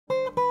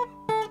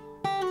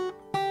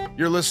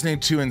You're listening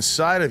to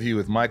Inside of You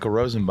with Michael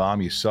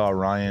Rosenbaum. You saw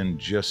Ryan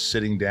just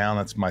sitting down.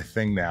 That's my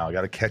thing now. I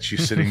got to catch you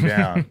sitting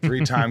down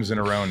 3 times in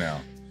a row now.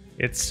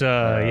 It's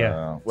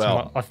well,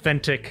 Some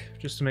authentic,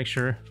 just to make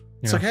sure.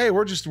 It's like, hey,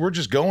 we're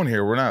just going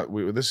here.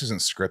 This isn't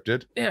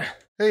scripted. Yeah.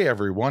 Hey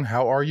everyone,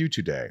 how are you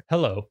today?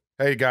 Hello.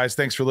 Hey guys,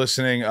 thanks for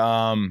listening.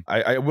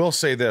 I will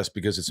say this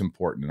because it's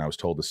important, and I was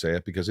told to say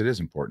it because it is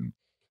important.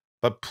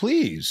 But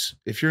please,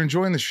 if you're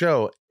enjoying the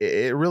show,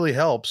 it really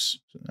helps.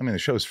 I mean, the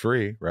show's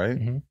free, right?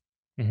 Mm-hmm.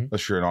 Mm-hmm.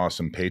 Unless you're an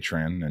awesome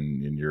patron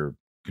and you're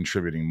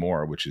contributing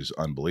more, which is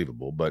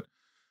unbelievable. But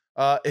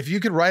if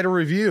you could write a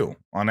review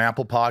on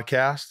Apple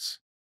Podcasts,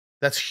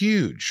 that's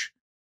huge.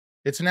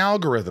 It's an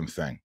algorithm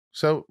thing.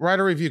 So write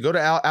a review. Go to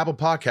Apple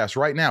Podcasts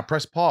right now.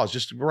 Press pause.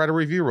 Just write a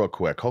review real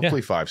quick.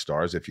 Hopefully 5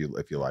 stars if you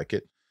like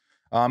it.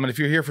 And if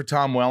you're here for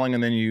Tom Welling,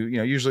 and then you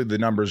usually the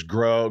numbers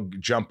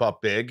jump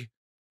up big.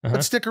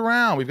 But stick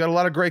around. We've got a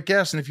lot of great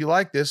guests. And if you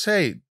like this,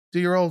 hey, do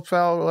your old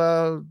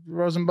pal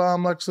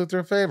Rosenbaum Lex Luthor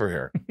a favor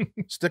here.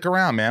 Stick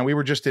around, man. We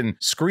were just in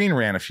Screen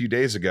Rant a few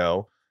days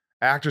ago.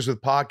 Actors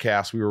with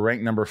Podcasts. We were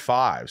ranked number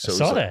 5. So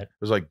it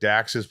was like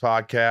Dax's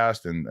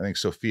podcast, and I think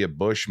Sophia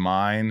Bush,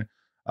 mine,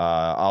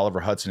 Oliver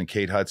Hudson and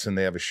Kate Hudson.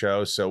 They have a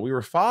show. So we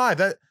were 5.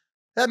 That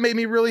made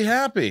me really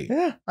happy.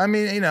 Yeah. I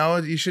mean,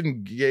 you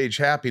shouldn't gauge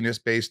happiness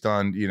based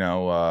on,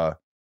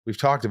 we've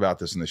talked about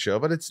this in the show,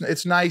 but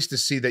it's nice to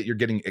see that you're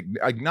getting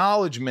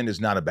acknowledgement is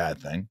not a bad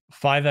thing.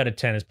 5 out of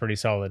 10 is pretty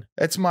solid.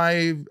 It's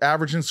my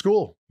average in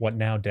school. What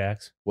now,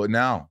 Dax? What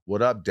now?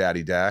 What up,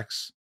 Daddy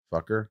Dax?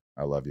 Fucker.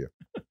 I love you.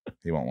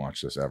 He won't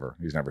watch this ever.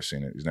 He's never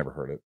seen it. He's never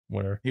heard it.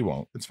 Where? He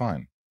won't. It's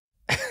fine.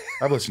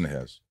 I've listened to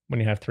his.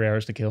 When you have 3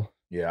 hours to kill.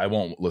 Yeah, I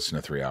won't listen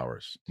to 3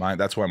 hours.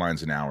 That's why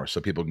mine's an hour.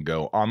 So people can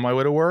go on my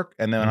way to work,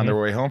 and then on their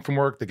way home from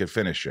work, they can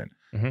finish it.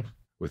 Mm-hmm.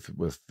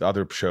 With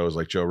other shows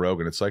like Joe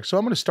Rogan, it's like, so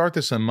I'm going to start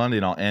this on Monday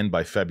and I'll end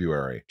by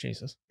February.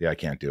 Jesus. Yeah, I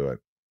can't do it.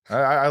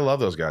 I love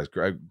those guys.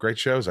 Great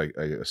shows. I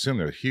assume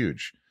they're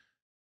huge.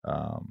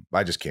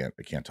 I just can't.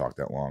 I can't talk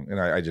that long. And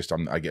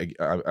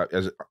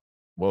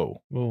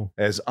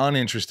as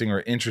uninteresting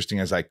or interesting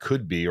as I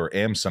could be or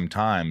am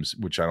sometimes,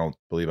 which I don't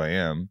believe I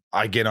am,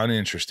 I get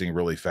uninteresting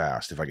really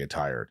fast if I get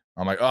tired.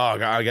 I'm like, oh, I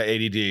got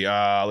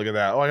ADD. Look at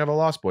that. Oh, I have a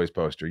Lost Boys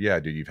poster. Yeah,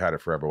 dude, you've had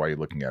it forever. Why are you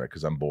looking at it?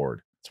 Because I'm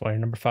bored. That's why you're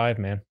number 5,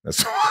 man.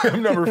 That's why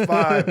I'm number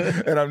 5,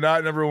 and I'm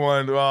not number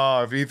 1.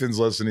 Oh, if Ethan's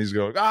listening, he's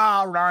going,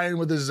 Ryan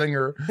with the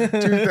zinger,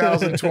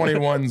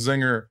 2021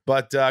 zinger.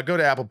 But go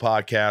to Apple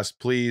Podcasts,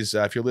 please.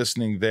 If you're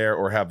listening there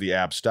or have the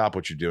app, stop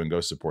what you're doing. Go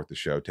support the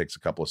show. It takes a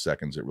couple of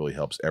seconds. It really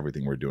helps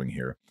everything we're doing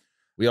here.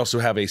 We also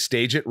have a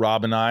Stage It,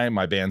 Rob and I,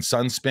 my band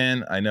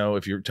Sunspin. I know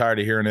if you're tired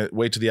of hearing it,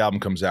 wait till the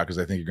album comes out because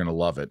I think you're going to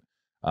love it.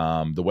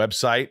 The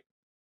website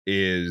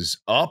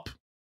is up,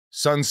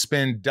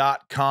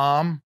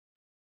 sunspin.com.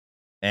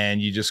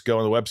 And you just go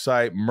on the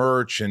website,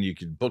 merch, and you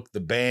can book the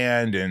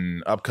band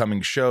and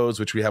upcoming shows,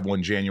 which we have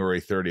one January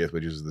 30th,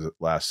 which is the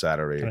last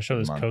Saturday. Can I show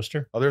this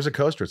coaster? Oh, there's a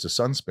coaster. It's a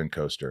Sunspin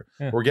coaster.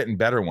 Yeah. We're getting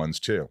better ones,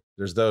 too.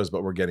 There's those,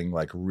 but we're getting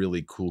like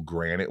really cool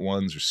granite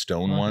ones or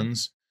stone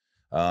ones.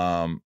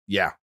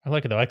 Yeah. I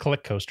like it, though. I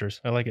collect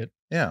coasters. I like it.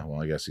 Yeah.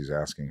 Well, I guess he's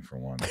asking for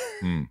one.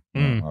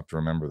 I'll have to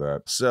remember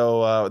that.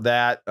 So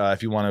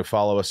if you want to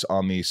follow us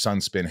on the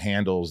Sunspin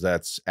handles,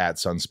 that's at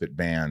Sunspin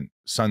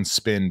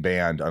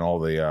Band on all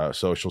the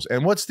socials.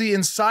 And what's the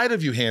Inside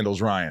of You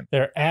handles, Ryan?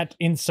 They're at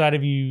Inside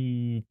of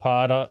You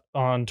Pod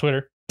on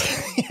Twitter.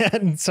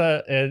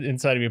 Inside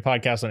of You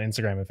Podcast on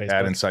Instagram and Facebook.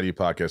 At Inside of You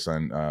Podcast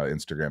on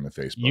Instagram and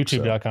Facebook.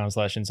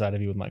 YouTube.com/Inside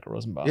of You with Michael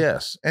Rosenbaum.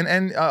 Yes.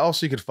 And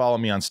also you could follow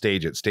me on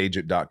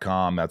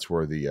stageit.com. That's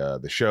where the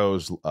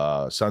shows,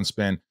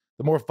 Sunspin.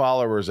 The more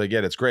followers I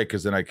get, it's great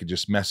because then I could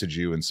just message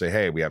you and say,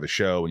 hey, we have a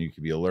show, and you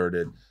could be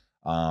alerted.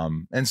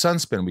 And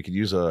Sunspin, we could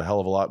use a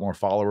hell of a lot more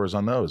followers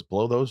on those.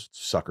 Blow those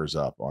suckers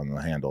up on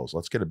the handles.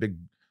 Let's get a big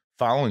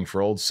following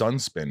for old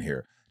Sunspin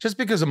here. Just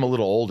because I'm a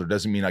little older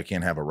doesn't mean I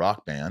can't have a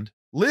rock band.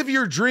 Live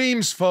your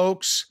dreams,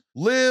 folks.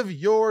 Live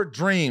your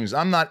dreams.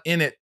 I'm not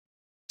in it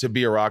to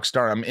be a rock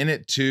star. I'm in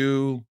it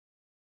to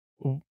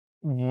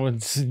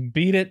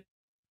beat it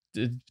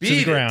to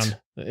the ground.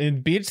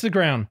 It beats the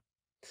ground.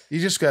 You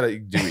just got to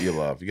do what you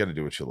love. You got to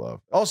do what you love.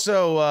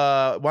 Also,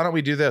 why don't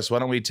we do this? Why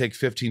don't we take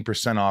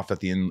 15% off at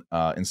the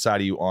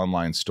Inside of You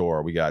online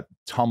store? We got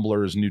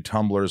tumblers, new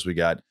tumblers. We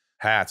got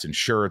hats and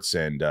shirts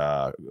and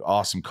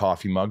awesome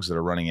coffee mugs that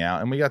are running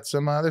out. And we got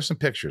some, there's some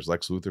pictures,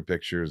 Lex Luthor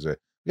pictures.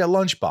 We got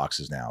lunch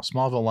boxes now,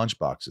 Smallville lunch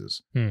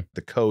boxes.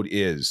 The code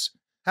is,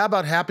 how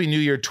about Happy New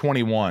Year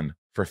 21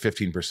 for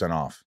 15%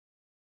 off?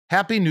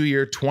 Happy New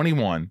Year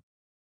 21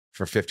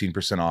 for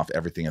 15% off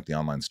everything at the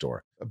online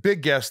store. A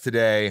big guest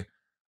today.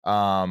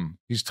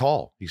 He's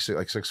tall. He's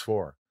like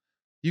 6'4".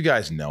 You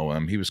guys know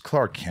him. He was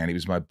Clark Kent. He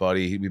was my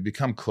buddy. We've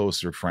become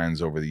closer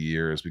friends over the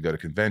years. We go to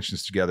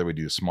conventions together. We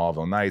do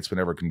Smallville nights.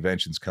 Whenever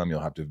conventions come,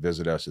 you'll have to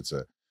visit us.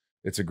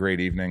 It's a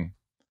great evening.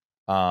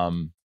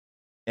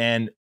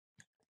 And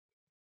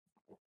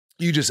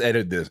you just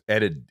edited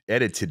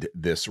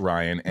this,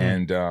 Ryan.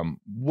 And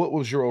what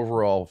was your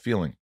overall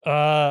feeling?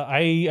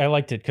 I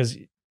liked it because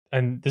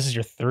And this is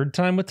your third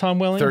time with Tom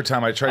Welling? Third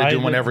time. I try to do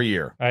one every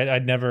year.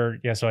 I'd never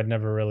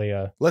really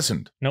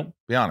listened. Nope.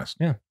 Be honest.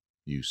 Yeah.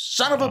 You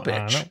son of a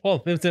bitch.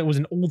 Well, it was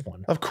an old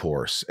one. Of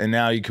course. And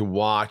now you could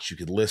watch, you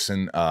could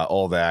listen,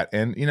 all that.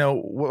 And, you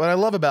know, what I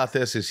love about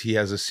this is he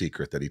has a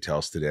secret that he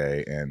tells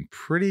today and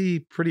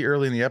pretty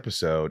early in the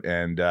episode.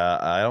 And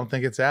I don't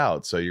think it's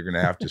out. So you're going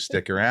to have to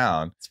stick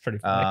around. It's pretty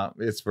funny.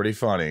 It's pretty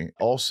funny.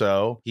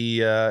 Also,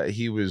 he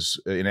was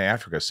in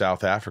Africa,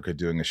 South Africa,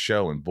 doing a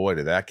show. And boy,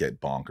 did that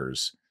get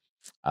bonkers.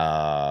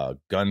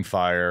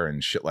 Gunfire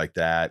and shit like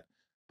that.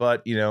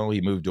 But, you know,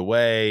 he moved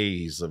away.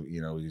 He's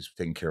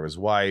taking care of his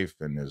wife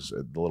and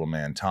the little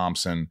man,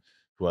 Thompson,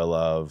 who I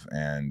love.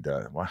 And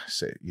I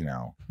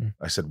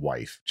said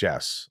wife,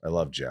 Jess. I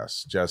love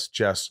Jess.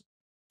 Jess,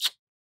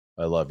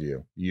 I love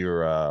you.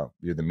 You're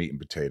the meat and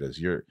potatoes.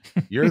 You're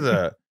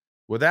the,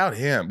 without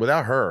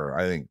her,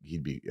 I think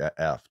he'd be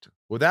effed.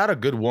 Without a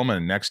good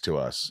woman next to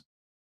us,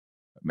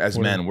 as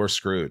men, we're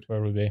screwed. Where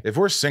would we be? If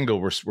we're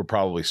single, we're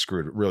probably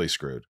screwed, really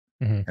screwed.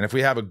 Mm-hmm. And if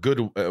we have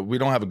we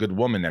don't have a good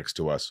woman next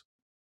to us,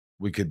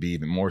 we could be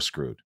even more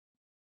screwed.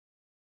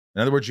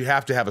 In other words, you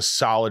have to have a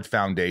solid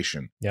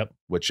foundation. Yep.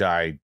 Which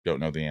I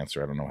don't know the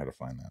answer. I don't know how to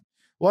find that.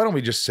 Why don't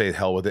we just say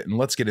hell with it and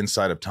let's get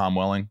inside of Tom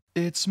Welling.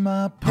 It's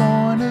my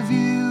point of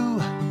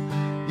view.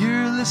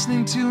 You're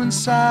listening to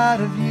Inside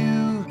of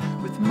You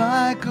with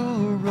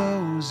Michael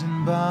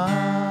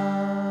Rosenbaum.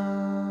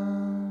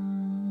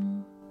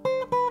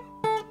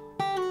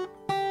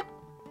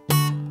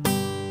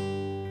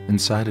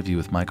 Inside of You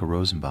with Michael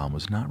Rosenbaum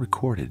was not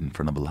recorded in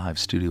front of a live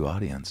studio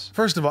audience.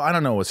 First of all, I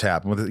don't know what's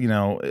happened with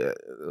it.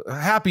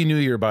 Happy New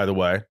Year, by the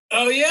way.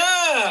 Oh,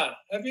 yeah.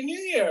 Happy New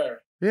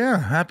Year. Yeah,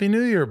 Happy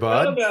New Year,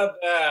 bud. Forgot about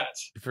that.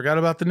 You forgot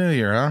about the New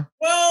Year, huh?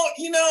 Well,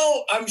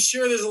 I'm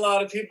sure there's a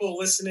lot of people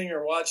listening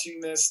or watching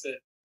this that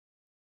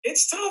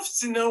it's tough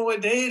to know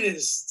what day it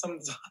is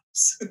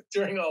sometimes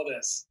during all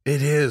this.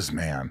 It is,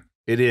 man.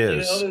 It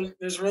is.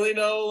 There's really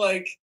no,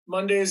 like,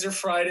 Mondays or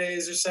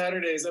Fridays or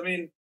Saturdays. I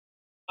mean,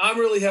 I'm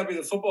really happy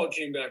the football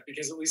came back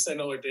because at least I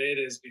know what day it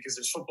is because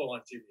there's football on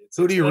TV.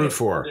 Who do you root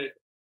for?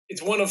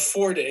 It's one of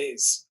 4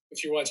 days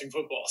if you're watching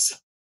football. So.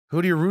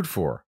 Who do you root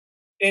for?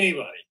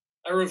 Anybody.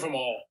 I root for them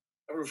all.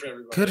 I root for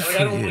everybody. Good for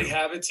I don't you. really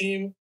have a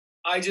team.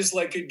 I just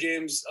like good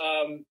games.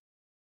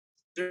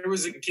 There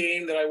was a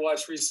game that I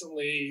watched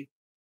recently.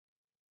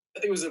 I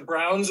think it was the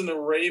Browns and the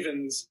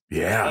Ravens.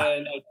 Yeah.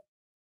 And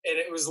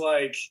it was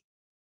like,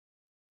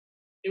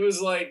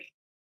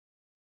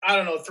 I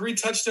don't know, 3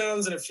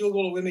 touchdowns and a field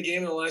goal to win the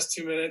game in the last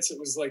 2 minutes. It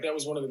was like, that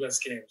was one of the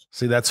best games.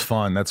 See, that's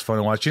fun. That's fun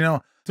to watch.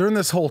 During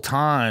this whole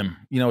time,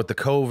 with the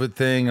COVID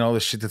thing and all the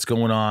shit that's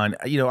going on,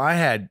 I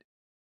had,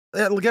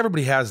 look,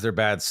 everybody has their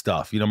bad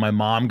stuff. My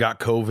mom got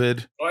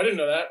COVID. Oh, I didn't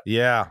know that.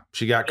 Yeah,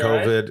 she got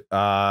COVID.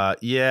 Right?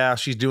 Yeah,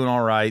 she's doing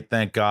all right.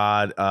 Thank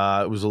God.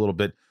 It was a little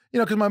bit,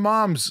 because my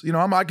mom's,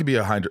 I could be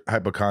a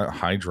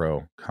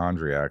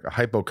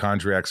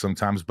hypochondriac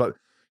sometimes, but,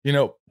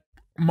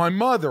 my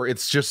mother,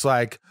 it's just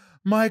like,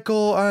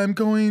 Michael, I'm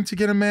going to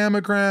get a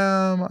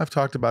mammogram. I've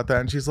talked about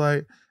that. And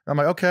I'm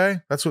like,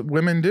 okay, that's what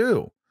women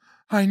do.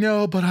 I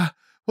know, but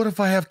what if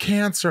I have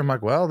cancer? I'm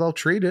like, well, they'll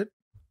treat it.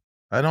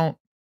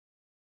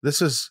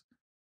 This is,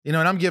 and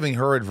I'm giving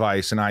her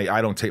advice and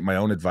I don't take my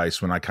own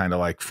advice when I kind of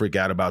like freak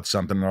out about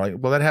something. And they're like,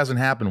 well, that hasn't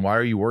happened. Why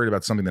are you worried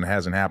about something that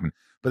hasn't happened?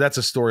 But that's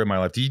a story of my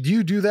life. Do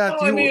you do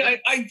that? No,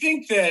 I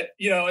think that,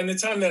 in the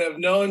time that I've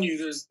known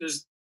you,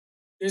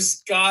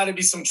 there's got to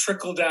be some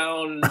trickle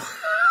down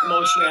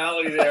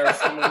emotionality there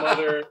from the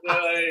mother.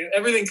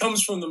 Everything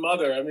comes from the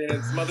mother. I mean,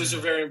 mothers are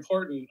very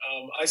important.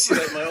 I see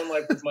that in my own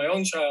life with my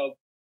own child.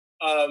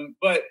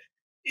 But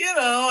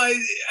I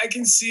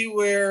can see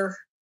where.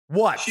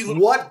 What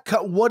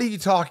are you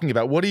talking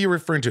about? What are you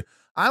referring to?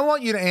 I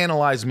want you to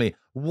analyze me.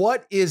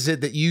 What is it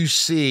that you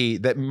see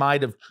that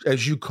might have,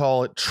 as you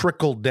call it,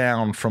 trickled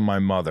down from my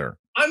mother?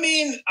 I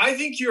mean, I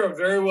think you're a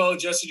very well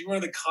adjusted. You're one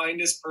of the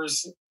kindest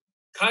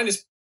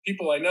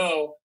people I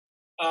know.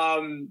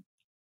 I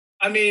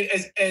mean,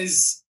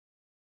 as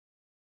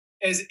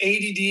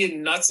ADD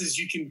and nuts as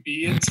you can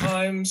be at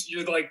times,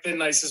 you're like the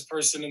nicest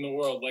person in the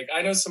world. Like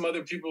I know some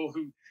other people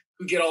who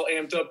get all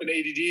amped up in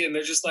ADD and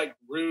they're just like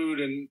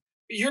rude, and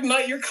you're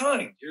not. You're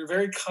kind. You're a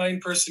very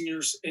kind person.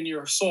 In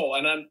your soul,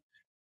 and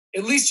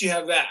at least you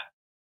have that.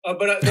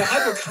 But the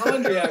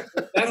hypochondriac,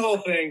 that whole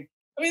thing.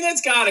 I mean,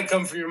 that's got to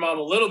come from your mom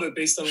a little bit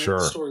based on the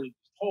story you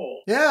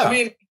told. Yeah. I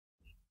mean,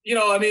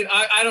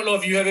 I don't know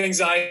if you have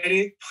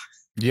anxiety.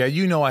 Yeah,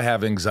 I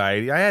have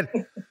anxiety. I had,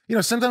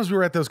 sometimes we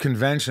were at those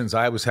conventions.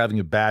 I was having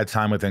a bad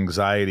time with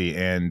anxiety.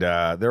 And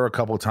there were a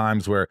couple of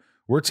times where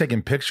we're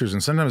taking pictures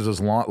and sometimes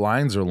those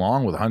lines are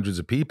long with hundreds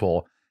of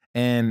people.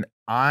 And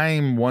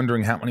I'm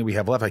wondering how many we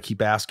have left. I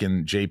keep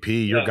asking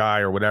JP, your guy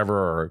or whatever,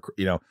 or,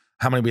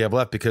 how many we have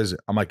left, because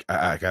I'm like,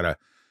 I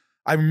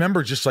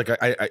remember just like,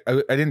 I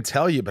didn't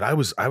tell you, but I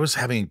was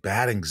having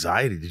bad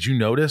anxiety. Did you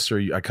notice,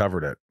 or I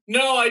covered it?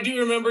 No, I do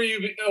remember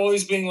you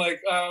always being like,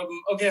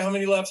 okay, how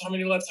many left? How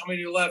many left? How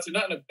many left? And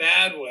not in a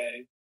bad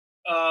way,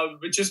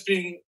 but just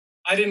being,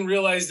 I didn't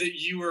realize that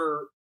you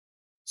were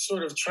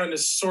sort of trying to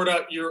sort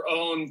out your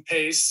own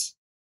pace.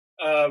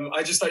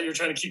 I just thought you were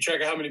trying to keep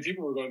track of how many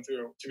people were going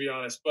through, to be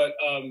honest. But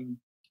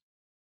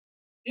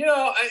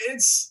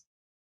it's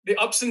the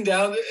ups and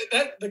downs.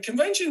 That the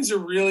conventions are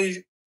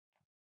really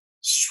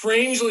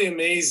strangely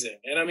amazing.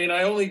 And I mean,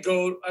 I only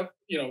go.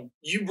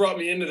 You brought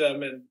me into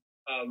them, and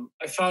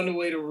I found a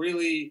way to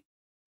really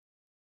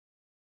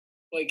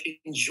like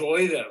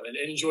enjoy them and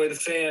enjoy the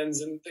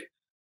fans.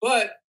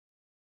 But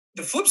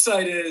the flip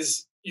side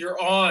is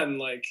you're on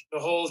like the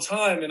whole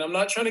time, and I'm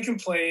not trying to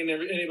complain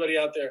anybody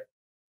out there,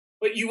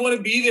 but you want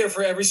to be there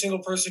for every single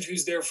person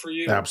who's there for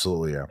you.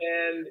 Absolutely, yeah.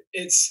 And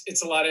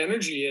it's a lot of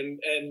energy,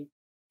 and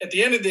at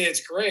the end of the day,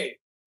 it's great.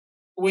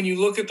 When you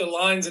look at the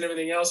lines and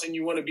everything else, and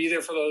you want to be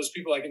there for those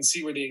people, I can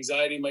see where the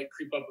anxiety might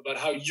creep up about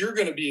how you're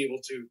going to be able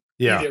to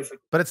be there for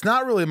them. But it's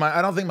not really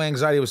I don't think my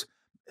anxiety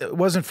it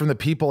wasn't from the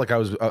people. Like I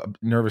was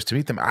nervous to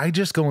meet them. I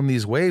just go in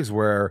these waves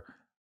where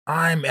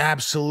I'm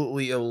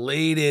absolutely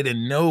elated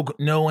and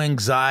no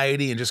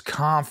anxiety and just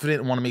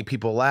confident and want to make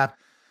people laugh.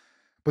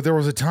 But there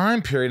was a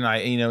time period,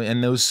 and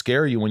and those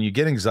scare you when you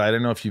get anxiety. I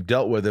don't know if you've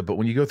dealt with it, but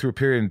when you go through a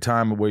period in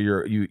time where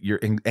you're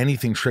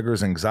anything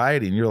triggers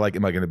anxiety, and you're like,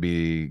 am I going to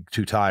be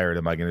too tired?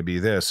 Am I going to be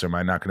this? Or am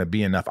I not going to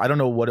be enough? I don't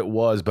know what it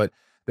was, but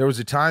there was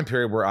a time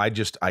period where I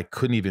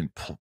couldn't even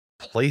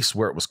place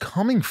where it was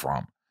coming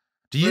from.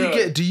 Do you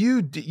get?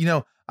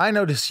 I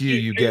notice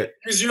you get,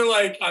 because you're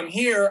like, I'm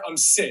here, I'm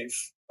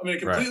safe. I'm in a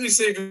completely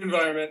safe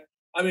environment.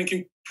 I'm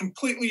in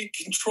completely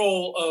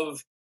control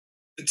of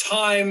the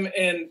time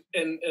and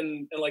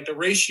like the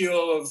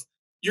ratio of,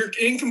 you're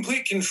in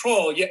complete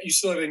control, yet you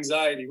still have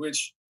anxiety,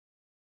 which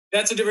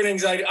that's a different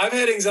anxiety. I've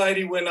had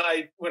anxiety when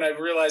I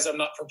realize I'm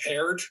not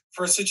prepared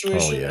for a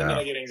situation, and then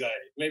I get anxiety.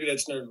 Maybe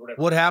that's nerve,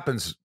 whatever. What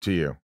happens to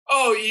you?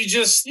 Oh,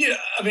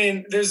 I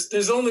mean,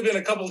 there's only been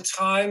a couple of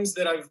times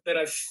that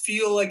I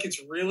feel like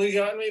it's really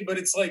gotten me, but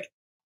it's like,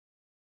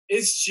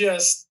 it's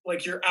just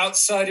like you're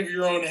outside of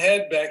your own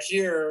head back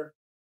here,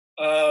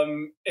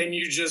 and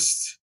you're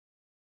just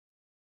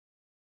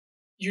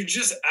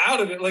out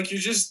of it. Like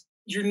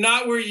you're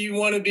not where you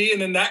want to be,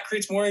 and then that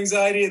creates more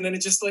anxiety, and then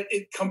it just like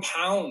it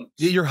compounds.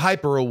 You're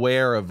hyper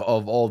aware of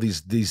all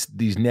these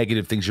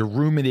negative things. You're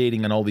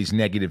ruminating on all these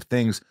negative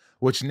things,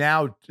 which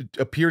now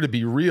appear to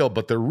be real,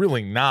 but they're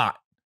really not.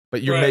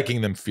 But you're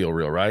making them feel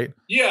real, right?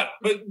 Yeah,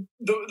 but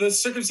the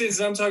circumstances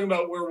I'm talking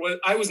about were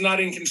I was not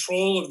in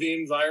control of the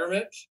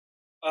environment.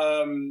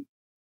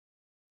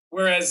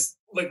 Whereas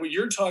like what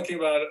you're talking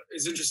about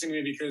is interesting to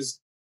me because,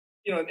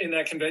 in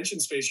that convention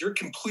space, you're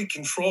complete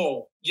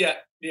control,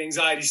 yet the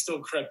anxiety still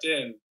crept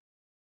in.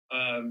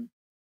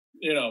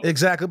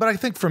 Exactly. But I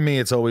think for me,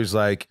 it's always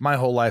like my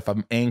whole life,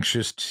 I'm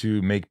anxious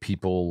to make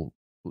people,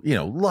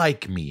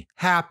 like me,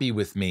 happy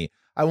with me.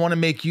 I want to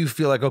make you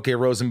feel like, okay,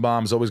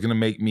 Rosenbaum's always going to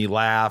make me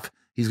laugh.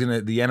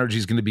 The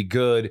energy's going to be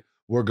good.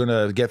 We're going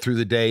to get through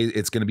the day.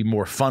 It's going to be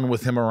more fun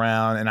with him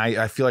around. And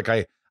I feel like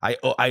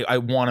I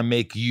want to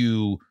make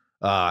you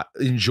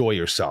enjoy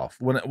yourself.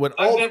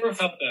 I've never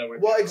felt that way.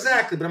 Well,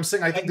 exactly. But I'm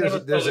saying I think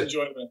there's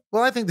enjoyment.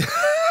 Well, I think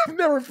I've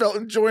never felt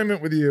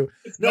enjoyment with you.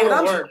 It's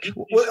never worked.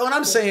 What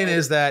I'm saying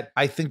is that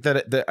I think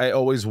that I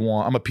always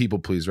I'm a people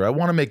pleaser. I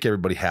want to make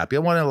everybody happy.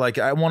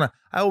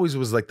 I always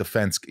was like the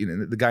fence,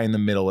 the guy in the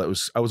middle.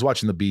 I was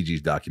watching the Bee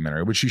Gees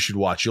documentary, which you should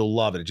watch. You'll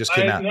love it. It just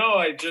came out. No,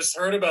 I just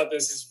heard about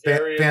this. It's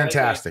very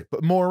fantastic.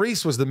 But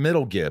Maurice was the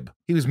middle Gibb.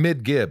 He was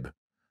mid Gibb.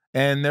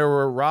 And there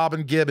were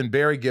Robin Gibb and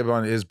Barry Gibb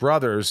on his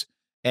brothers.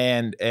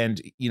 And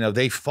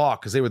they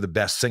fought because they were the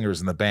best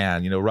singers in the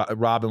band.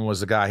 Robin was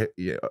the guy,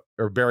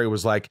 or Barry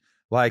was like,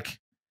 I'm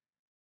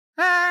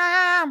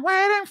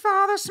waiting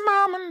for this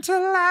moment to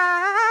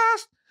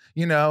last,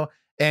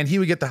 and he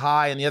would get the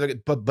high and the other,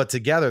 but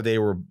together they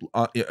were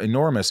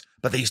enormous,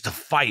 but they used to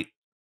fight.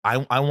 I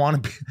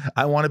want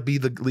to be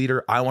the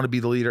leader. I want to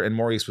be the leader. And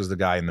Maurice was the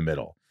guy in the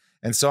middle.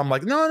 And so I'm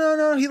like,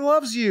 no, he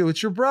loves you.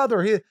 It's your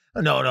brother.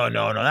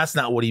 No, that's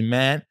not what he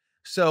meant.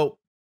 So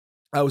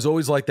I was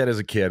always like that as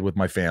a kid with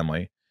my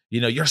family.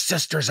 Your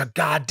sister's a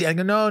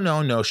goddamn,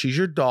 no, she's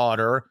your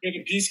daughter. You're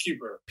the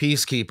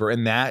Peacekeeper.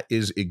 And that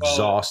is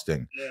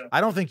exhausting. Oh, yeah.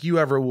 I don't think you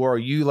ever were.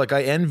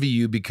 I envy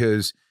you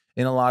because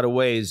in a lot of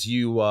ways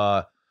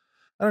I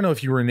don't know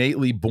if you were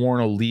innately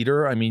born a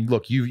leader. I mean,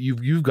 look,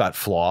 you've got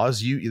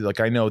flaws.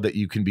 I know that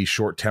you can be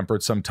short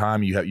tempered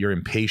sometime. You're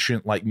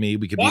impatient like me.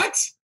 We could what?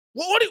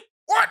 What?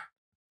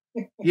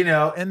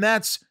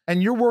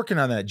 And you're working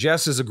on that.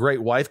 Jess is a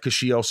great wife because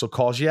she also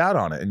calls you out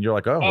on it. And you're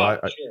like, sure. Yeah.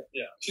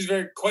 She's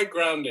quite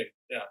grounding.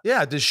 Yeah.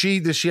 Yeah. Does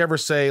she ever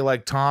say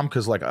like, Tom,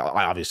 because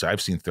obviously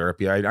I've seen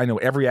therapy. I know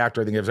every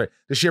actor I think ever say,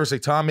 does she ever say,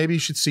 Tom, maybe you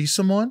should see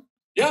someone?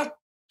 Yeah.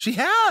 She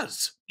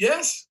has.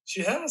 Yes,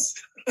 she has.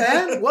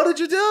 And what did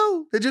you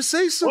do? Did you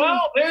say something?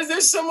 Well,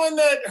 there's someone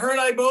that her and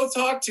I both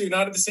talked to,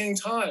 not at the same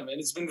time. And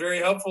it's been very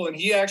helpful. And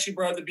he actually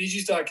brought the Bee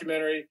Gees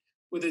documentary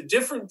with a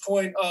different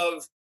point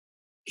of,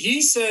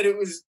 he said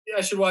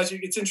I should watch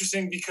it. It's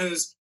interesting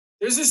because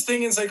there's this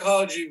thing in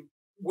psychology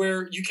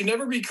where you can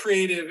never be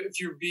creative if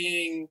you're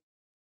being,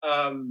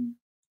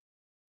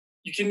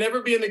 you can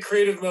never be in the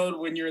creative mode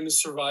when you're in the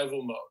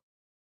survival mode.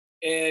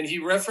 And he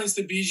referenced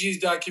the Bee Gees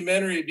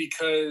documentary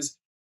because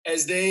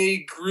as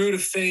they grew to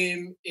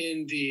fame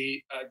in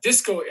the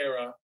disco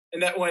era,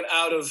 and that went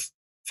out of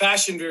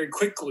fashion very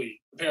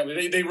quickly,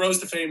 apparently. They rose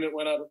to fame, it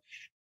went out.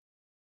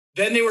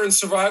 Then they were in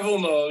survival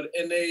mode,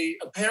 and they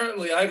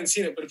apparently, I haven't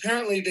seen it, but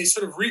apparently they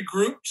sort of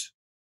regrouped,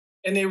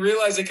 and they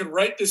realized they could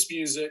write this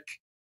music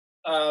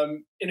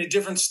in a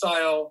different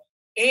style.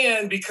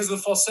 And because of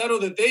the falsetto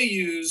that they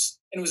use,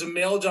 and it was a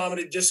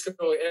male-dominated disco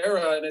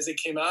era, and as they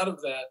came out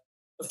of that,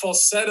 the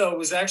falsetto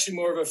was actually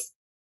more of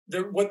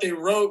what they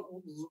wrote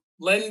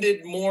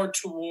lended more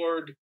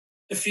toward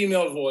the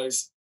female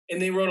voice.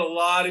 And they wrote a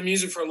lot of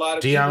music for a lot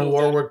of Dionne people.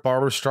 Warwick,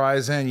 Barbara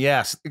Streisand.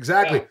 Yes,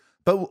 exactly. Yeah.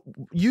 But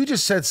you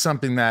just said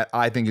something that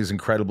I think is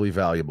incredibly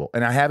valuable,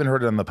 and I haven't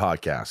heard it on the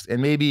podcast.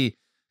 And maybe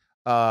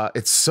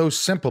it's so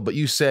simple, but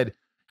you said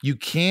you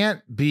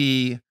can't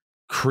be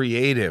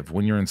creative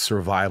when you're in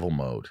survival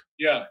mode.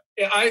 Yeah.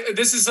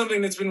 This is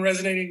something that's been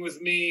resonating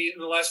with me in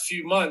the last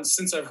few months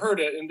since I've heard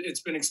it, and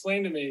it's been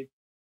explained to me.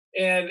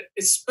 And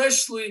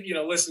especially,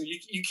 listen,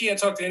 you can't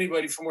talk to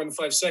anybody for more than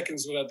 5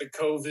 seconds without the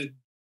COVID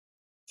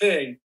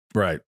thing.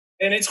 Right.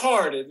 And it's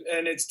hard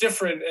and it's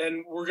different,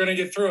 and we're going to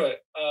get through it.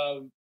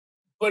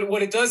 But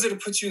what it does is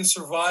it puts you in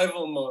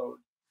survival mode.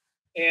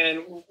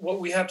 And what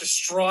we have to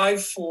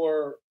strive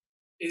for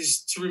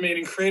is to remain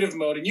in creative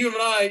mode. And you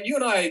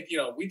and I,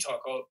 we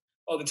talk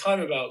all the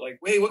time about like,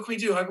 hey, what can we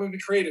do? How can we be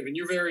creative? And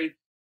you're very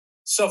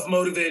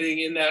self-motivating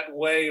in that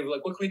way of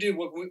like, what can we do?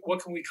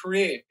 What can we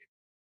create?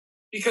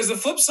 Because the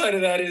flip side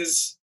of that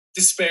is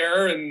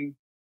despair and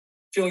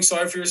feeling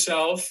sorry for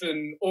yourself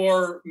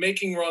or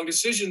making wrong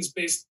decisions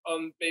based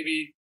on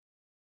maybe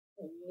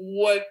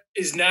what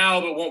is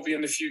now but won't be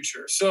in the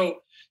future. So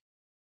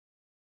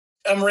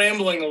I'm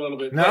rambling a little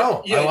bit.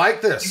 No, I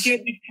like this. You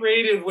can't be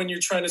creative when you're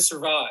trying to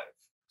survive.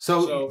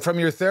 So from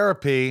your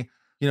therapy,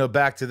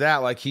 back to that,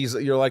 like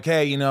you're like,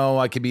 hey,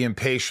 I could be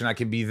impatient, I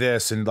can be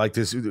this and like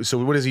this. So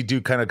what does he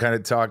do? Kind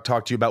of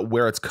talk to you about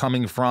where it's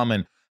coming from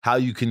and how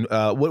you can.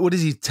 What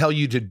does he tell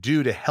you to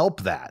do to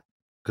help that?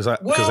 Because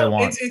I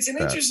want. It's an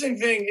interesting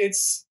thing.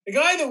 It's the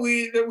guy that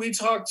we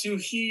talked to.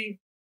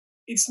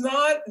 It's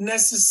not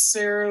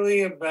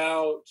necessarily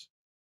about.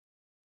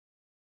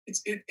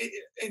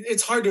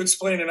 It's hard to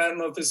explain, and I don't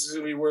know if this is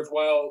going to be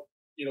worthwhile,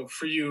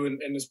 for you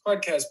in this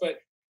podcast, but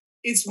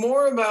it's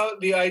more about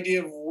the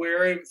idea of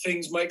where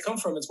things might come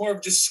from. It's more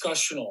of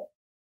discussional.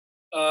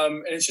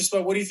 And it's just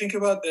about, what do you think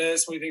about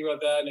this? What do you think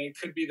about that? And it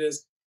could be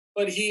this.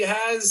 But he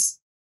has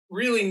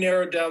really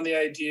narrowed down the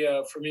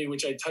idea for me,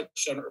 which I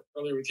touched on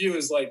earlier with you,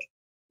 is like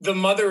the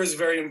mother is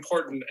very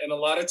important. And a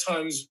lot of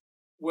times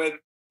with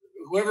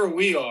whoever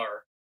we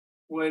are,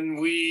 when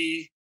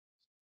we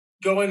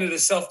go into the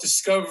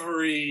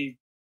self-discovery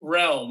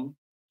realm,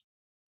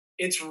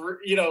 it's,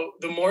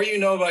 the more you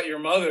know about your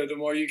mother, the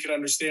more you can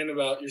understand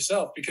about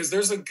yourself, because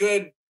there's a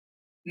good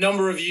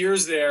number of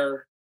years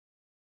there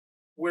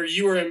where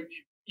you were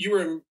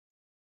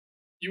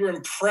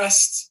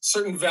impressed,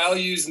 certain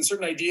values and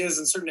certain ideas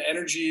and certain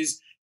energies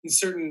and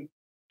certain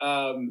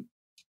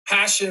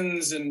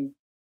passions and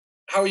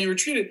how you were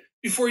treated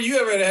before you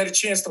ever had a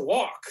chance to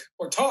walk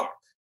or talk.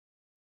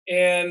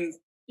 And,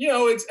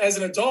 it's as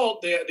an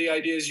adult, the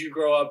idea is you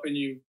grow up and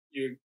you're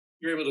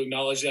able to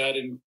acknowledge that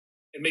and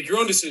make your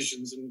own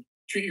decisions and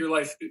treat your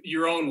life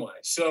your own way.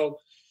 So,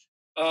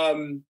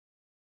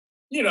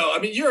 you're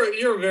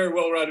a very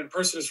well-rounded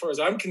person as far as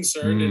I'm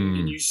concerned,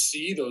 and you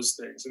see those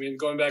things. I mean,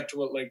 going back to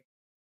what, like,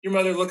 your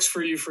mother looks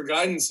for you for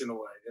guidance in a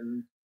way.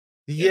 And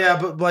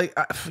but like,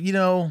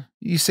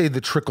 you say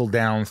the trickle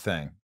down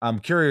thing. I'm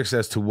curious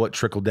as to what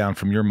trickled down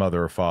from your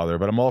mother or father,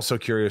 but I'm also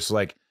curious,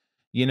 like,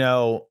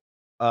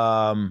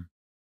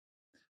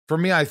 for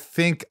me, I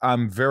think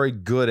I'm very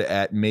good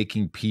at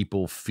making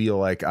people feel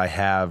like I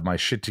have my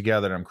shit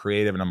together and I'm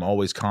creative and I'm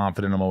always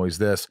confident. I'm always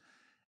this.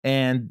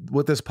 And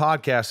what this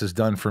podcast has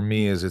done for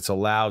me is it's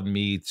allowed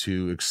me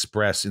to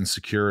express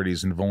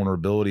insecurities and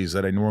vulnerabilities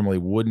that I normally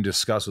wouldn't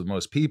discuss with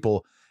most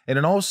people. And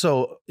it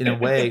also, in a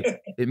way,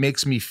 it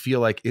makes me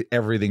feel like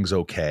everything's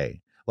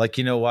okay. Like,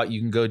 you know what?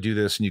 You can go do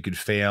this and you can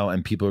fail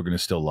and people are going to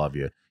still love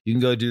you. You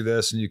can go do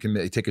this and you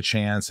can take a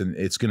chance and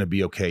it's going to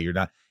be okay. You're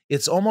not.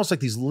 It's almost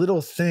like these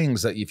little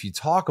things that if you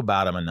talk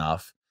about them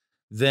enough,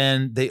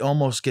 then they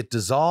almost get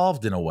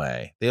dissolved in a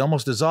way. They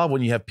almost dissolve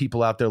when you have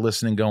people out there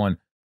listening going,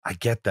 I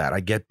get that. I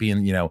get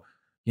being,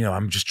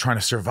 I'm just trying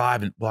to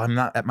survive. And well, I'm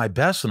not at my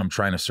best when I'm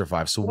trying to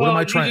survive. So what am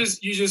I trying?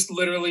 You just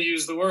literally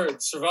use the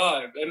word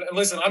survive. And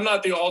listen, I'm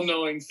not the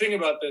all-knowing thing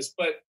about this,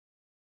 but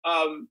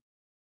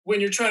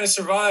when you're trying to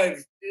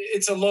survive,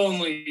 it's a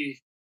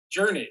lonely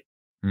journey.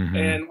 Mm-hmm.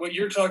 And what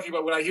you're talking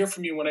about, what I hear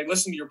from you when I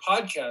listen to your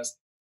podcast,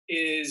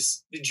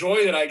 is the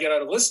joy that I get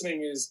out of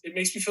listening is it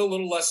makes me feel a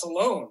little less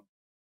alone,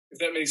 if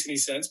that makes any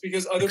sense,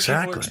 because other people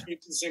are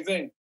experiencing the same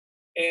thing.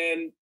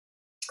 And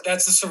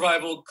that's the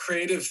survival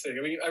creative thing.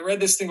 I mean, I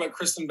read this thing about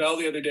Kristen Bell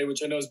the other day,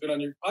 which I know has been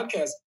on your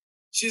podcast.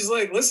 She's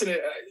like, listen,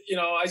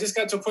 I just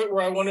got to a point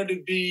where I wanted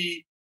to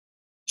be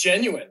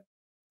genuine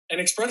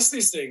and express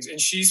these things. And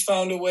she's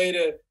found a way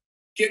to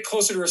get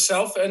closer to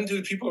herself and to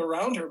the people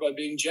around her by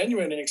being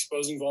genuine and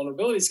exposing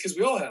vulnerabilities, because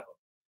we all have them.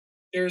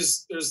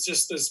 There's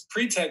just this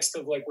pretext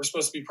of like we're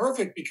supposed to be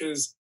perfect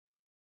because,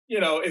 you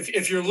know,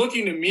 if you're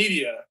looking to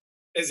media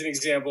as an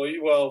example,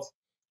 well,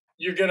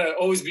 you're gonna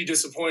always be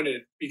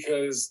disappointed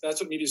because that's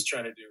what media's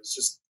trying to do, is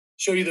just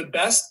show you the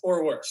best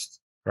or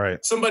worst.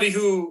 Right. Somebody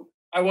who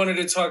I wanted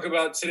to talk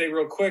about today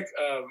real quick.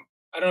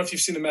 I don't know if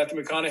you've seen the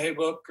Matthew McConaughey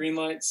book, Green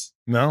Lights.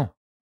 No.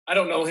 I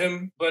don't know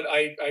him, but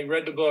I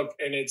read the book,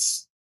 and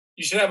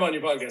you should have him on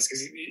your podcast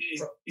because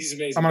he's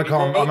amazing. I'm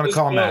gonna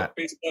call him Matt.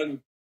 Based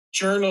on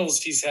journals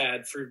he's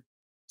had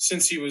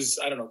since he was,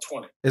 I don't know,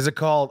 20. Is it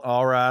called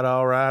All Right,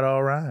 All Right,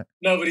 All Right?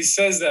 No, but he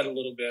says that a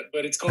little bit.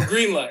 But it's called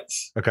Green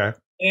Lights. Okay.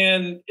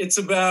 And it's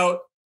about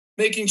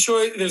making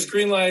sure there's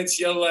green lights,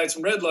 yellow lights,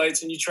 and red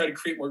lights, and you try to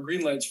create more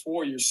green lights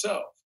for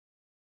yourself.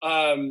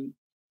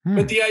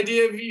 But the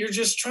idea of you're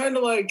just trying to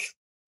like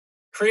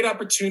create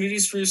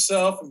opportunities for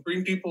yourself and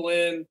bring people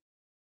in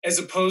as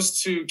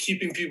opposed to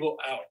keeping people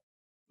out.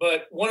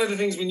 But one of the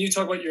things when you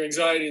talk about your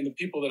anxiety and the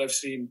people that I've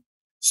seen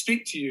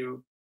speak to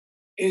you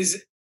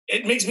is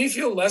it makes me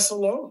feel less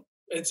alone.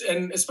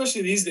 And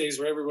especially these days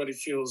where everybody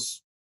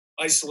feels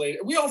isolated.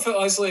 We all felt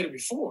isolated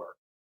before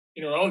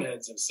in our own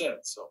heads, in a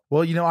sense. So.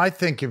 Well, you know, I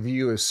think of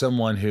you as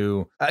someone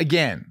who,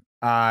 again,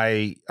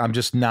 I'm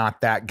just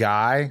not that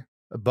guy.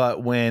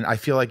 But when I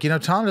feel like, you know,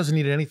 Tom doesn't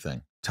need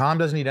anything. Tom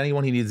doesn't need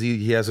anyone.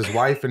 He has his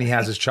wife and he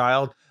has his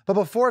child. But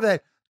before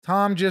that,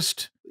 Tom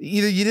just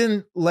either you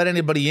didn't let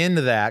anybody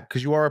into that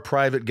because you are a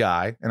private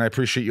guy. And I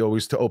appreciate you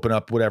always to open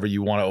up whatever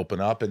you want to open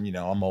up. And, you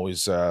know, I'm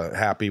always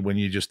happy when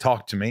you just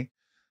talk to me.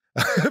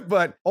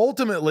 But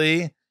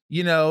ultimately,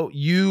 you know,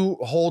 you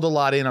hold a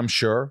lot in, I'm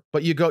sure.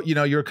 But you go, you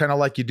know, you're kind of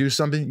like you do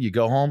something, you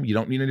go home, you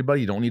don't need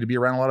anybody. You don't need to be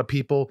around a lot of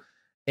people.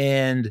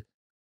 And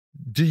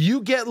do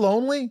you get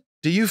lonely?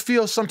 Do you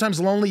feel sometimes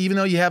lonely even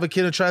though you have a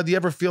kid or child? Do you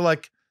ever feel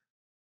like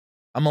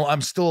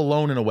I'm still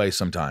alone in a way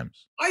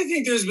sometimes? I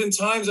think there's been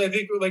times, I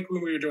think like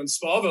when we were doing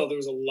Smallville, there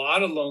was a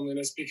lot of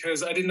loneliness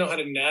because I didn't know how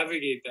to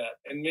navigate that.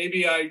 And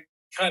maybe I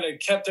kind of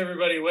kept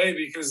everybody away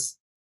because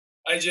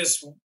I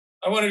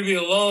wanted to be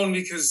alone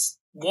because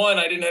one,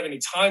 I didn't have any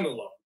time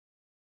alone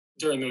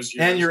during those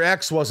years. And your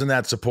ex wasn't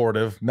that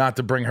supportive, not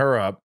to bring her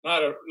up.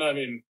 I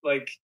mean,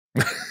 like,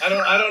 I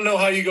don't know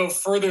how you go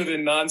further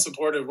than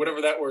non-supportive,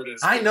 whatever that word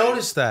is. I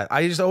noticed that.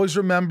 I just always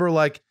remember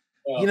like,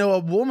 you know, a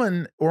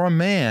woman or a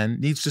man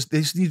they just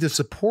need to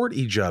support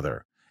each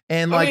other.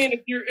 And like, I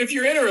mean, if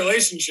you're in a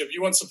relationship,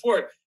 you want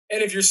support.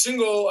 And if you're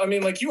single, I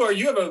mean, like you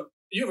have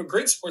a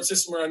great support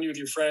system around you with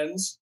your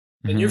friends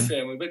and your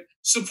family, but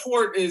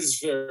support is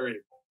very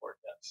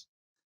important.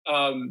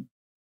 Yes.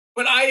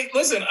 But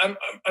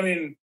I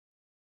mean,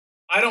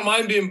 I don't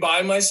mind being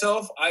by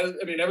myself. I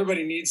mean,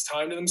 everybody needs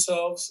time to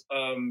themselves.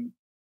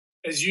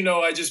 As you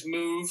know, I just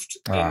moved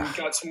and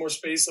got some more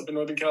space up in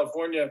Northern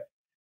California.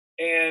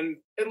 And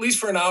at least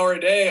for an hour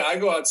a day, I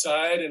go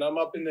outside and I'm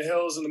up in the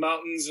hills and the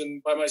mountains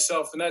and by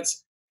myself. And I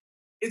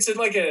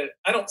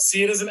don't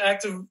see it as an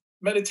act of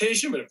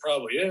meditation, but it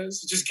probably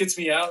is. It just gets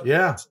me out.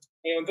 Yeah. It's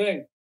my own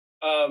thing.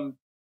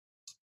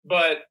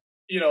 But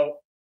you know,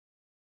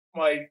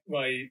 my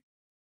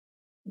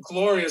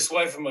glorious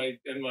wife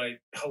and my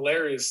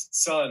hilarious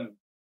son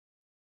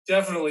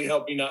definitely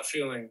helped me not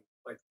feeling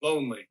like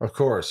lonely. Of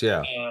course.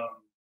 Yeah.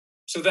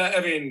 So that,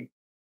 I mean,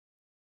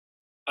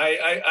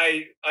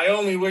 I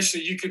only wish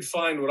that you could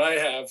find what I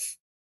have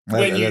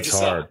when you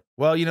decide. Hard.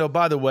 Well, you know,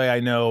 by the way, I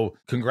know,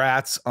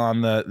 congrats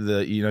on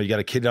the you know, you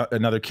got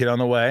another kid on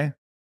the way.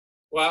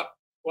 What?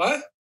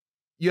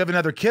 You have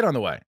another kid on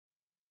the way.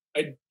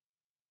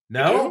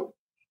 No?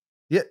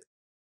 Yeah.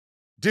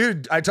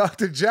 Dude, I talked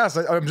to Jess.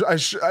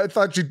 I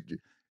thought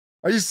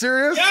are you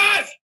serious?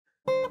 Yes!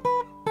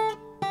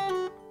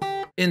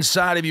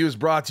 Inside of You is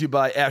brought to you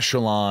by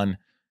Echelon.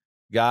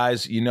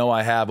 Guys, you know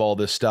I have all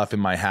this stuff in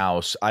my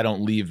house. I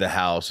don't leave the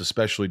house,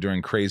 especially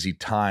during crazy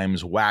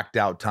times, whacked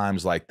out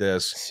times like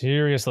this.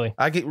 Seriously.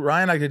 I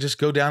could just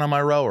go down on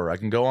my rower. I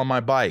can go on my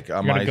bike.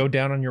 You're going to go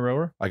down on your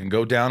rower? I can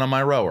go down on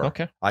my rower.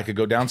 Okay. I could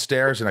go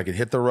downstairs and I could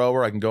hit the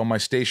rower. I can go on my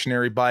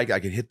stationary bike. I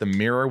could hit the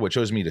mirror, which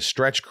shows me to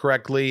stretch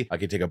correctly. I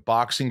could take a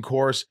boxing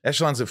course.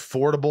 Echelon's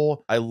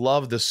affordable. I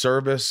love the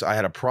service. I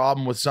had a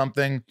problem with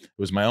something. It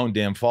was my own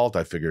damn fault.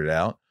 I figured it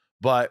out.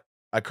 But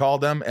I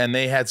called them and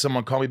they had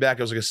someone call me back.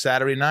 It was like a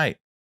Saturday night.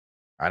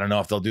 I don't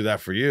know if they'll do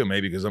that for you,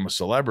 maybe because I'm a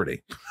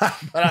celebrity.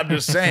 But I'm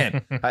just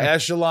saying,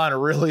 Echelon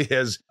really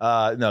is,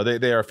 no,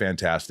 they are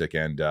fantastic.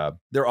 And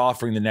they're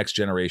offering the next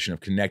generation of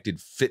connected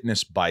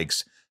fitness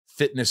bikes,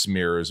 fitness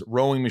mirrors,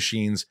 rowing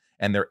machines,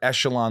 and their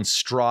Echelon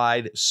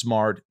Stride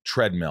Smart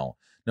Treadmill.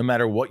 No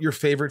matter what your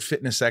favorite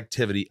fitness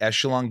activity,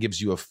 Echelon gives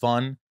you a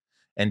fun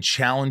and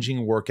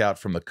challenging workout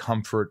from the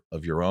comfort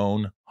of your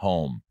own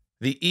home.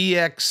 The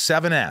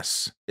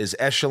EX7S is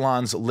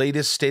Echelon's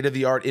latest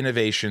state-of-the-art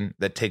innovation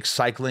that takes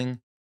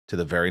cycling to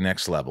the very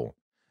next level.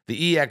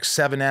 The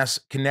EX7S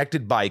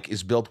connected bike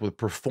is built with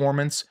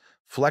performance,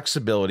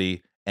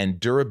 flexibility, and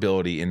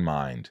durability in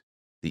mind.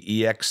 The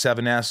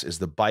EX7S is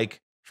the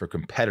bike for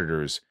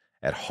competitors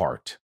at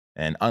heart.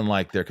 And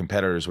unlike their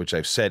competitors, which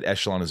I've said,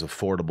 Echelon is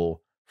affordable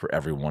for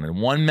everyone.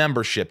 And one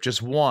membership,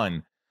 just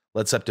one,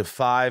 lets up to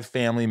 5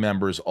 family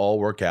members all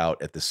work out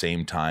at the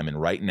same time.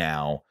 And right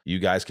now, you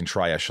guys can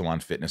try Echelon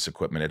fitness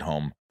equipment at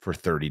home for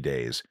 30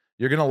 days.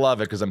 You're going to love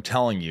it because I'm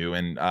telling you,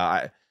 and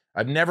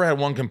I've never had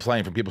one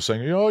complaint from people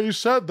saying, oh, you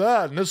said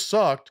that and this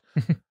sucked.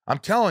 I'm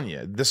telling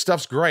you, this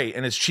stuff's great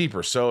and it's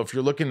cheaper. So if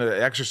you're looking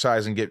to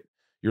exercise and get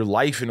your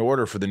life in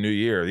order for the new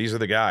year, these are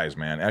the guys,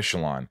 man.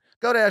 Echelon.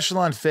 Go to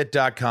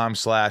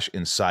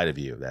echelonfit.com/inside of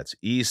you. That's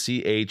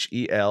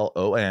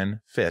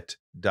ECHELON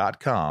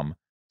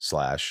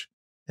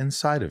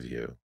fit.com/inside of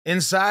you.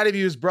 Inside of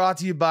You is brought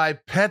to you by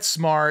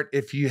PetSmart.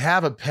 If you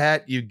have a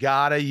pet, you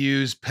gotta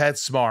use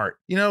PetSmart.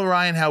 You know,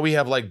 Ryan, how we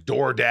have like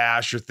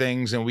DoorDash or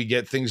things and we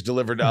get things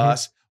delivered to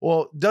us?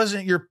 Well,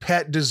 doesn't your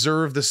pet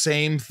deserve the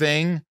same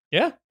thing?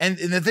 Yeah. And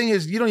the thing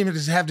is, you don't even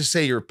just have to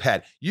say your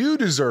pet. You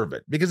deserve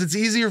it because it's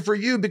easier for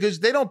you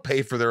because they don't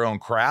pay for their own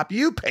crap.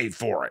 You pay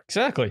for it.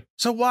 Exactly.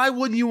 So why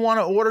wouldn't you want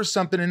to order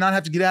something and not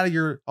have to get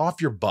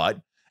off your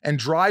butt and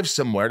drive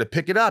somewhere to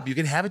pick it up? You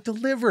can have it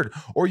delivered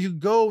or you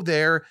go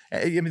there.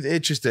 I mean,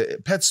 it's just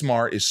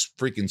PetSmart is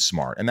freaking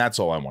smart. And that's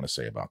all I want to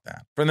say about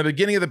that. From the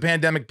beginning of the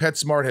pandemic,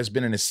 PetSmart has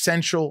been an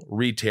essential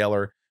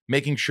retailer,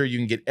 making sure you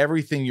can get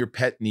everything your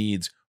pet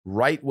needs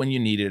right when you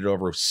need it at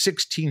over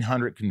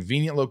 1,600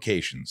 convenient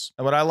locations.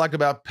 And what I like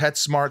about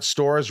PetSmart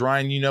stores,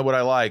 Ryan, you know what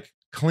I like.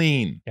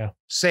 Clean,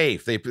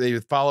 safe. They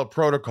follow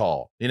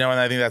protocol, you know, and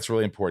I think that's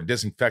really important.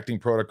 Disinfecting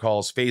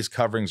protocols, face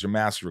coverings or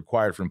masks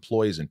required for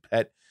employees and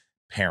pet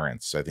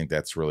parents. I think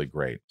that's really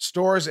great.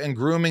 Stores and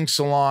grooming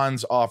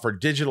salons offer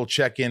digital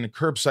check-in,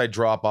 curbside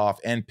drop-off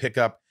and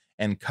pickup,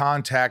 and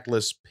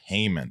contactless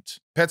payment.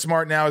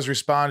 PetSmart now has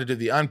responded to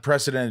the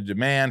unprecedented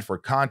demand for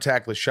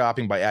contactless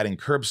shopping by adding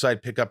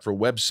curbside pickup for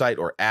website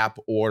or app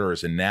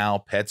orders. And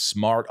now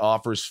PetSmart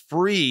offers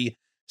free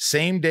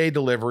same-day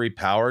delivery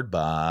powered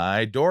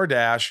by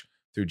DoorDash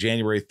through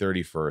January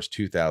 31st,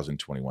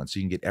 2021. So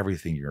you can get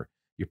everything your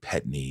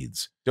pet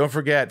needs. Don't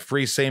forget,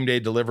 free same-day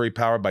delivery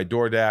powered by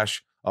DoorDash.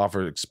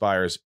 Offer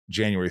expires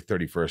January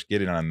 31st.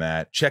 Get in on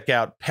that. Check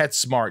out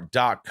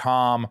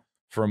PetSmart.com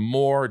for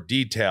more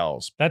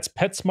details. That's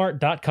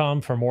PetSmart.com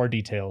for more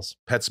details.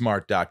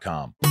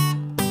 PetSmart.com.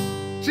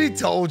 She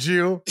told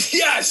you.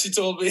 Yeah, she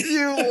told me.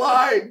 You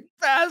lying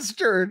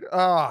bastard.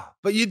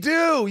 But you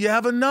do. You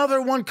have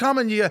another one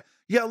coming. You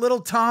got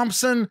little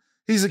Thompson.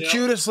 He's the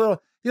cutest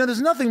little. You know,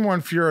 there's nothing more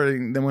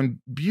infuriating than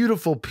when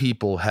beautiful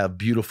people have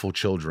beautiful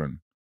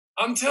children.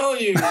 I'm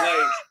telling you, like,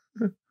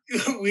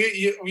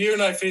 you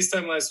and I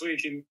FaceTime last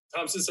week, and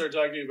Thompson started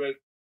talking to me,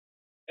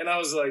 and I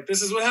was like,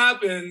 this is what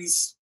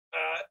happens.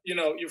 You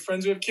know, your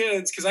friends who have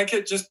kids, because I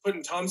kept just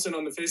putting Thompson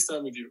on the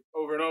FaceTime with you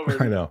over and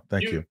over. I know.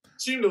 Thank you.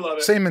 Seem to love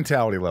it. Same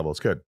mentality level.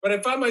 It's good. But I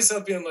find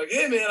myself being like,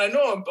 hey, man, I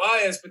know I'm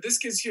biased, but this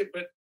kid's cute.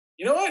 But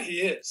you know what? He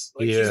is.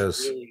 Like,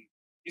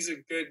 he's a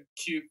good,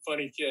 cute,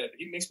 funny kid.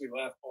 He makes me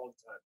laugh all the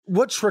time.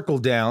 What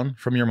trickled down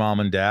from your mom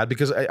and dad?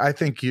 Because I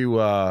think you,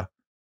 I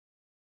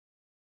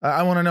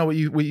want to know what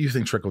you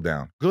think trickled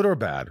down, good or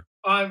bad.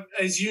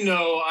 As you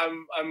know,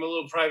 I'm a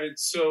little private,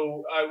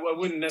 so I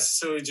wouldn't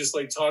necessarily just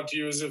like talk to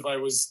you as if I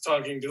was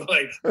talking to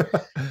like.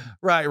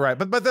 Right.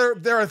 But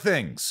there are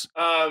things.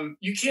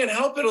 You can't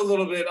help it a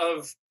little bit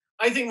of.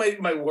 I think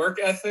my work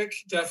ethic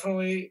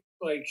definitely,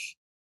 like,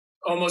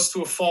 almost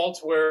to a fault,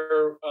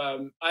 where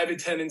I have a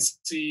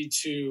tendency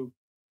to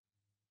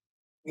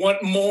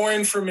want more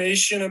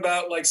information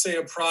about, like, say,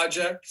 a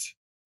project,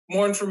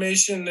 more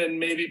information than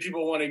maybe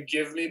people want to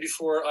give me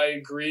before I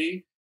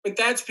agree. But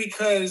that's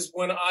because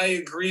when I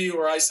agree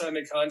or I sign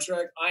a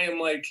contract, I am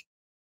like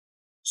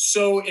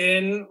so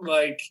in,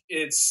 like,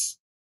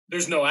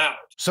 there's no out.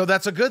 So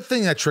that's a good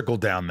thing that trickled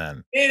down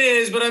then. It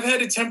is, but I've had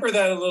to temper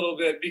that a little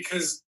bit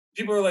because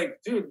people are like,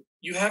 dude,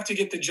 you have to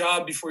get the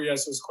job before you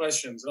ask those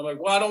questions. And I'm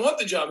like, well, I don't want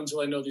the job until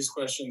I know these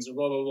questions or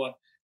blah, blah, blah.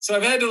 So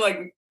I've had to,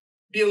 like,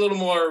 be a little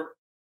more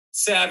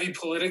savvy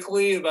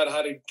politically about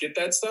how to get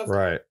that stuff.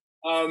 Right.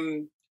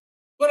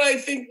 But I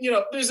think, you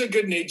know, there's a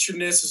good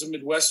naturedness, there's a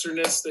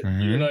Midwesterness that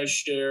you and I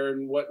share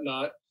and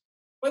whatnot.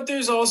 But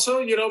there's also,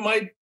 you know,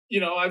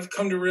 I've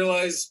come to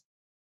realize,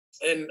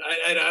 and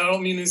I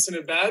don't mean this in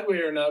a bad way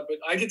or not, but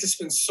I get to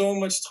spend so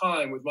much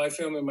time with my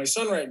family and my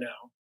son right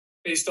now,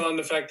 based on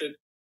the fact that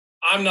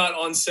I'm not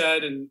on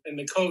set and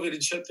the COVID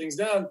had shut things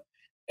down.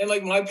 And,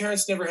 like, my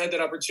parents never had that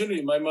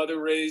opportunity. My mother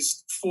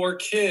raised 4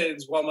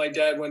 kids while my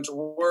dad went to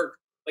work,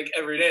 like,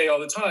 every day,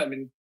 all the time.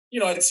 And, you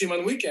know, I'd see him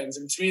on the weekends.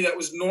 And to me, that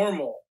was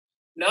normal.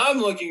 Now I'm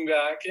looking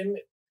back and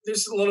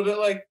there's a little bit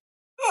like,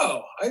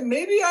 oh,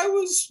 maybe I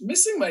was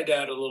missing my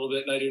dad a little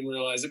bit and I didn't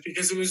realize it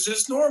because it was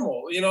just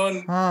normal, you know,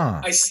 and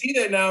I see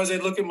that now as I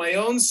look at my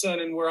own son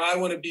and where I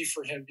want to be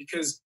for him,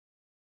 because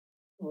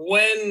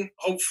when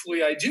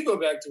hopefully I do go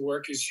back to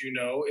work, as you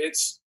know,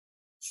 it's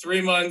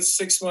 3 months,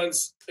 6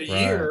 months, a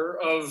year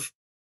of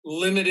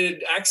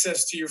limited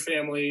access to your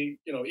family.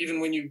 You know, even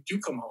when you do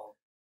come home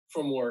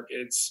from work,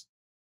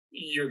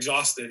 you're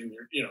exhausted and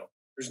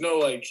there's no,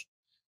 like,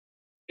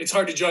 it's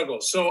hard to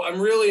juggle. So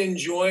I'm really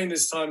enjoying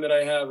this time that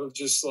I have of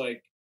just,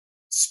 like,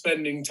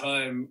 spending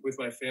time with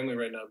my family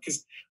right now,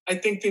 because I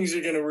think things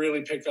are going to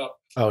really pick up.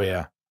 Oh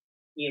yeah.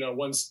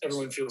 Once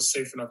everyone feels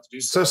safe enough to do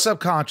so. So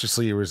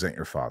subconsciously, you resent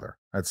your father.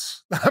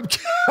 That's. I'm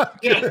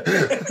Yeah.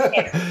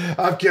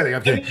 kidding.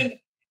 I'm kidding. And,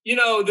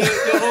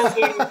 the whole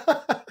thing.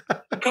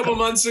 A couple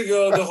months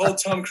ago, the whole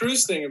Tom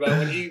Cruise thing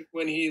about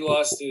when he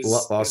lost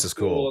his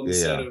cool on the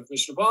set of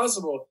Mission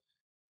Impossible,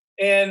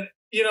 and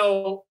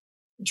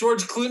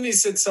George Clooney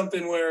said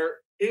something where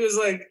he was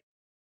like,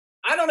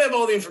 I don't have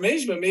all the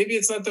information, but maybe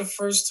it's not the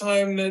first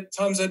time that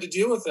Tom's had to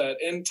deal with that.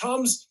 And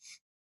Tom's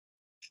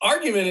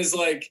argument is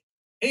like,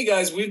 hey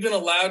guys, we've been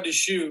allowed to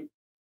shoot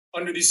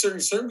under these certain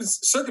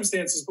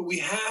circumstances, but we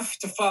have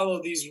to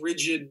follow these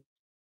rigid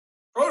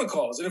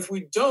protocols. And if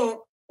we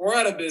don't, we're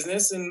out of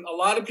business. And a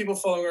lot of people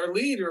following our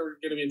lead are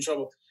going to be in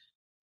trouble.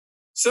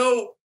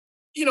 So,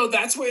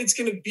 that's where it's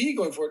going to be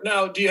going forward.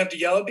 Now, do you have to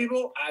yell at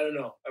people? I don't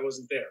know. I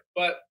wasn't there.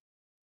 But,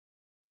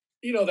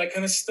 that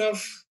kind of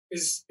stuff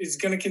is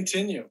going to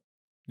continue.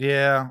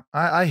 Yeah,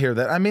 I hear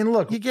that. I mean,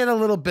 look, you get a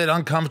little bit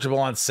uncomfortable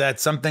on set.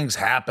 Some things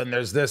happen.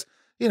 There's this,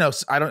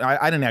 I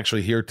didn't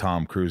actually hear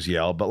Tom Cruise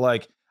yell, but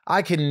like,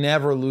 I can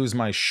never lose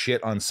my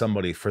shit on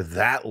somebody for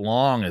that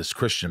long as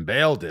Christian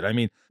Bale did. I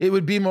mean, it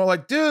would be more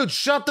like, dude,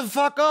 shut the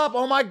fuck up.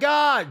 Oh my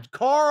God,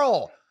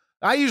 Carl.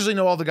 I usually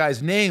know all the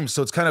guys' names,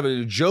 so it's kind of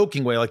a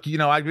joking way. Like,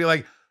 I'd be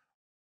like,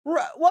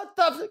 what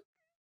the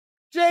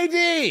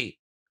JD?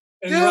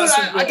 Dude,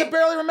 I can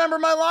barely remember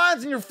my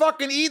lines and you're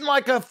fucking eating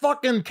like a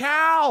fucking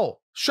cow.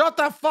 Shut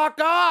the fuck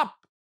up.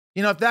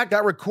 If that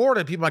got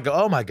recorded, people might go,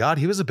 oh my God,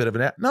 he was a bit of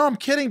an No, I'm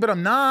kidding, but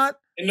I'm not.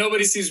 And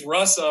nobody sees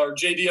Russ or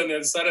JD on the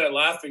other side of it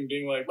laughing,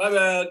 being like, my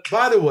bad.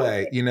 By the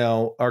way,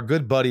 our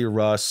good buddy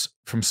Russ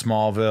from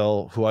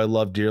Smallville, who I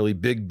love dearly,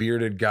 big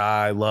bearded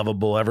guy,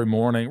 lovable every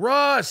morning.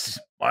 Russ,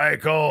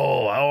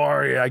 Michael, how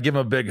are you? I give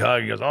him a big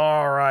hug. He goes,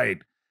 all right.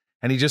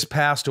 And he just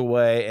passed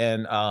away.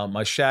 And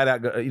my shout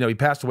out, he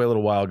passed away a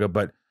little while ago,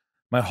 but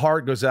my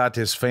heart goes out to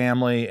his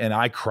family. And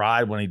I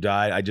cried when he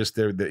died.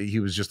 He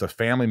was just a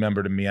family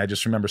member to me. I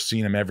just remember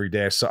seeing him every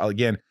day. So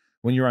again,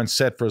 when you're on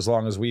set for as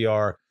long as we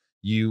are,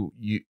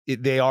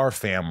 they are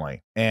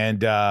family.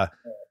 And I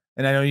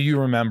know you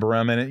remember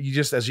them. And you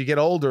just, as you get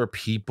older,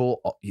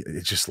 people,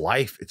 it's just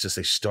life. It's just,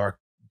 they start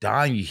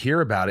dying. You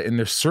hear about it. And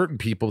there's certain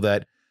people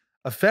that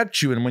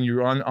affect you. And when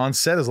you're on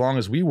set, as long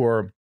as we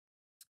were,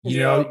 you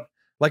know,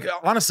 like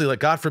honestly, like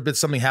God forbid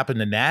something happened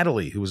to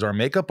Natalie, who was our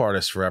makeup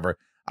artist forever.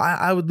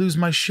 I would lose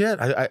my shit.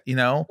 Well,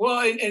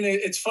 and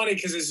it's funny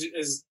because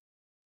as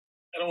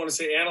I don't want to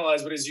say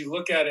analyze, but as you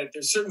look at it,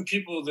 there's certain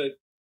people that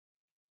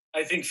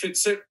I think fit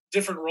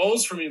different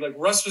roles for me. Like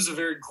Russ was a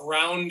very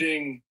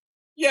grounding.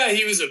 Yeah,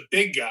 he was a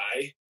big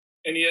guy,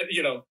 and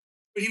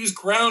but he was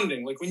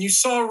grounding. Like when you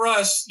saw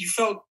Russ, you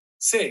felt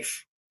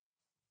safe.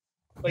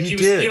 Like he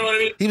was, you know what I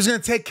mean? He was going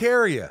to take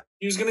care of you.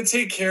 He was going to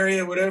take care of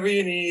you, whatever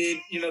you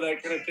need, that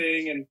kind of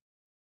thing. And,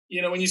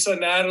 when you saw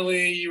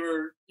Natalie, you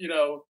were,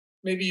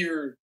 maybe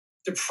your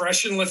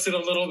depression lifted a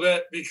little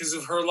bit because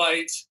of her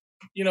light,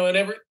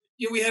 and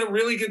we had a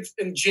really good,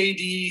 and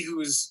JD, who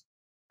was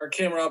our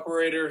camera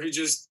operator, who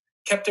just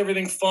kept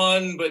everything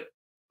fun, but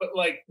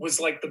like was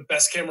like the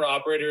best camera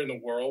operator in the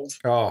world.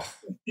 Oh,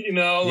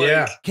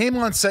 came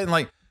on set and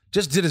like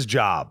just did his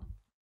job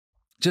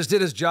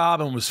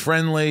and was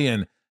friendly.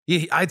 And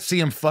I'd see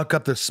him fuck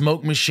up the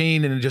smoke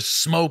machine and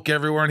just smoke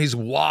everywhere, and he's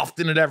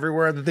wafting it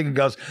everywhere. The thing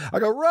goes, I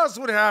go, Russ,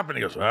 what happened?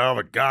 He goes, well,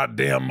 the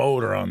goddamn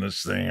motor on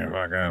this thing.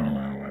 I don't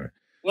know.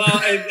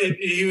 Well,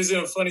 he was in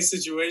a funny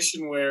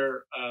situation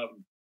where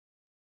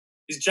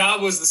his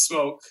job was the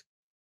smoke.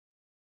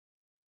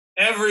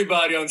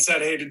 Everybody on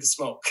set hated the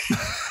smoke.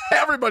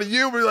 Everybody,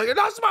 you were like,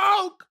 no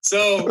smoke.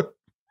 So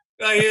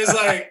he was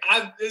like,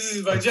 this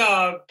is my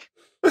job.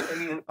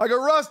 And I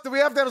go, Russ, do we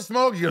have to have a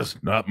smoke? He goes,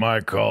 not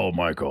my call,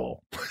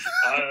 Michael.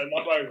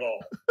 Not my call.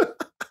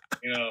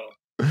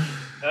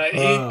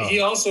 He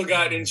also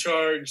got in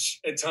charge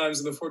at times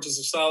in the Fortress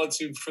of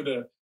Solitude for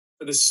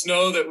the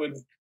snow that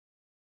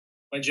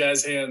my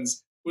jazz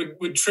hands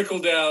would trickle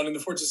down in the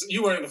fortress.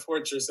 You weren't in the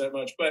fortress that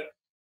much,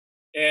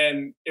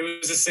 and it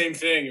was the same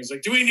thing. It was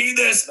like, do we need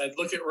this? And I'd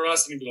look at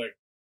Russ and he'd be like,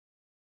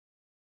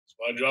 it's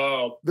my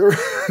job.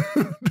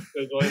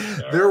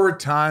 There were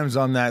times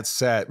on that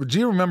set. Do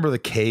you remember the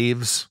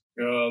caves?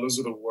 Oh, those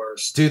are the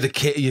worst. Dude,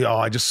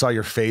 I just saw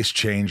your face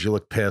change. You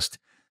look pissed.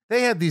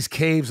 They had these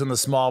caves on the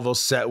Smallville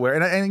set where,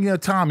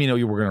 and Tom,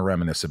 you were going to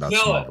reminisce about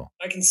Smallville.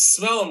 I can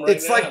smell them right now.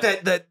 It's like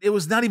that it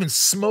was not even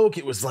smoke.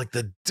 It was like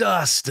the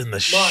dust and the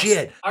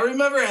shit. I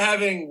remember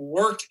having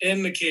worked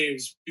in the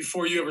caves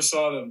before you ever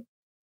saw them.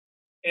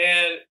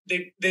 And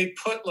they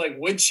put like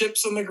wood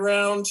chips on the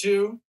ground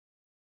too.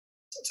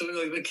 So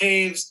like the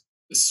caves,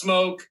 the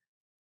smoke,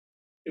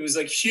 it was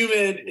like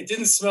humid. It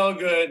didn't smell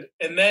good.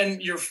 And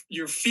then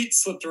your feet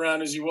slipped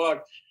around as you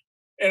walked.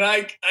 And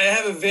I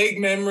have a vague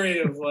memory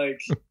of like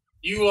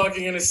you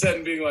walking in a set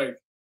and being like,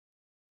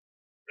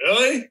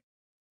 really?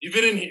 You've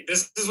been in here?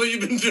 This is what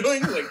you've been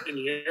doing? Like in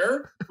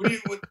here?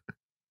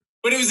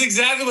 But it was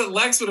exactly what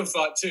Lex would have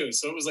thought too.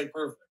 So it was like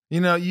perfect.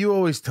 You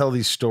always tell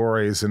these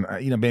stories and,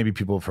 maybe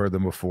people have heard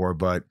them before,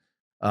 but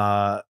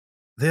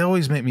they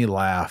always make me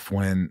laugh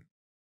when,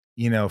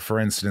 for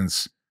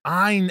instance,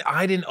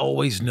 I didn't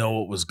always know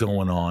what was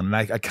going on. And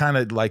I kind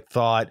of like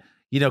thought,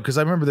 because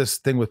I remember this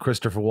thing with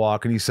Christopher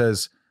Walken. He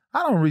says,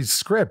 I don't read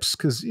scripts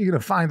because you're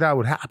going to find out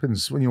what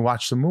happens when you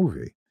watch the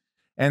movie.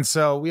 And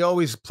so we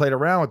always played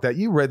around with that.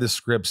 You read the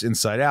scripts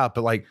inside out,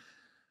 but like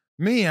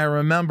me, I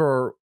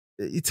remember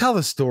you tell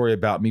the story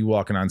about me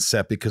walking on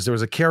set because there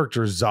was a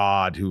character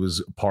Zod who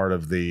was part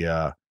of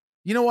the,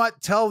 you know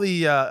what? Tell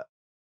the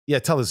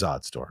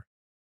Zod story.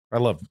 I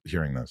love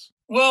hearing this.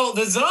 Well,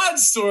 the Zod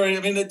story,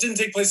 I mean, that didn't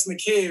take place in the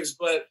caves,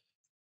 but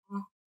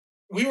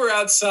we were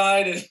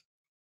outside and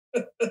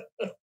it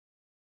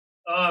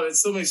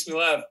still makes me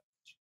laugh.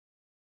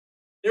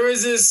 There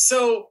was this,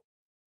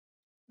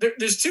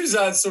 there's two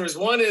Zod stories.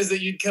 One is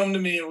that you'd come to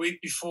me a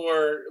week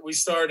before we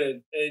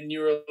started and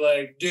you were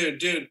like, dude,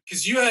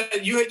 because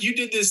you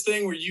did this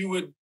thing where you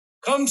would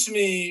come to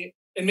me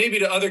and maybe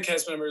to other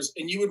cast members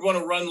and you would want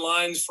to run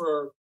lines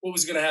for what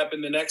was going to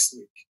happen the next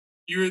week.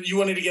 You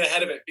wanted to get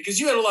ahead of it because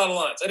you had a lot of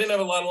lines. I didn't have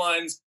a lot of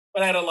lines,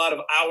 but I had a lot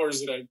of hours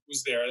that I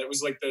was there. That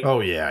was like the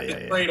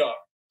trade-off.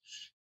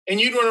 And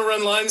you'd want to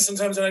run lines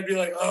sometimes, and I'd be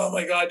like, oh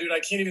my God, dude, I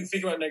can't even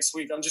think about next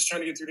week. I'm just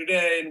trying to get through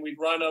today. And we'd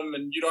run them,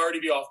 and you'd already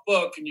be off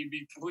book, and you'd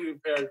be completely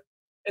prepared.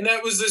 And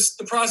that was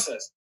the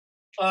process.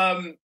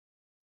 And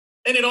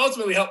it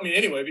ultimately helped me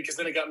anyway, because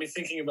then it got me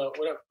thinking about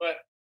whatever. But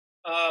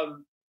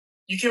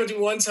you came up to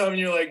me one time, and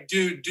you're like,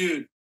 dude,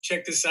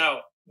 check this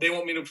out. They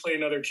want me to play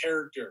another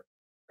character.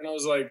 And I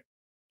was like,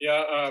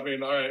 yeah, I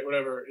mean, all right,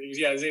 whatever. He goes,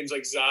 yeah, his name's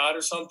like Zod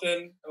or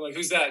something. I'm like,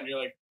 who's that? And you're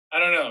like, I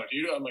don't know. Do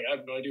you? I'm like, I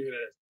have no idea who that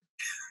is.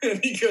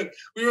 And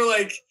we were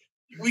like,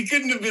 we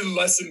couldn't have been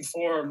less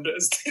informed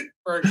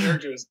for our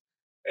characters.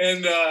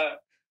 And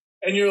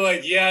you're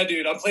like, yeah,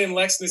 dude, I'm playing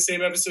Lex in the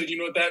same episode. You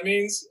know what that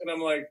means? And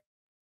I'm like,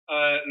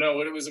 no,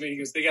 what it was. I mean, he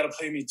goes, they got to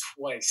play me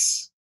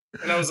twice.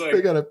 And I was like,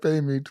 they got to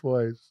pay me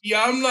twice.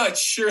 Yeah, I'm not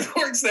sure it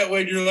works that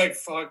way. And you're like,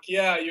 fuck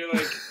yeah. You're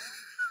like,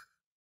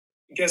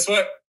 guess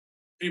what?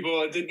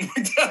 People, it didn't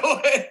work that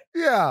way.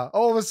 Yeah.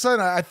 All of a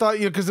sudden, I thought,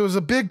 because it was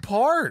a big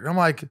part. I'm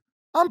like,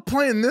 I'm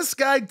playing this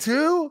guy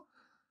too?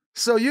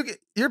 So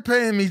you're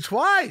paying me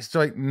twice.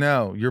 They're like,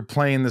 no, you're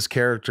playing this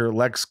character.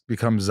 Lex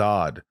becomes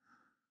Zod.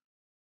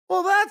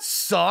 Well, that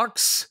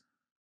sucks.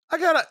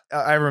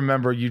 I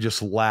remember you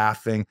just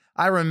laughing.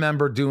 I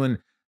remember doing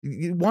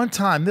one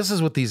time, this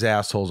is what these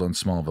assholes on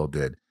Smallville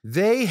did.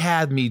 They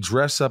had me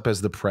dress up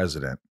as the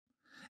president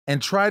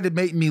and tried to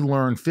make me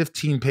learn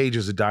 15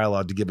 pages of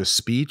dialogue to give a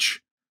speech.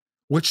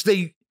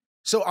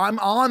 So I'm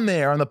on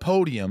there on the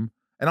podium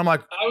and I'm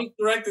like, I was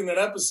directing that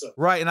episode.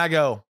 Right. And I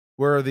go,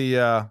 where are the,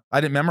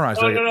 I didn't memorize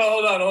it. No,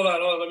 hold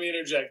on. Let me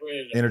interject.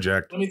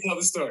 Interject. Let me tell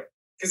the story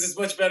because it's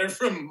much better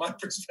from my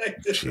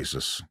perspective.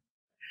 Jesus.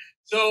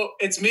 So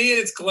it's me and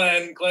it's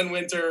Glenn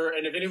Winter.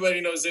 And if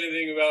anybody knows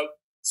anything about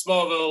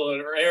Smallville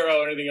or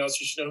Arrow or anything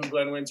else, you should know who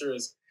Glenn Winter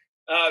is.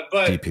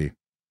 But DP.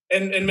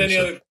 And many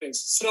other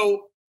things.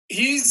 So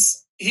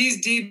he's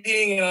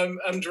DPing and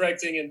I'm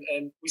directing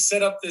and we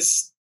set up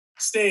this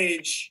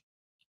stage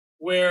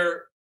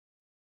where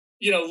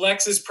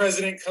Lex as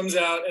president comes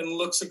out and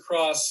looks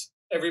across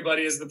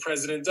everybody as the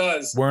president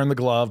does, wearing the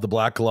glove, the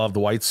black glove, the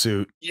white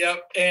suit.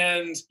 Yep.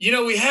 And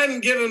we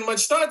hadn't given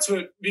much thought to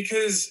it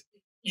because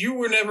you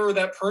were never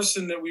that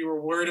person that we were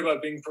worried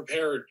about being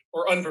prepared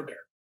or unprepared.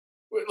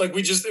 Like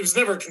it was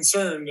never a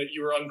concern that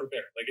you were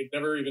unprepared. Like it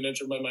never even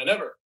entered my mind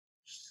ever.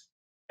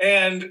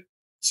 And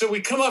so we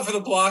come up for the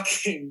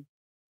blocking.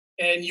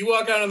 And you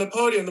walk out on the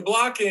podium. The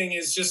blocking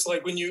is just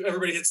like when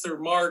everybody hits their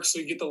mark, so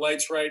you get the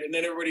lights right, and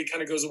then everybody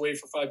kind of goes away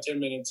for 5-10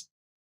 minutes,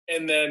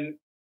 and then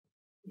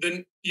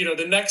the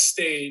next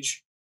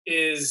stage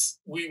is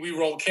we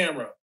roll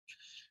camera.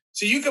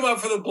 So you come up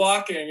for the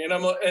blocking,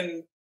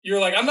 and you're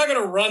like, I'm not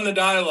going to run the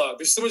dialogue.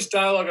 There's so much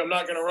dialogue, I'm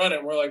not going to run it.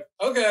 And we're like,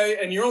 okay,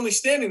 and you're only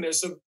standing there.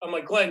 So I'm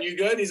like, Glenn, you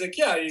good? He's like,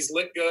 yeah, he's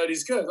lit good.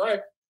 He's good. All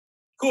right,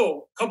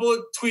 cool. Couple of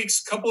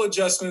tweaks, couple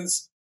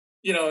adjustments.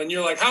 And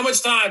you're like, how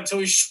much time till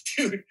we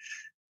shoot?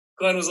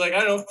 Glenn was like,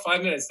 I don't know,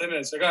 5 minutes, 10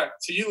 minutes. Like, all right,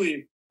 so you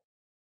leave.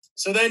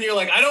 So then you're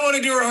like, I don't want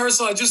to do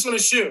rehearsal. I just want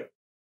to shoot.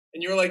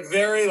 And you're like,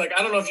 very like,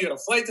 I don't know if you had a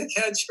flight to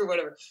catch or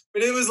whatever,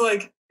 but it was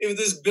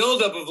this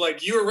buildup of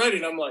like, you were ready.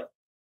 And I'm like,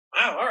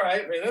 wow, all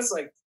right, man, that's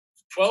like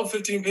 12,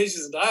 15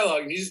 pages of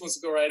dialogue. And he just wants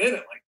to go right in it.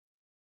 Like,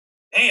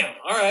 damn,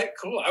 all right,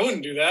 cool. I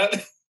wouldn't do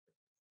that.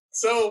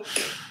 So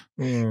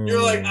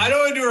you're like, I don't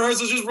want to do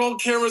rehearsal. Just roll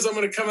cameras. I'm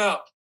going to come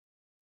out.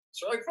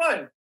 So we're like,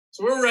 fine.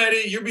 So we're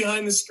ready. You're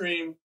behind the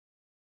screen.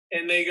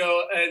 And they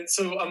go, and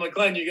so I'm like,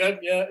 Glenn, you good?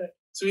 Yeah.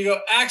 So we go,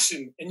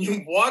 action. And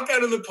you walk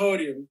out of the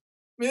podium.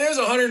 I mean, there's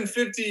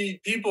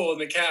 150 people in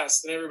the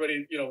cast and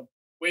everybody,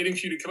 waiting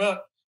for you to come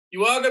out.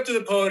 You walk up to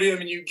the podium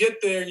and you get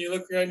there and you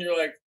look around and you're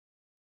like,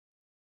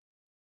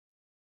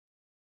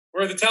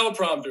 where are the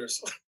teleprompters?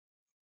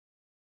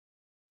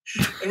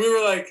 And we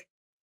were like,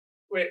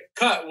 wait,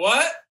 cut,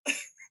 what?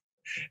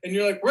 And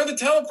you're like, where are the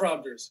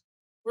teleprompters?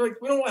 We're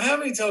like, we don't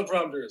have any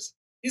teleprompters.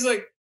 He's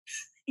like,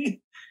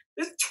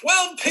 There's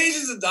 12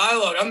 pages of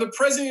dialogue. I'm the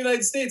president of the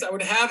United States. I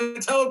would have a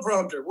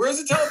teleprompter. Where's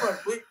the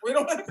teleprompter? We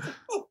don't have.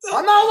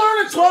 I'm not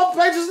learning 12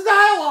 pages of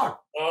dialogue.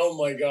 Oh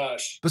my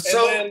gosh!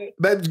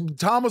 But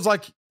Tom was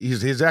like,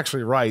 he's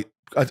actually right.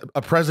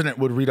 A president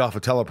would read off a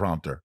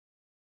teleprompter.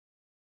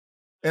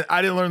 And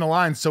I didn't learn the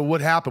lines. So what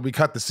happened? We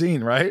cut the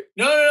scene, right?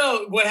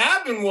 No. What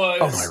happened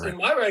was, in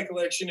my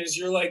recollection, is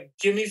you're like,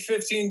 give me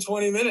 15,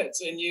 20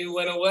 minutes. And you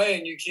went away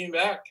and you came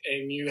back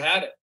and you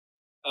had it.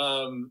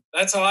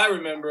 That's how I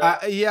remember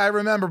it. Yeah, I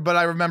remember, but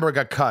I remember it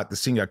got cut. The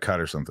scene got cut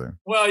or something.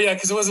 Well, yeah,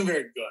 because it wasn't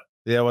very good.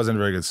 Yeah, it wasn't a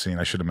very good scene.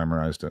 I should have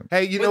memorized it.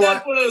 Hey, But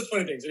that's one of those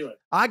funny things. Anyway.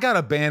 I got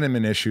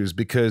abandonment issues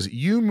because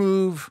you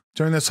move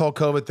during this whole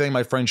COVID thing.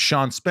 My friend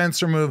Sean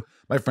Spencer moved.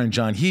 My friend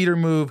John Heater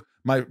moved.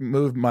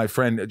 My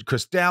friend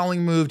Chris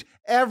Dowling moved.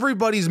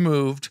 Everybody's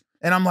moved.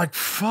 And I'm like,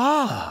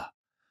 fuck.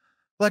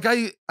 Like,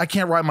 I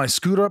can't ride my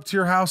scooter up to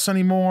your house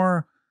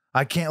anymore.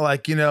 I can't,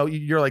 like, you know,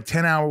 you're like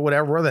 10 hour,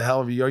 whatever, where the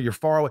hell are you? You're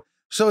far away.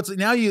 So it's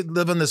now you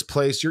live in this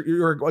place.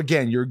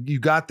 You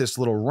got this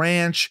little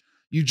ranch.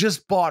 You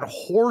just bought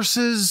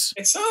horses.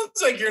 It sounds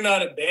like you're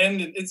not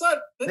abandoned. It's not.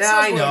 Yeah,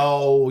 I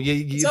know.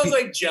 It sounds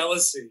like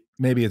jealousy.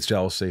 Maybe it's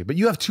jealousy. But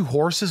you have 2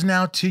 horses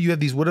now, too. You have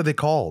these, what are they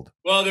called?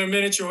 Well, they're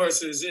miniature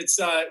horses. It's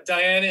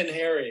Diana and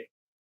Harry.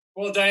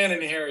 Well, Diana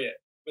and Harriet,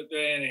 but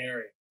Diana and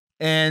Harry.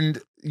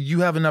 And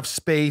you have enough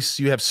space.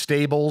 You have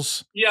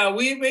stables. Yeah,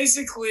 we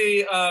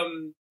basically,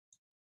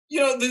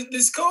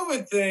 this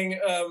COVID thing,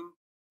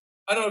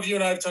 I don't know if you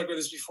and I have talked about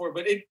this before,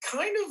 but it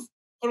kind of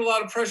put a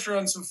lot of pressure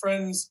on some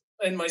friends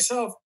and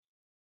myself,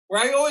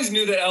 where I always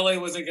knew that LA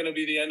wasn't going to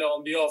be the end all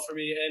and be all for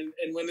me.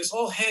 And when this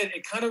all hit,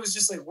 it kind of was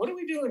just like, what are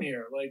we doing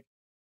here? Like,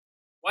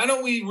 why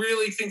don't we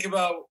really think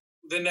about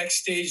the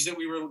next stage that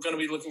we were going to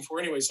be looking for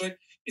anyway? So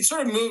it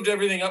sort of moved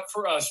everything up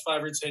for us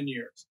 5 or 10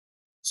 years.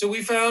 So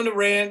we found a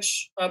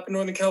ranch up in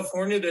Northern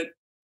California that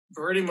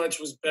pretty much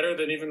was better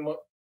than even what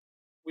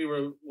we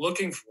were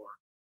looking for.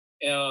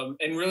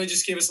 And really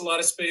just gave us a lot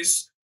of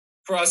space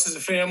for us as a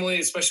family,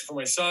 especially for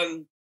my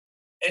son,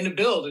 and to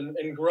build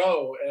and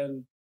grow.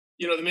 And,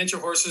 you know, the miniature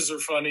horses are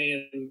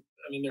funny, and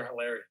I mean, they're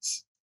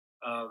hilarious.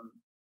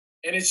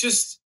 And it's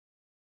just,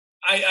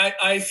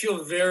 I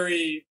feel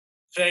very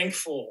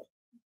thankful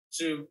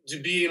to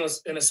be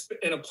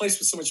in a place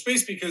with so much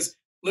space, because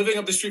living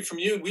up the street from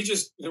you,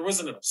 there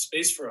wasn't enough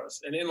space for us.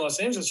 And in Los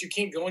Angeles, you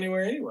can't go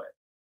anywhere anyway.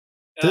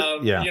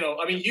 Yeah. You know,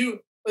 I mean,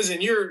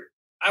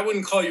 I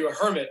wouldn't call you a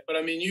hermit, but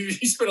I mean, you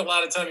spend a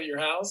lot of time at your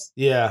house.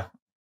 Yeah.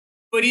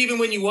 But even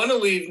when you want to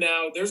leave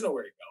now, there's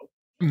nowhere to go.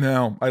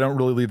 No, I don't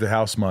really leave the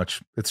house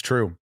much. It's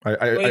true. You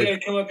gotta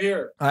come up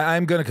here.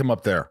 I'm going to come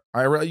up there.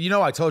 I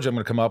told you I'm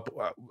going to come up.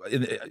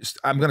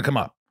 I'm going to come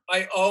up.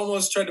 I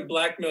almost tried to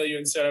blackmail you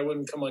and said I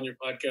wouldn't come on your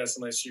podcast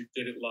unless you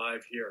did it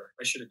live here.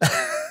 I should have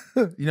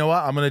done it. You know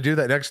what? I'm going to do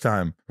that next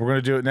time. We're going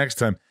to do it next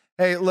time.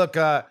 Hey, look,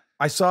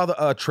 I saw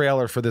the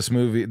trailer for this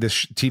movie,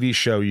 this TV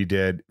show you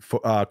did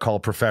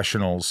called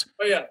Professionals.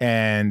 Oh yeah.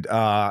 And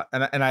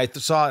I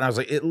saw it and I was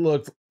like, it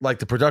looked like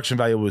the production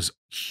value was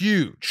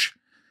huge.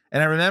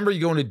 And I remember you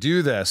going to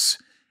do this,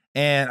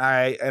 and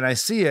I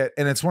see it,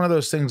 and it's one of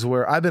those things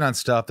where I've been on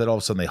stuff that all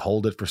of a sudden they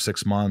hold it for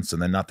 6 months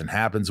and then nothing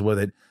happens with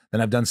it.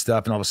 Then I've done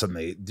stuff and all of a sudden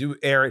they do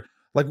air it.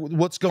 Like,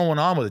 what's going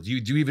on with it? Do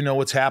you even know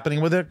what's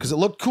happening with it? Because it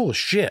looked cool as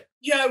shit.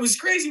 Yeah, it was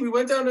crazy. We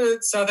went down to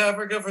South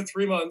Africa for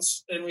 3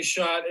 months and we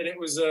shot, and it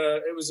was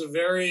a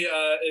very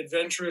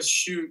adventurous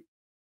shoot,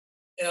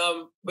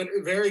 but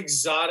a very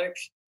exotic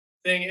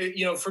thing.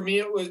 For me,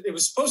 it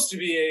was supposed to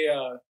be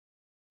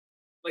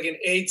like an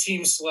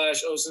A-Team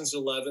 / Ocean's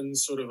 11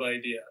 sort of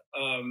idea.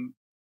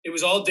 It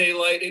was all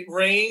daylight. It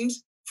rained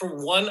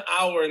for 1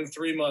 hour in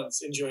 3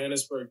 months in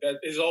Johannesburg. That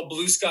is all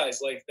blue skies.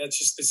 Like, that's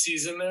just the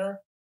season there,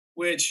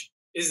 which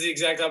is the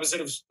exact opposite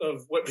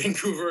of what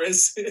Vancouver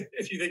is,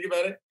 if you think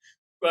about it.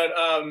 But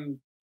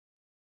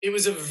it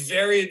was a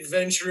very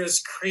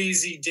adventurous,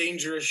 crazy,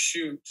 dangerous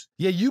shoot.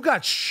 Yeah, you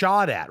got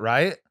shot at,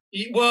 right?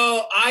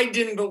 Well, I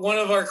didn't, but one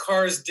of our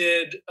cars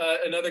did.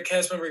 Another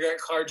cast member got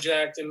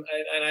carjacked, and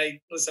I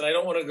listen. I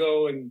don't want to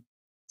go and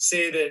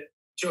say that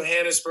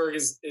Johannesburg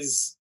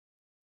is.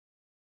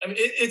 I mean,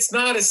 it's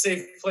not a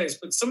safe place,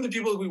 but some of the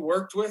people we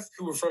worked with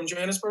who were from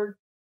Johannesburg,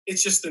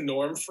 it's just the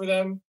norm for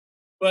them.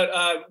 But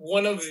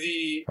one of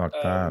the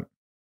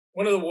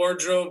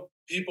wardrobe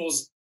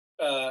people's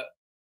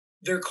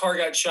their car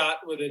got shot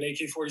with an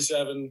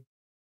AK-47.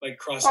 Like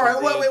crossing. All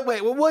right,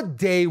 wait. Well, what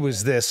day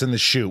was this in the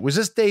shoot? Was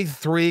this day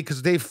 3?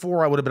 Because day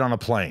 4, I would have been on a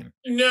plane.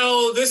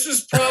 No, this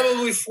was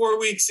probably 4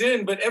 weeks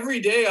in. But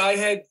every day I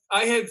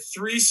had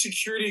 3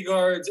 security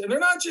guards, and they're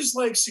not just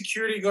like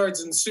security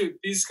guards in suit.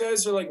 These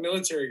guys are like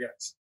military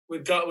guys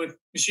with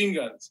machine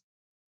guns.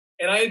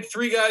 And I had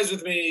 3 guys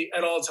with me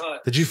at all times.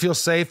 Did you feel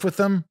safe with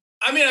them?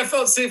 I mean, I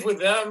felt safe with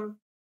them.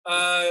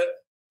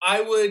 I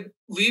would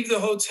leave the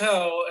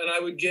hotel and I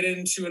would get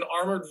into an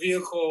armored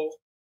vehicle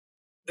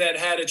that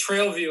had a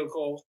trail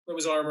vehicle that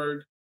was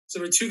armored. So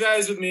there were 2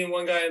 guys with me and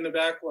 1 guy in the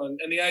back one.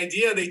 And the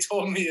idea they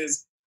told me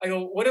is, I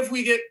go, what if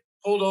we get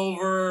pulled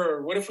over,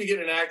 or what if we get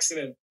in an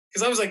accident?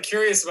 Because I was like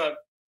curious about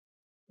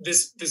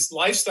this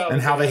lifestyle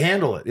and how they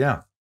handle it.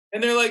 Yeah.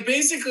 And they're like,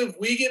 basically, if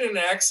we get in an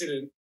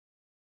accident,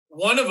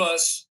 one of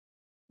us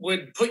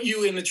would put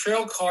you in the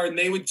trail car and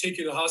they would take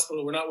you to the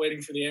hospital. We're not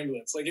waiting for the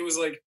ambulance. Like, it was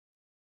like,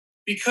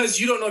 because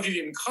you don't know if you're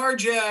getting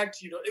carjacked,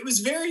 it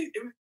was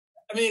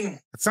it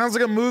sounds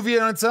like a movie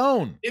on its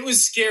own. It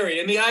was scary.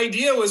 And the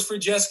idea was for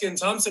Jessica and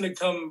Thompson to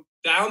come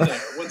down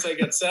there once I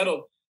got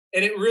settled.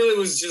 And it really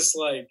was just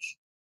like,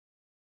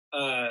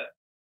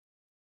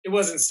 it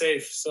wasn't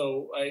safe.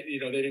 So they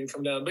didn't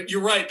come down, but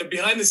you're right. The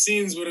behind the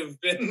scenes would have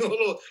been a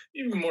little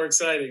even more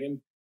exciting. And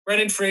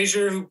Brendan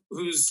Fraser,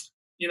 who's,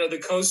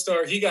 the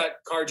co-star, he got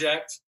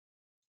carjacked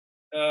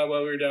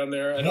while we were down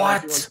there. I don't know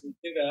if you want to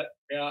say that.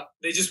 Yeah.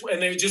 They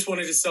just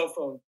wanted his cell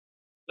phone.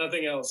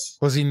 Nothing else.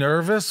 Was he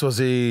nervous? Was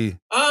he?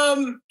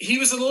 He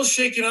was a little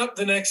shaken up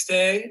the next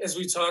day as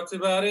we talked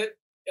about it.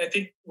 I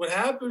think what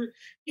happened,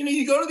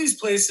 you go to these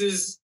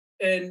places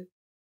and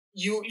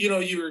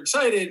you're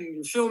excited and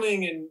you're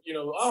filming and,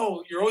 you're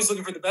always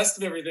looking for the best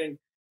of everything.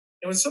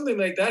 And when something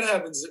like that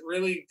happens, it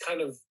really kind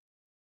of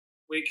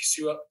wakes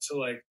you up to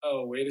like,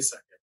 oh, wait a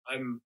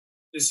second.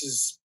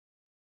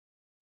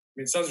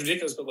 It sounds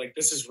ridiculous, but like,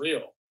 this is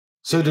real.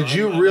 So did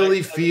you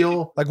really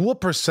feel like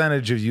what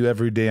percentage of you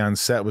every day on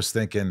set was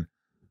thinking,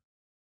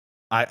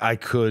 I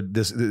could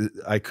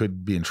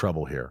be in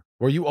trouble here?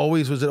 Was it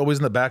always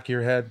in the back of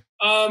your head?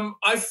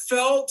 I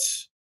felt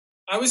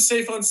I was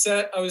safe on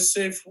set. I was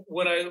safe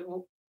when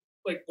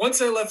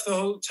once I left the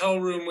hotel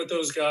room with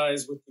those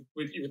guys with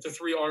the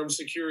 3 armed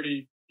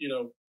security,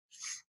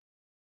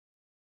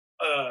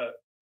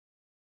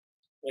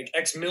 like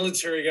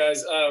ex-military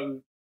guys.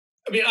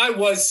 I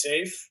was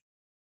safe.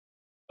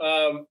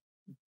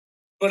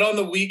 But on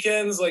the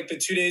weekends, like the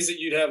 2 days that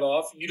you'd have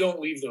off, you don't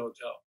leave the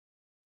hotel.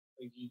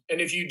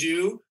 And if you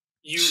do,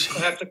 you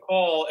have to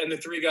call and the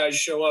 3 guys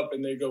show up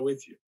and they go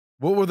with you.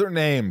 What were their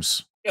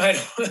names? I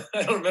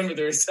don't remember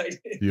their exact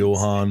names.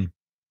 Johan.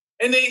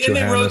 And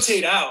they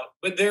rotate out,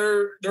 but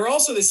they're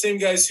also the same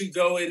guys who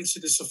go into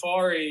the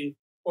safari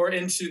or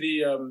into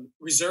the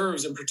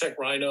reserves and protect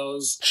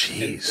rhinos.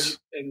 Jeez.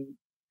 And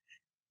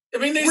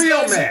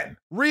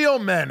real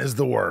men is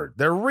the word.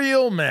 They're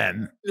real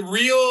men.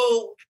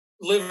 Real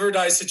live or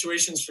die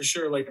situations for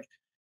sure. Like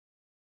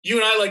you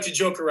and I like to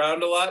joke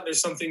around a lot. There's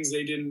some things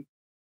they didn't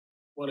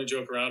want to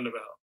joke around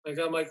about. Like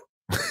I'm like,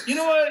 you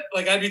know what?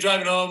 Like I'd be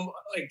driving home,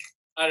 like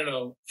I don't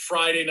know,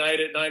 Friday night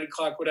at 9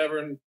 o'clock, whatever,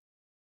 and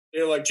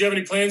they're like, "Do you have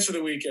any plans for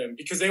the weekend?"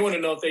 Because they want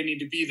to know if they need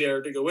to be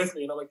there to go with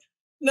me. And I'm like,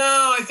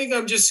 "No, I think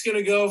I'm just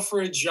gonna go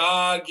for a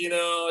jog,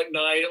 at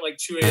night at like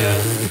 2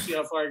 a.m. See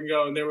how far I can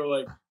go." And they were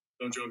like,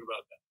 "Don't joke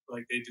about that."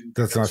 Like they didn't.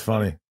 That's not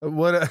funny.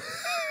 What?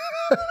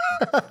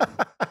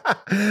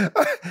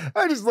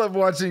 I just love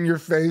watching your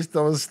face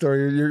tell a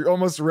story. You're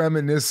almost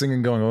reminiscing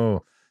and going,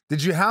 "Oh,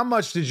 how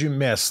much did you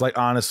miss?" Like,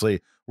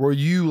 honestly, were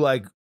you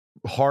like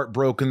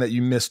heartbroken that you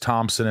missed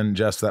Thompson and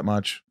Jess that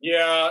much?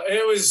 Yeah,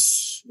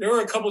 there were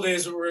a couple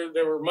days where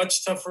they were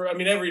much tougher. I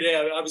mean, every day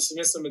I obviously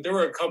missed them, but there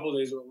were a couple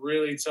days that were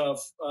really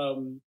tough.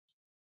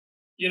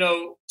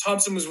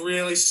 Thompson was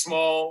really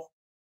small.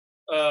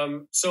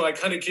 So I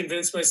kind of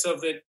convinced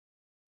myself that,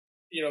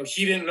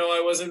 he didn't know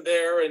I wasn't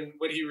there and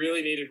what he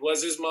really needed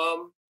was his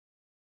mom.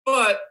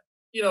 But,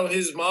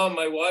 his mom,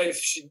 my wife,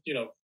 she,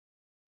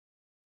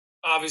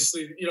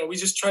 obviously,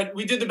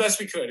 we did the best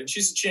we could, and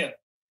she's a champ.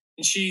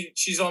 And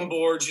she's on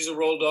board. She's a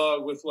roll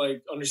dog with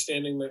like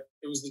understanding that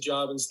it was the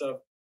job and stuff.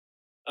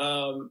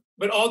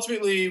 But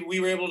ultimately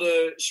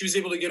she was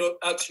able to get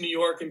out to New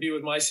York and be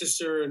with my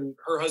sister and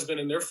her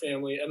husband and their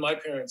family and my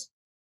parents.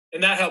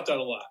 And that helped out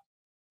a lot,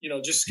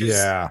 just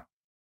because,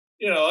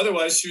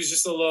 otherwise she was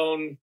just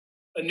alone,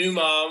 a new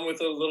mom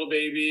with a little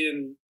baby.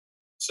 And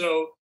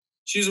so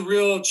she's a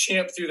real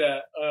champ through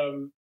that.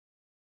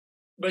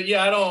 But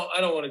yeah, I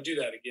don't want to do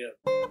that again.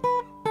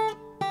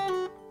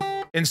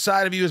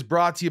 Inside of You is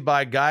brought to you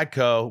by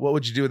Geico. What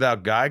would you do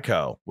without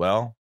Geico?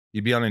 Well,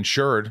 you'd be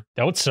uninsured.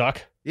 That would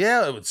suck.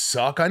 Yeah, it would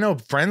suck. I know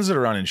friends that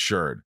are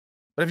uninsured.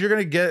 But if you're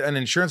going to get an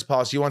insurance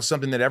policy, you want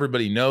something that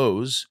everybody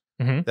knows,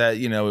 that,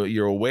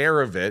 you're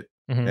aware of it.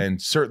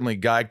 And certainly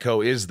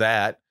Geico is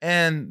that.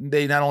 And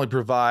they not only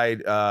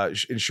provide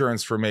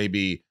insurance for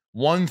maybe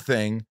one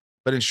thing,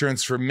 but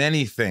insurance for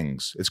many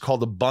things. It's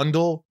called a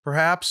bundle,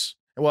 perhaps.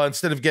 Well,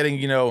 instead of getting,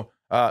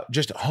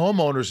 just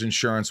homeowners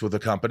insurance with a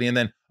company, and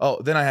then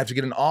I have to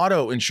get an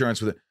auto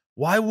insurance with it.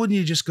 Why wouldn't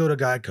you just go to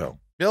Geico?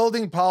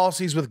 Building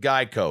policies with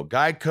Geico.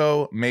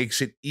 Geico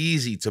makes it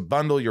easy to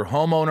bundle your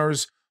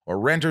homeowners or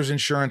renters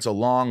insurance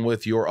along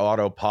with your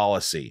auto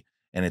policy.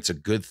 And it's a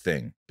good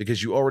thing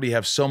because you already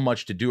have so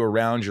much to do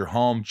around your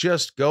home.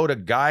 Just go to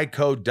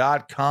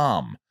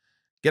geico.com.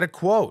 Get a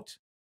quote.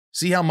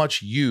 See how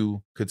much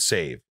you could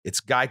save.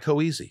 It's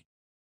Geico easy.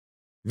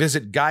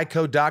 Visit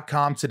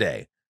geico.com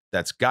today.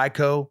 That's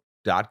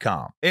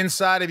geico.com.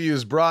 Inside of You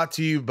is brought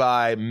to you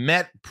by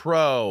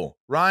MetPro.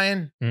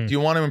 Ryan, do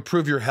you want to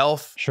improve your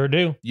health? Sure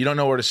do. You don't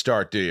know where to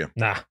start, do you?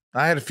 Nah.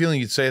 I had a feeling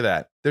you'd say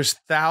that. There's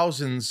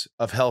thousands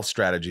of health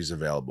strategies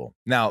available.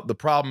 Now, the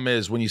problem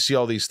is when you see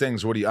all these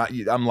things, what do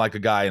I'm like a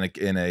guy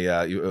in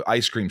a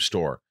ice cream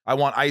store. I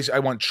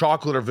want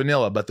chocolate or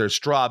vanilla, but there's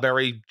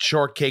strawberry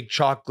shortcake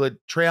chocolate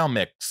trail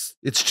mix.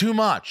 It's too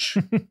much.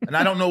 And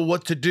I don't know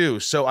what to do.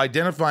 So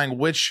identifying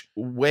which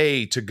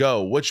way to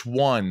go, which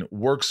one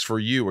works for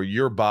you or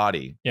your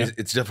body,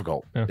 it's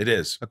difficult. Yeah. It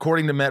is.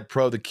 According to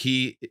MetPro, the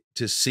key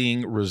to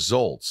seeing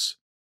results,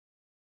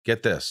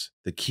 get this,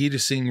 the key to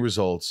seeing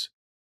results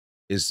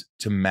is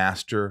to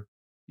master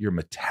your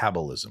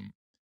metabolism.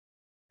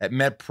 At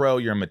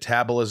MetPro, your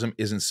metabolism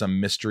isn't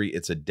some mystery,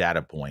 it's a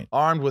data point.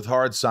 Armed with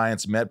hard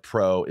science,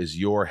 MetPro is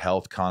your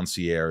health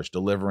concierge,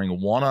 delivering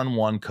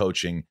one-on-one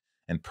coaching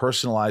and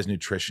personalized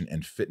nutrition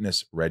and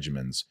fitness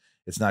regimens.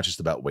 It's not just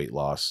about weight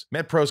loss.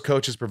 MetPro's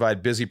coaches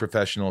provide busy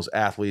professionals,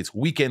 athletes,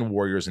 weekend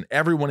warriors, and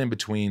everyone in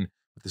between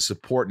with the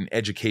support and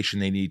education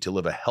they need to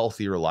live a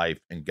healthier life,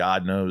 and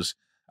God knows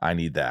I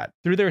need that.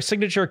 Through their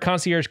signature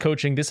concierge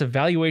coaching, this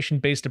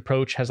evaluation-based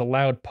approach has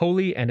allowed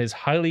Poli and his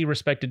highly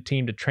respected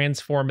team to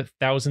transform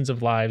thousands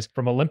of lives,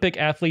 from Olympic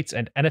athletes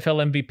and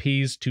NFL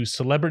MVPs to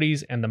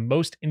celebrities and the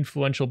most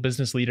influential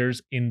business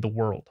leaders in the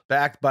world.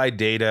 Backed by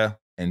data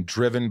and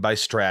driven by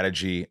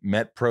strategy,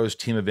 MetPro's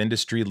team of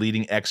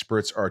industry-leading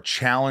experts are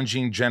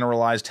challenging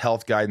generalized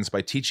health guidance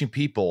by teaching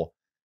people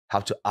how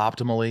to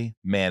optimally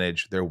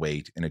manage their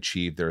weight and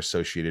achieve their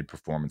associated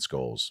performance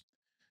goals.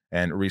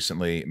 And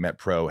recently,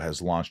 MetPro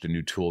has launched a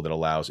new tool that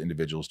allows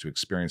individuals to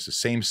experience the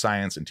same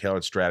science and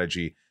tailored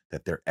strategy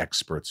that their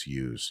experts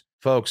use.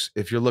 Folks,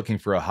 if you're looking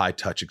for a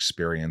high-touch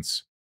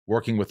experience,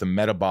 working with a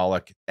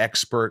metabolic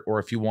expert, or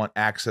if you want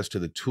access to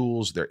the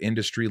tools their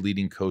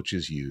industry-leading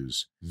coaches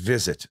use,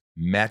 visit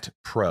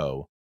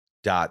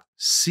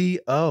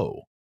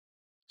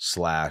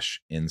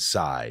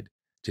metpro.co/inside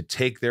to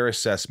take their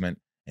assessment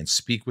and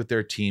speak with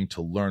their team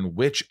to learn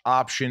which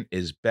option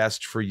is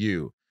best for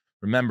you.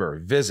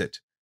 Remember, visit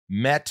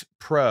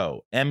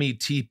MetPro,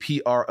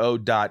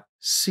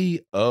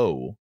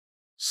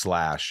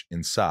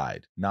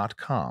 metpro.co/inside, not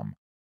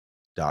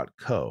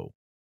com.co.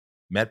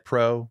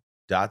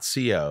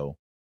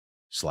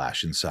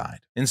 metpro.co/inside.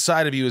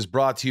 Inside of You is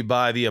brought to you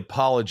by The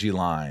Apology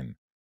Line,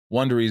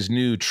 Wondery's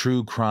new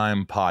true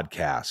crime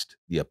podcast.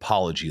 The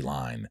Apology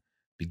Line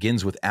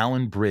begins with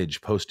Alan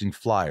Bridge posting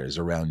flyers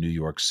around New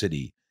York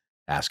City,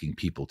 asking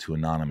people to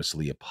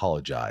anonymously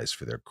apologize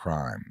for their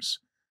crimes.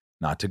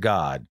 Not to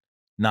God,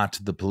 not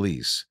to the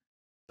police,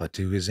 but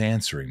to his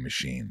answering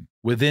machine.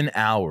 Within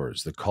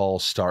hours, the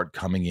calls start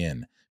coming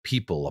in.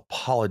 People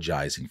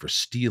apologizing for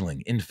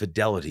stealing,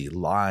 infidelity,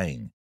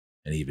 lying,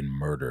 and even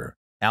murder.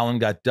 Alan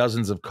got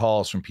dozens of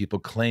calls from people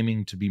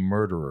claiming to be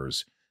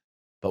murderers,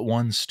 but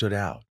one stood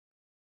out.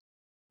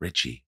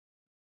 Richie.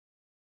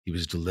 He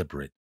was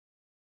deliberate,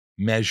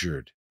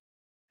 measured,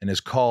 and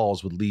his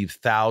calls would leave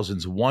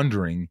thousands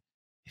wondering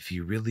if he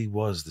really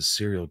was the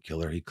serial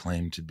killer he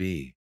claimed to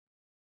be.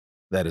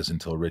 That is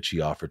until Richie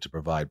offered to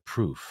provide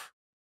proof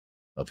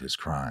of his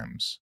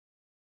crimes.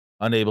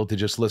 Unable to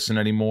just listen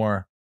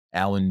anymore,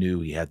 Alan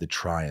knew he had to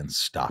try and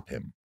stop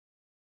him.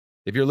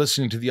 If you're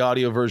listening to the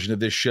audio version of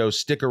this show,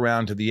 stick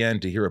around to the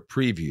end to hear a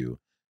preview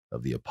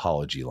of The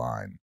Apology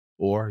Line.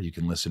 Or you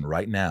can listen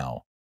right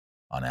now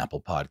on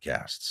Apple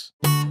Podcasts.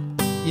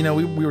 You know,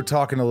 we were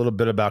talking a little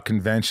bit about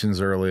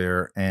conventions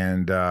earlier,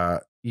 and,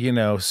 you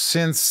know,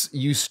 since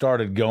you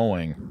started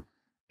going,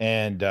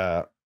 and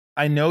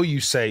I know you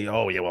say,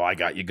 oh, yeah, well, I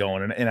got you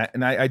going,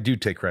 and I do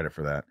take credit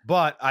for that.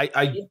 But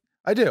I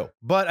do.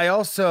 But I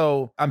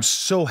also, I'm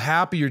so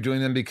happy you're doing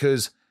them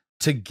because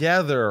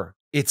together,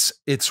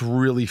 it's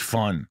really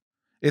fun.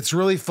 It's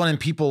really fun, and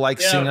people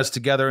like seeing us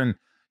together. And,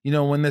 you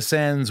know, when this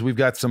ends, we've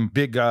got some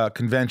big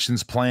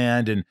conventions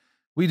planned, and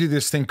we do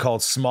this thing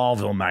called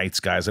Smallville Nights,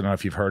 guys. I don't know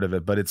if you've heard of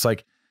it, but it's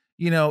like,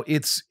 you know,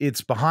 it's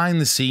behind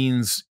the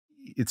scenes.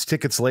 It's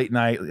tickets late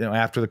night, you know,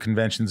 after the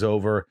convention's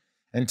over.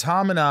 And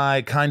Tom and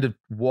I kind of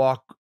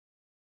walk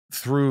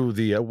through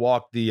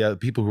the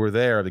people who are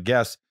there, the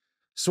guests,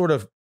 sort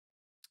of,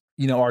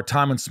 you know, our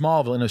time in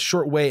Smallville in a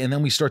short way, and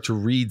then we start to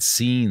read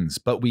scenes,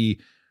 but we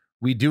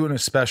do it in a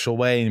special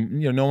way,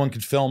 and, you know, no one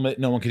could film it,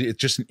 no one could. It's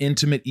just an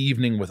intimate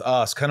evening with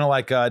us, kind of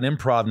like an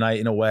improv night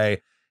in a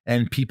way,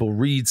 and people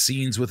read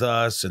scenes with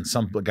us, and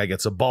some guy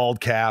gets a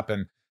bald cap,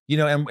 and, you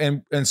know,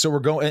 and so we're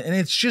going, and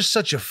it's just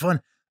such a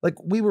fun. Like,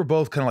 we were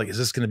both kind of like, is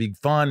this going to be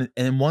fun?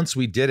 And once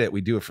we did it,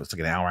 we do it for like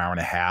an hour and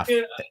a half.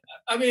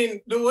 I mean,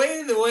 the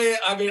way,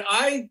 I mean,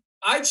 I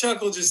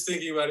chuckle just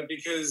thinking about it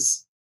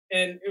because,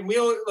 and we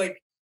all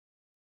like,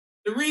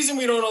 the reason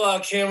we don't allow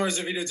cameras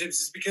or videotapes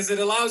is because it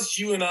allows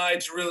you and I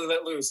to really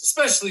let loose,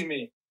 especially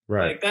me.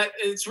 Right. Like that,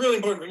 it's really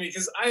important for me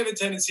because I have a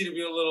tendency to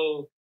be a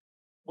little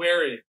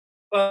wary.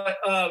 But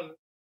I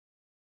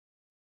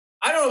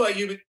don't know about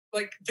you, but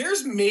like,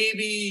 there's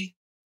maybe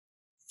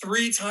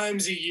 3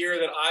 times a year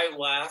that I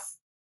laugh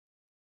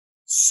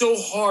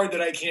so hard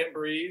that I can't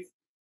breathe.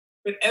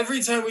 But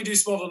every time we do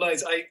Smallville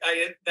Nights, I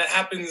that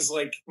happens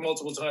like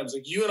multiple times.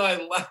 Like you and I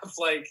laugh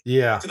like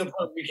to the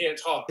point we can't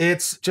talk.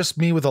 It's just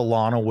me with a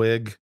Lana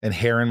wig and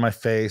hair in my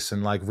face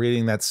and like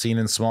reading that scene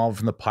in Smallville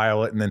from the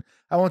pilot. And then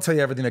I won't tell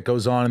you everything that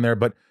goes on in there,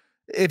 but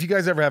if you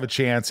guys ever have a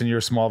chance and you're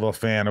a Smallville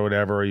fan or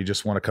whatever, or you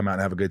just want to come out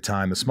and have a good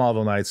time, the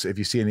Smallville Nights, if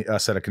you see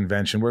us at a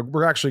convention,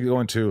 we're actually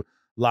going to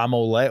La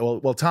Mole.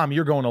 Well, Tom,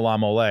 you're going to La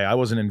Mole. I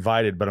wasn't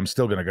invited, but I'm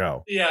still going to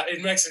go. Yeah,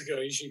 in Mexico,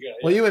 you should go.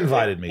 Well, you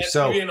invited me, that's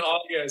so gonna be in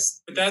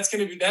August. But that's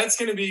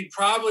gonna be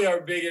probably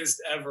our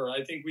biggest ever.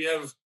 I think we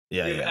have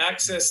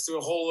access to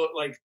a whole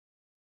like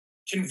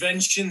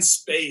convention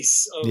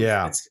space. I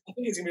think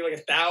it's gonna be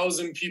like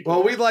 1,000 people.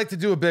 Well, we'd like to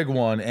do a big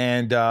one,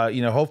 and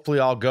hopefully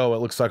I'll go. It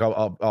looks like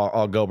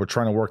I'll go. We're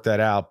trying to work that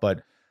out,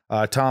 but.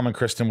 Tom and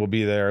Kristen will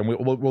be there, and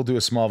we'll do a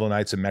Smallville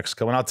Nights in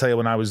Mexico. And I'll tell you,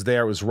 when I was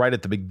there, it was right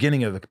at the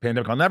beginning of the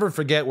pandemic. I'll never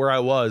forget where I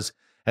was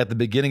at the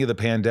beginning of the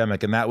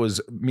pandemic, and that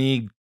was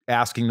me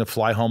asking to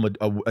fly home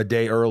a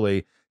day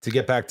early to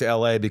get back to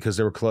LA because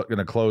they were going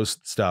to close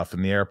stuff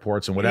in the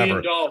airports and whatever. Me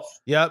and Dolph.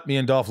 Yep, me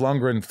and Dolph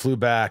Lundgren flew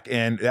back,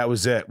 and that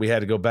was it. We had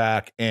to go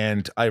back,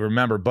 and I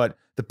remember. But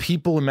the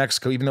people in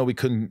Mexico, even though we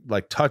couldn't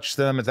like touch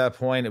them at that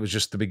point, it was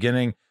just the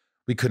beginning.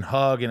 We couldn't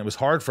hug, and it was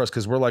hard for us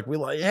because we're like,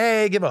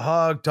 hey, give a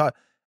hug.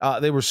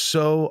 They were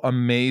so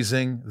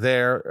amazing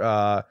there.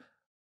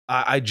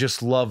 I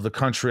just love the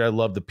country. I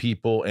love the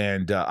people,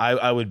 and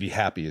I would be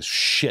happy as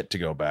shit to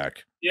go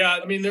back. Yeah,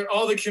 I mean,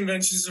 all the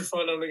conventions are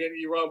fun. I'm not getting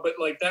you wrong, but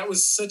like that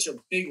was such a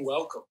big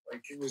welcome.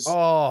 Like it was.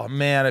 Oh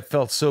man, it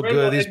felt so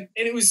good. And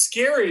it was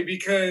scary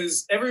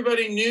because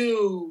everybody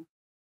knew.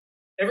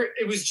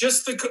 It was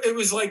just it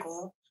was like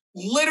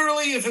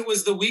literally, if it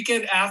was the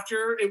weekend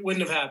after, it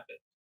wouldn't have happened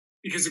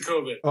because of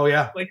COVID. Oh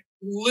yeah, like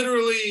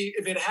literally,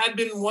 if it had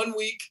been 1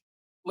 week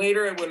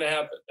later, it wouldn't have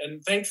happened.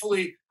 And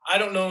thankfully, I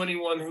don't know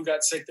anyone who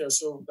got sick there,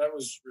 so that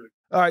was really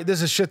cool. All right,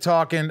 this is Shit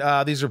Talking.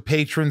 These are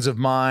patrons of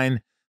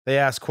mine. They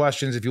ask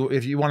questions. If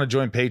you want to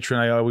join Patreon,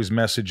 I always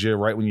message you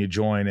right when you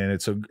join, and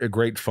it's a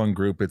great fun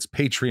group. It's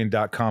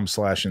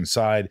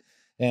patreon.com/inside,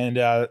 and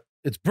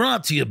it's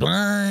brought to you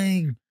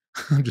by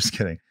I'm just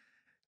kidding.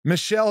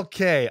 Michelle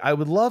K. I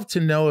would love to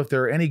know if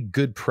there are any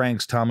good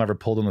pranks Tom ever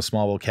pulled on the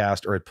Smallville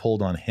cast or had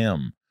pulled on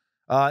him.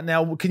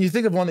 Now, can you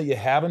think of one that you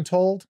haven't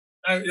told?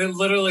 I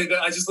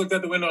just looked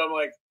out the window. I'm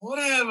like, what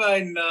have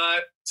I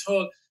not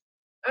told?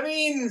 I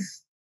mean,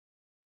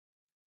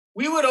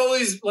 we would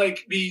always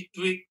like be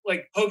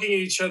like poking at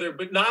each other,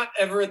 but not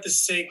ever at the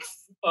sake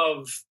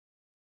of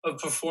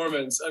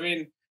performance. I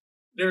mean,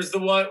 there's the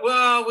one.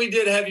 Well, we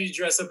did have you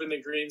dress up in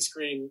the green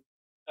screen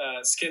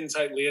skin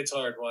tight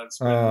leotard once.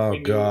 Oh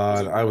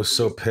God, I was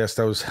so pissed.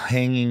 I was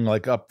hanging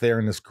like up there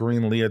in this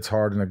green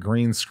leotard and a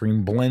green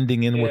screen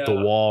blending in with the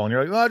wall, and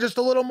you're like, oh, just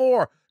a little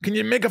more. Can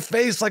you make a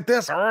face like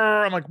this?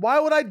 I'm like, why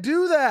would I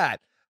do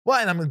that? Why?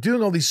 And I'm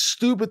doing all these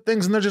stupid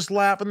things, and they're just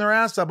laughing their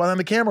ass up behind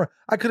the camera.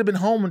 I could have been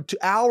home 2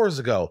 hours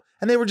ago,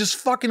 and they were just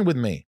fucking with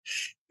me.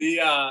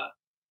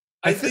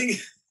 I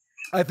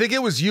think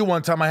it was you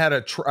one time. I had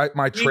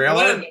my trailer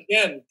Glenn,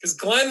 again, because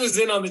Glenn was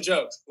in on the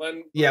jokes.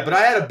 Glenn but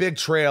I had a big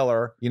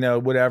trailer,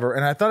 whatever,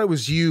 and I thought it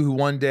was you who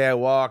one day I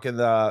walk and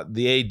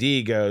the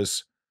AD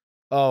goes,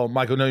 "Oh,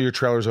 Michael, no, your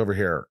trailer's over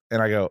here,"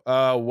 and I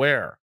go,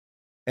 where?"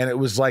 And it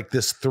was like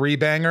this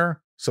 3-banger,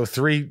 so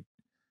three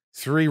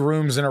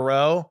rooms in a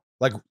row,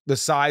 like the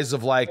size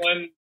of like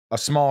a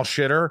small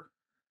shitter,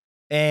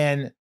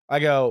 and I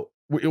go,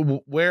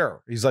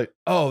 "Where?" He's like,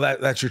 "Oh,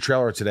 that's your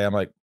trailer today." I'm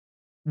like,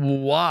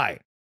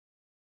 "Why?"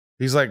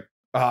 He's like,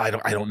 "Oh, I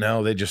don't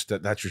know. They just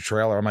that's your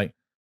trailer." I'm like,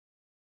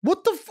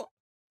 "What the fuck?"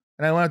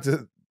 And I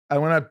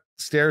went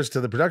upstairs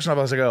to the production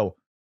office. I go,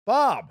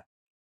 "Bob,"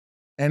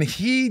 and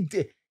he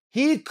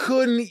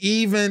couldn't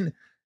even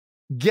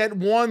get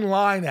one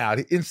line out.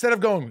 Instead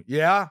of going,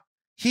 "Yeah,"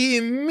 he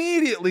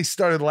immediately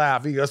started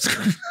laughing. He goes,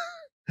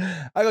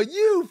 "I go,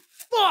 you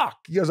fuck."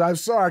 He goes, "I'm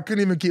sorry, I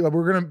couldn't even keep up.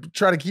 We're gonna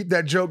try to keep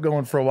that joke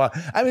going for a while."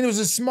 I mean, it was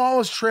the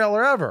smallest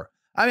trailer ever.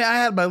 I mean, I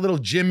had my little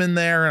gym in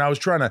there, and I was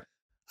trying to.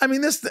 I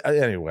mean,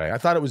 anyway. I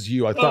thought it was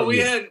you. It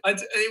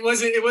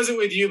wasn't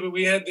with you, but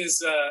we had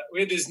this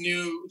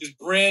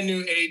brand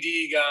new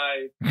AD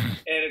guy, and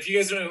if you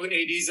guys don't know who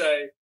AD's,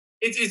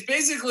 it's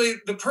basically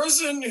the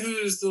person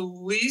who's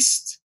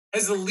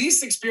has the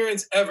least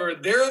experience ever.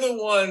 They're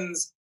the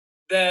ones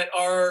that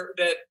are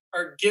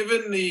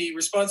given the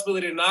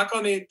responsibility to knock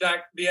on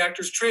the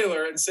actor's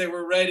trailer and say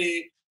we're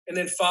ready, and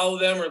then follow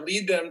them or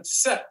lead them to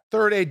set.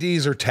 Third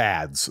ADs are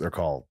TADs. They're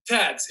called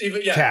TADs.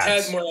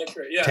 TADs more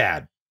accurate. Yeah,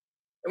 TAD.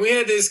 And we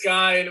had this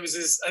guy, and I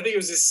think it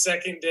was his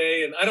second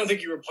day, and I don't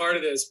think you were part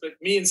of this, but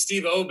me and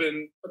Steve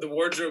Oben, the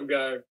wardrobe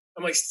guy,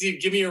 I'm like, "Steve,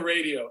 give me your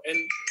radio." And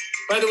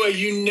by the way,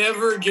 you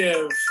never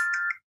give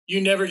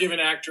an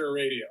actor a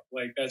radio.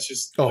 Like that's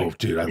just dude, I love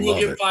it. You will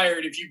get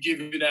fired if you give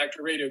an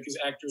actor a radio because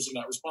actors are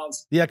not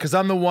responsible. Yeah, because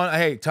I'm the one.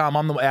 Hey, Tom,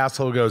 I'm the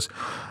asshole who goes,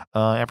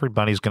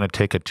 everybody's going to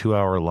take a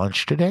 2-hour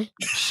lunch today,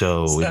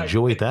 so exactly.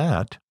 Enjoy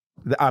that.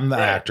 I'm the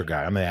actor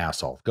guy. I'm the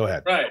asshole. Go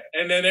ahead. Right.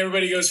 And then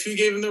everybody goes, "Who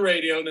gave him the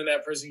radio?" And then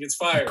that person gets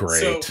fired.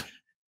 Great. So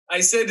I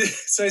said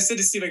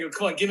to Steve, I go,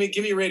 "Come on, give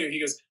me a radio." He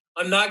goes,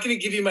 I'm not going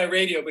to give you my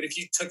radio, but if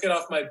you took it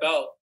off my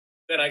belt,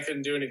 then I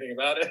couldn't do anything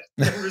about it.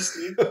 Remember,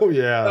 Steve? Oh,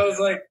 yeah. I was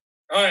like,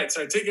 all right.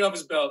 So I take it off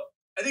his belt.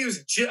 I think it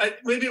was,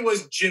 maybe it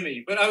was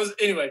Jimmy, but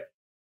anyway,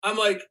 I'm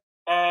like,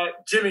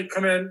 Jimmy,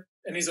 come in.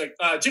 And he's like,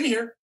 Jimmy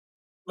here.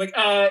 I'm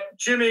like,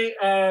 Jimmy,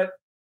 can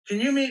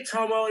you meet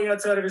Tom Welling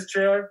outside of his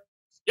trailer?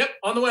 Yep,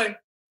 on the way.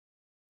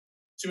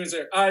 Jimmy's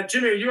there.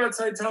 Jimmy, are you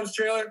outside Tom's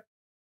trailer?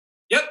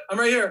 Yep, I'm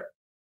right here.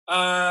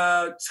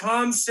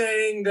 Tom's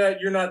saying that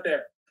you're not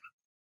there.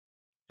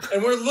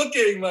 And we're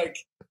looking like,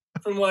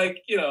 from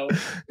like, you know.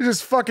 You're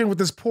just fucking with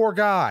this poor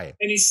guy.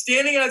 And he's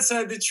standing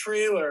outside the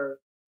trailer.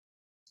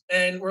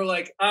 And we're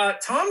like,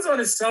 Tom's on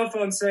his cell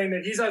phone saying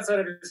that he's outside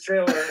of his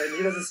trailer and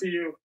he doesn't see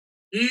you.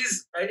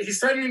 He's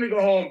telling him to go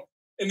home.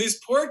 And this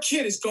poor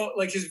kid is going,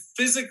 like, his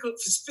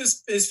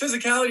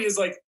physicality is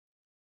like,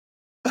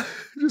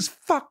 just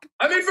fuck.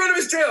 I'm in front of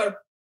his trailer.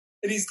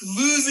 And he's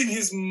losing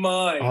his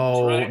mind.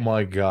 Oh, right?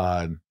 my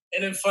God.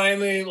 And then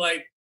finally,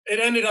 like, it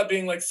ended up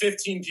being like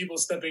 15 people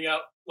stepping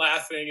out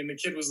laughing. And the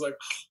kid was like,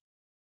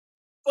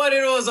 but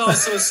it was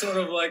also sort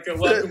of like a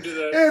welcome to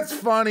the... It's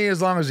funny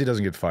as long as he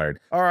doesn't get fired.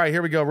 All right,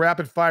 here we go.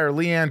 Rapid fire.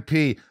 Leanne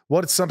P.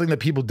 What's something that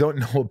people don't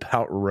know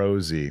about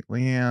Rosie?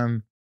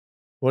 Leanne,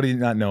 what do you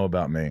not know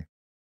about me?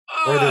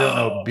 Or they don't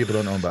know, people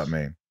don't know about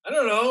me? I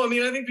don't know. I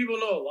mean, I think people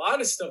know a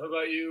lot of stuff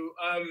about you.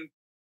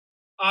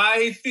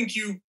 I think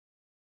you...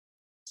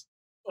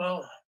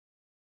 Well,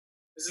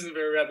 this isn't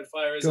very rapid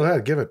fire, is it? Go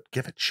ahead. Give it.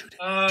 Shoot it.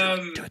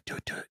 Do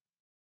it.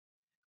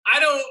 I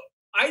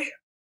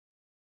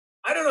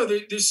don't know.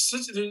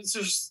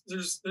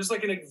 There's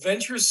like an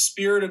adventurous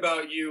spirit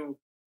about you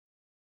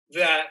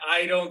that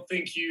I don't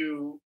think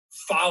you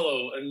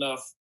follow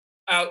enough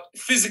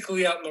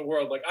physically out in the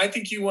world. Like, I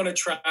think you want to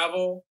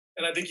travel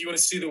and I think you want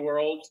to see the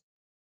world.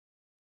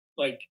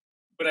 Like,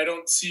 but I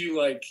don't see you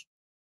like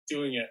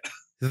doing it.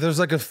 There's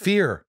like a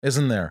fear,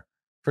 isn't there?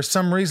 For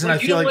some reason,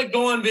 like, I feel like... You don't like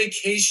go on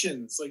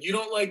vacations. Like, you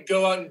don't like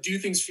go out and do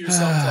things for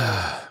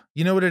yourself.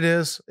 You know what it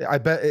is? I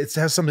bet it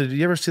has something. Do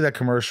you ever see that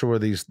commercial where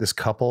this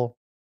couple,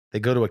 they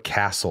go to a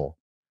castle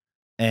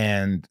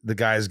and the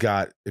guy's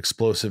got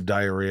explosive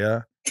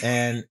diarrhea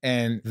and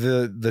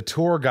the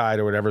tour guide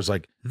or whatever is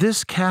like,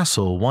 this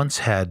castle once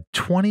had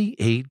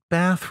 28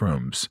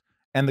 bathrooms.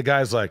 And the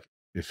guy's like,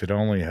 if it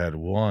only had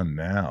one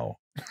now.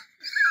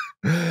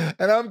 And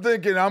I'm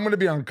thinking I'm going to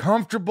be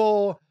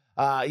uncomfortable.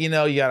 I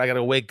got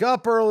to wake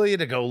up early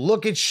to go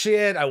look at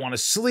shit. I want to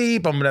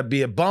sleep. I'm going to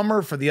be a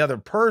bummer for the other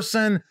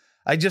person.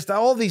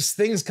 All these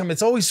things come.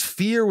 It's always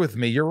fear with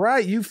me. You're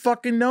right. You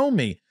fucking know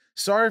me.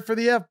 Sorry for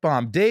the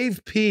F-bomb.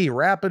 Dave P.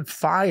 Rapid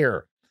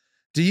fire.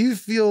 Do you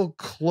feel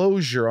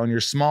closure on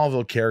your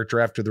Smallville character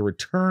after the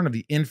return of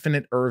the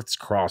Infinite Earths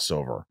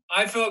crossover?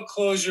 I felt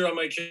closure on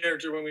my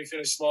character when we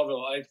finished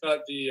Smallville. I thought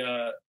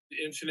the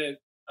Infinite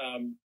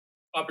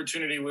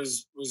opportunity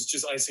was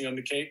just icing on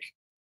the cake.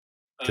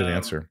 Good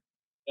answer.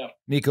 Yeah.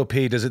 Nico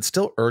P, does it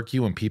still irk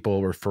you when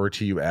people refer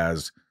to you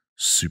as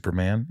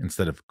Superman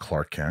instead of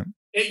Clark Kent?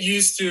 It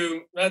used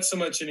to, not so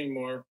much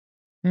anymore.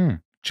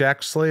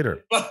 Jack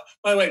Slater.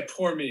 By the way,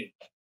 poor me.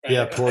 Right?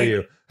 Yeah, poor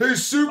you. Hey,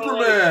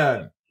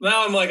 Superman!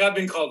 Now I'm like, I've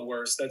been called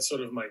worse. That's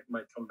sort of my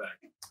comeback.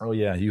 Oh,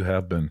 yeah, you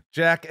have been.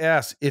 Jack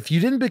S, if you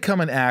didn't become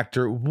an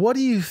actor, what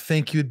do you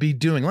think you'd be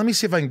doing? Let me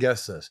see if I can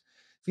guess this.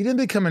 If you didn't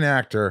become an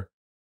actor,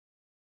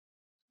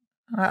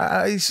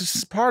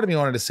 part of me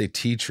wanted to say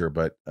teacher,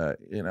 but I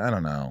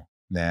don't know.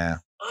 Nah.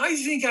 I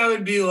think I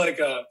would be like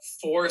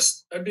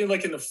I'd be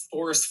like in the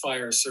forest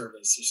fire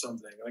service or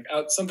something, like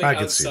something I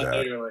could outside, see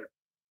that. or like,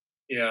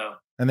 yeah.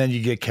 And then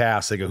you get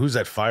cast. They go, "Who's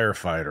that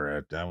firefighter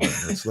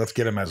at?" Let's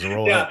get him as a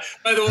role. Yeah.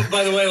 By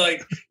the way,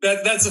 like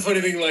that's the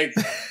funny thing. Like,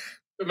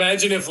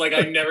 imagine if like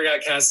I never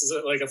got cast as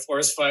like a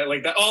forest fire,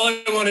 like that. All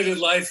I wanted in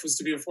life was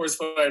to be a forest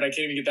fire, and I can't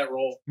even get that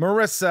role.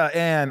 Marissa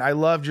Ann, I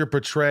loved your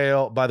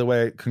portrayal. By the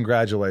way,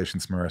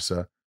 congratulations,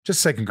 Marissa.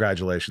 Just say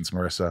congratulations,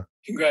 Marissa.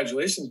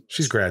 Congratulations. Marissa.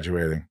 She's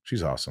graduating.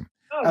 She's awesome.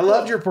 Oh, I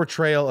loved your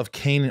portrayal of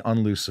Kane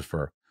on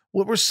Lucifer.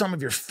 What were some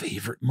of your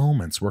favorite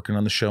moments working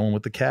on the show and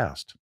with the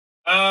cast?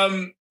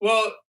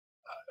 Well,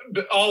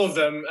 all of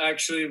them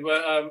actually,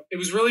 but it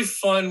was really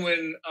fun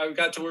when I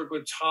got to work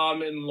with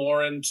Tom and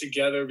Lauren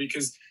together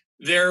because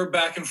their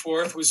back and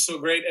forth was so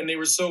great and they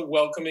were so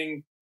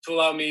welcoming to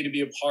allow me to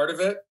be a part of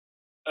it.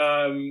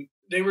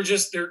 They were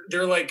just, they're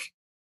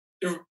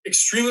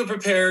extremely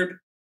prepared.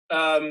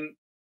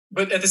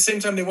 But at the same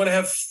time, they want to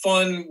have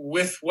fun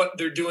with what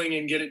they're doing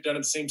and get it done at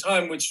the same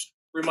time, which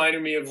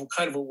reminded me of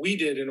kind of what we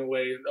did in a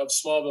way of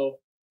Smallville.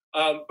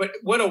 But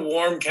what a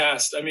warm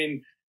cast. I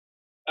mean,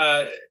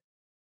 I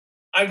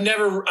had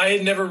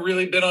never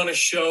really been on a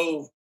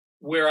show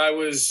where I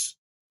was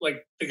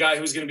like the guy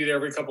who was going to be there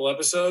every couple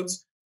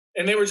episodes.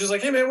 And they were just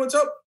like, hey man, what's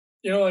up?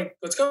 Like,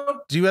 let's go.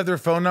 Do you have their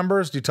phone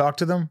numbers? Do you talk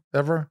to them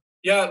ever?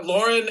 Yeah.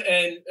 Lauren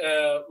and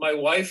my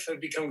wife have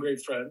become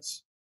great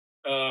friends.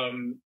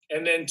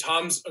 And then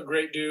Tom's a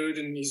great dude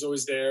and he's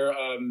always there.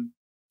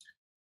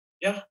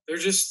 Yeah, they're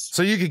just.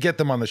 So you could get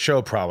them on the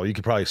show probably. You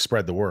could probably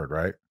spread the word,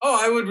 right? Oh,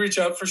 I would reach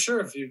out for sure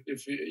if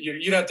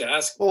you'd have to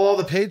ask. Well, all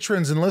the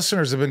patrons and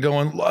listeners have been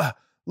going,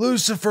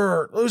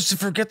 Lucifer,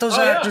 get those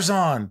Oh, yeah. actors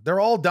on. They're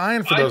all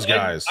dying for those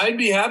guys. I'd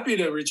be happy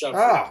to reach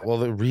out. Well,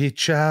 they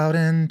reach out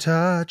and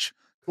touch.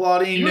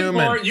 Claudine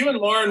Newman. You and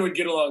Lauren would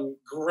get along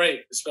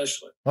great,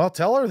 especially. Well,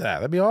 tell her that.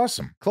 That'd be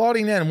awesome.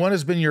 Claudine N., what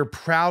has been your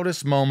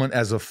proudest moment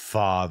as a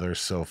father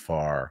so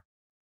far?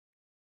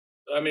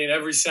 I mean,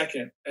 every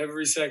second,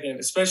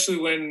 especially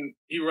when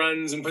he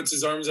runs and puts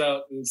his arms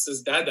out and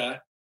says,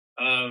 Dada.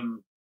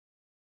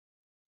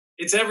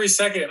 It's every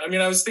second. I mean,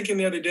 I was thinking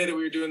the other day that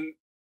we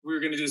were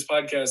going to do this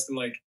podcast, and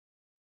like,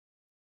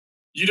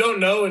 you don't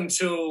know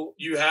until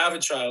you have a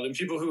child, and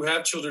people who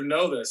have children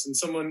know this, and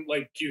someone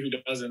like you who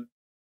doesn't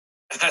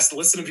has to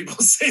listen to people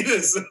say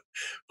this.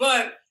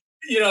 But,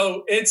 you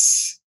know,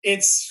 it's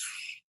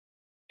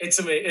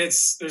amazing.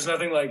 There's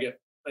nothing like it.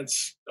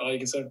 That's all you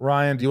can say.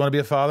 Ryan, do you want to be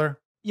a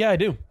father? Yeah, I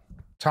do.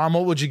 Tom,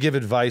 what would you give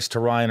advice to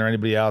Ryan or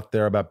anybody out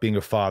there about being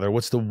a father?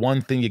 What's the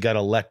one thing you got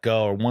to let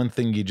go, or one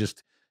thing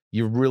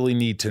you really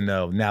need to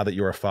know now that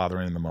you're a father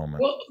in the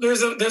moment? Well,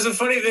 there's a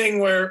funny thing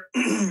where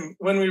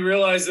when we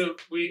realized that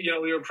we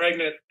were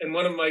pregnant, and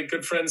one of my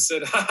good friends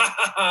said, ha, ha,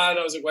 ha, ha, and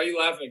I was like, why are you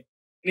laughing?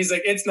 And he's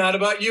like, it's not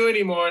about you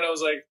anymore. And I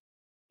was like,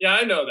 yeah,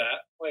 I know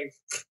that. Like,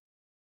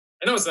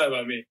 I know it's not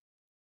about me.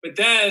 But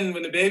then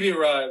when the baby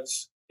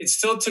arrives, it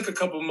still took a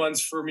couple months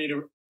for me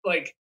to,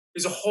 like,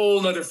 there's a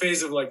whole nother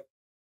phase of like,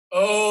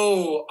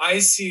 oh, I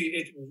see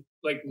it.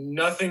 Like,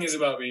 nothing is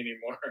about me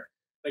anymore.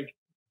 Like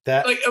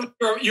that, like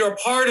you're a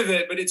part of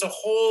it, but it's a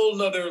whole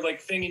nother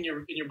like thing in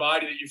your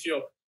body that you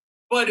feel.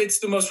 But it's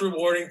the most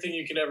rewarding thing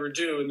you can ever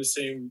do in the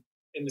same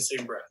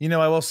breath. You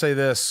know, I will say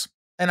this,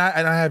 and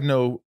I have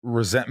no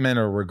resentment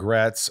or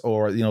regrets,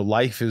 or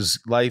life,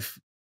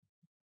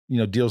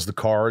 deals the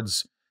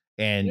cards,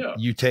 and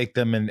you take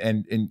them,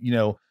 and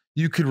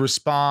you could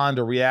respond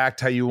or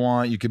react how you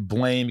want. You could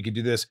blame. You could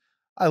do this.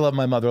 I love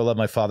my mother. I love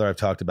my father. I've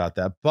talked about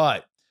that,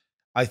 but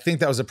I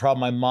think that was a problem.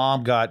 My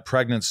mom got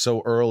pregnant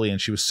so early,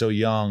 and she was so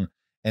young,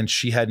 and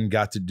she hadn't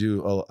got to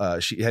do.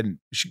 She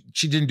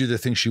didn't do the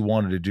thing she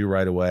wanted to do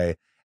right away.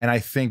 And I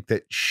think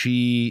that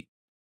she,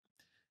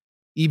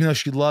 even though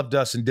she loved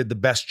us and did the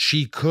best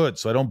she could,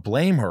 so I don't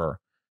blame her,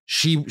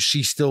 she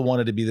still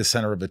wanted to be the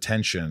center of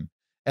attention.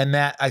 And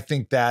that, I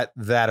think that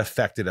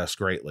affected us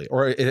greatly,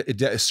 or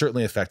it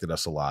certainly affected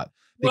us a lot,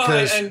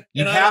 because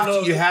you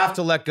have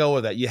to let go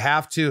of that. You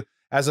have to,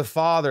 as a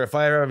father, if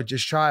I ever have a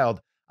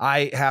child,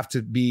 you have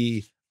to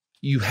be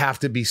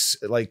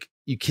like,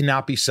 you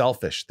cannot be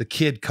selfish. The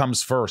kid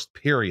comes first,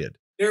 period.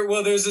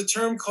 There's a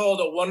term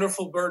called a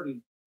wonderful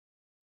burden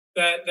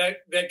that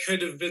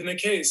could have been the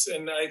case.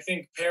 And I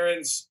think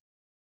parents,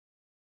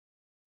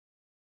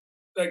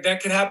 like,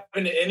 that could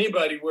happen to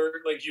anybody where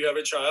like you have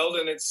a child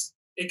and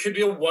it could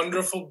be a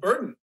wonderful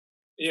burden,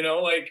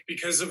 like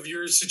because of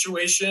your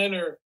situation,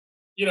 or,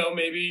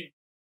 maybe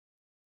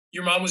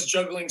your mom was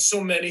juggling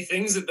so many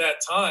things at that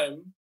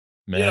time.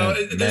 Man, I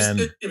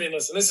mean,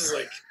 listen, this is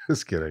like,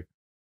 just kidding.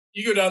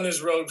 You go down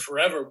this road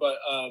forever, but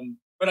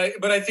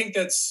I think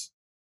that's,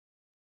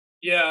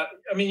 yeah.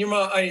 I mean, your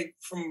mom,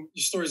 from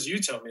your stories you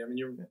tell me, I mean,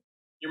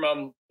 your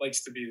mom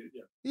likes to be,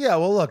 Yeah,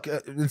 well, look,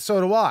 and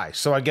so do I.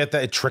 So I get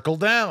that it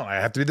trickled down. I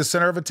have to be the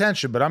center of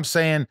attention, but I'm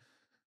saying,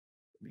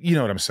 you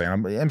know what I'm saying?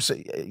 I'm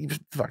saying,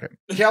 fuck it.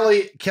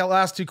 Kelly,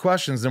 ask 2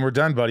 questions, then we're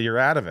done, buddy. You're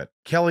out of it.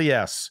 Kelly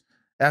S.,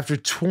 after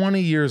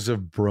 20 years of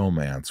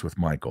bromance with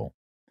Michael,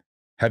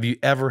 have you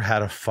ever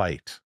had a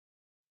fight?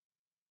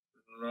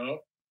 No.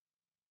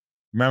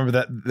 Remember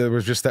that there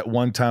was just that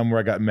one time where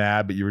I got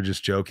mad, but you were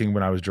just joking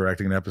when I was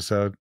directing an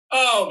episode?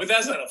 Oh, but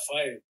that's not a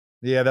fight.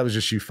 Yeah, that was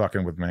just you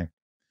fucking with me.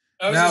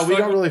 No, we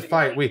don't really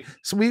fight. We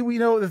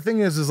the thing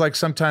is like,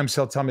 sometimes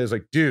he'll tell me, it's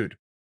like, dude,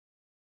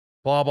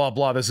 blah, blah,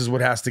 blah, this is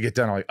what has to get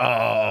done. I'm like,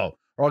 oh.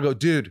 Or I'll go,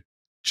 dude,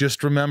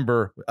 just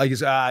remember. I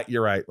guess,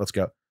 you're right. Let's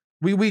go.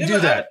 We do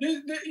that.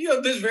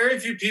 There's very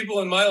few people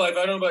in my life,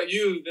 I don't know about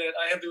you, that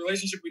I have the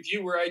relationship with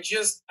you where I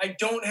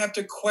don't have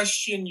to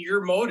question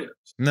your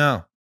motives.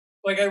 No.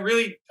 Like,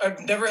 I've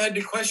never had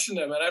to question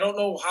them. And I don't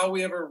know how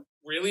we ever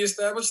really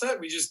established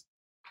that. We just,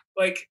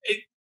 like,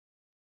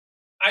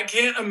 I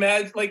can't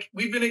imagine, like,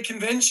 we've been at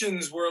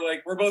conventions where,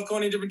 like, we're both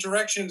going in different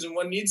directions and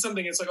one needs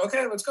something. It's like,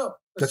 okay, let's go.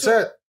 That's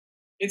it.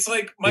 It's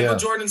like Michael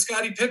Jordan and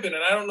Scottie Pippen,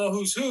 and I don't know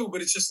who's who,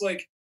 but it's just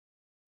like,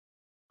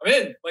 I'm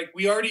in. Like,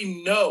 we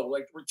already know.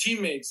 Like, we're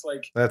teammates.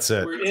 Like, that's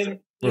it.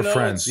 We're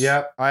friends.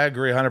 Yeah, I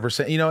agree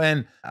 100%.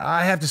 And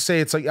I have to say,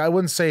 it's like, I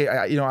wouldn't say,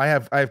 I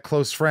have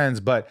close friends,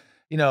 but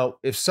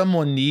if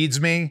someone needs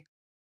me,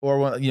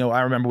 or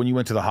I remember when you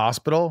went to the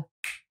hospital,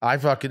 I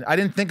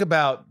didn't think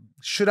about,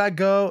 should I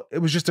go? It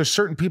was just, there's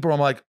certain people where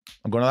I'm like,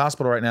 I'm going to the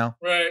hospital right now.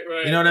 Right.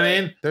 You know what I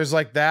mean? There's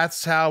like,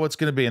 that's how it's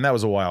going to be. And that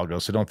was a while ago.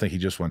 So don't think he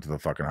just went to the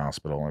fucking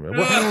hospital.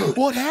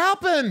 What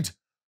happened?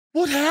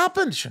 What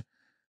happened?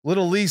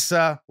 Little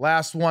Lisa,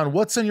 last one.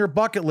 What's in your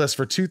bucket list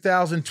for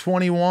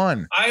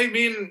 2021? I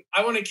mean,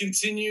 I want to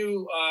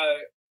continue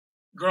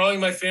growing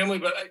my family,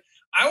 but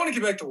I want to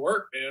get back to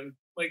work, man.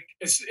 Like,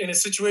 it's in a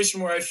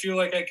situation where I feel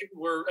like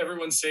where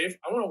everyone's safe.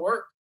 I want to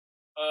work.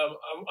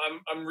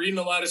 I'm reading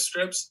a lot of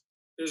scripts.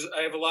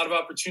 I have a lot of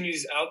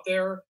opportunities out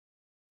there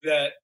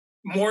that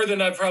more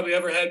than I've probably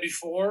ever had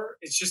before.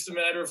 It's just a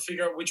matter of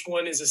figuring out which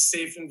one is a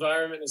safe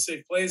environment and a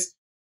safe place,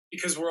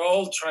 because we're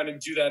all trying to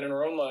do that in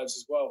our own lives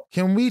as well.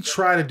 Can we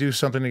try to do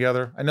something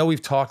together? I know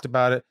we've talked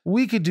about it.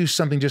 We could do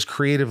something just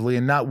creatively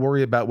and not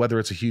worry about whether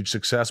it's a huge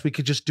success. We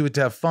could just do it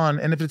to have fun.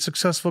 And if it's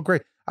successful,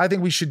 great. I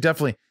think we should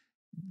definitely,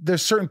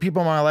 there's certain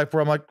people in my life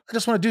where I'm like, I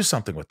just want to do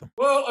something with them.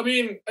 Well, I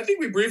mean, I think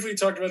we briefly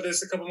talked about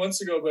this a couple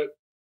months ago, but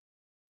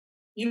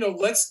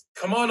let's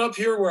come on up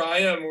here where I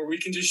am, where we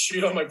can just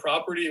shoot on my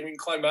property and we can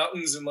climb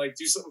mountains and like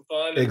do something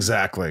fun.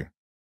 Exactly.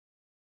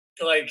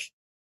 Like,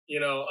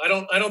 I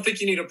don't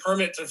think you need a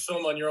permit to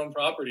film on your own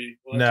property.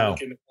 We'll no.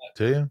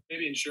 Do you?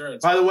 Maybe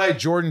insurance. By the way,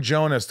 Jordan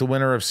Jonas, the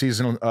winner of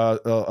season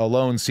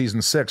Alone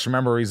season 6.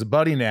 Remember, he's a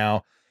buddy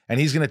now, and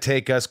he's going to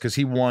take us because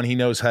he won. He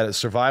knows how to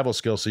survival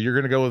skills. So you're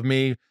going to go with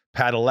me.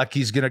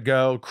 Padalecki's going to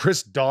go.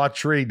 Chris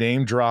Daughtry,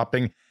 name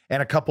dropping,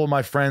 and a couple of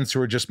my friends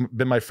who are just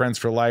been my friends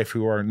for life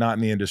who are not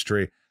in the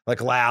industry,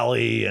 like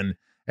Lally and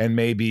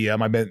maybe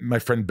my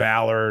friend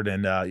Ballard.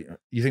 And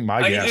you think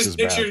my gas is bad? I can just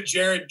picture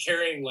Jared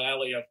carrying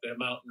Lally up the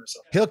mountain or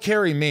something. He'll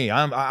carry me.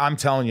 I'm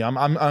telling you.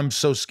 I'm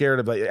so scared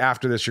of, like,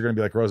 after this, you're gonna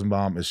be like,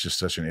 Rosenbaum is just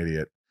such an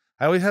idiot.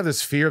 I always have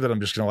this fear that I'm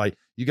just gonna, like,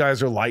 you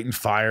guys are lighting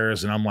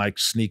fires and I'm like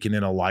sneaking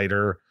in a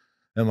lighter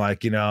and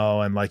like,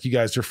 and like you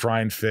guys are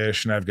frying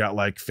fish and I've got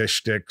like fish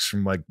sticks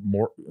from like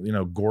more,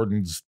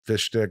 Gordon's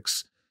fish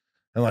sticks.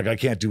 And like, I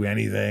can't do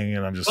anything.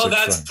 And I'm just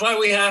that's why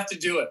we have to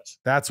do it.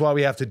 That's why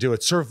we have to do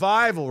it.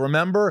 Survival.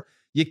 Remember,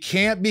 you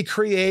can't be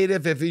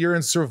creative if you're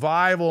in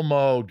survival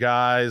mode,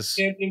 guys.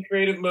 You can't be in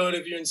creative mode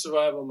if you're in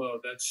survival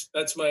mode.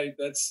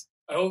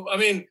 I hope,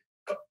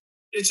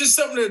 it's just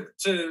something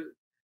to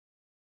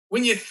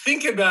when you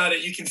think about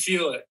it, you can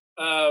feel it.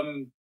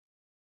 And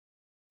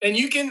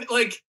you can,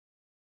 like,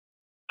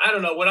 I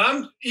don't know, when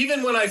I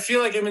feel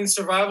like I'm in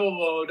survival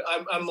mode,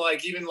 I'm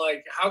like, even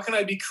like, how can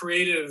I be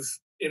creative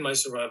in my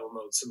survival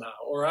mode somehow?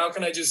 Or how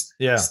can I just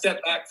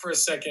step back for a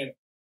second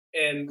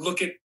and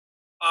look at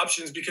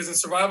options? Because in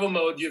survival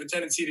mode, you have a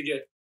tendency to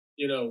get,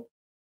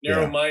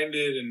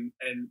 narrow-minded and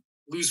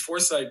lose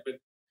foresight. But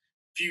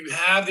if you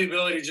have the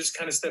ability to just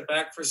kind of step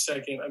back for a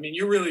second, I mean,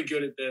 you're really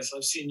good at this.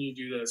 I've seen you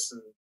do this,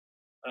 and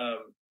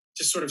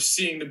just sort of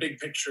seeing the big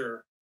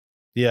picture.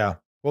 Yeah.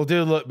 Well,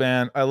 dude, look,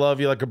 man, I love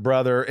you like a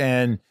brother,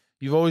 and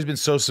you've always been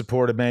so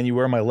supportive, man. You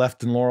wear my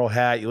Left and Laurel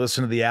hat. You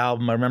listen to the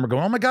album. I remember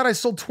going, oh my God, I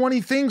sold 20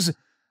 things.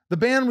 The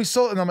band we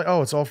sold, and I'm like,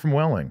 oh, it's all from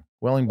Welling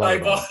Bottom.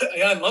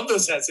 I love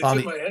those hats. They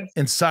fit my head.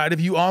 Inside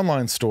of You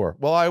online store.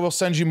 Well, I will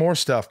send you more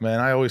stuff,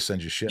 man. I always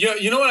send you shit. Yeah,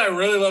 you know what I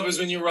really love is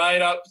when you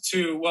ride up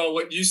to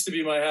what used to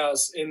be my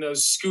house in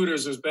those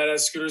scooters, those badass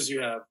scooters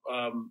you have.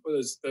 What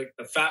is the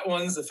fat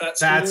ones, the fat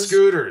scooters? Fat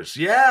scooters,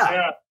 yeah.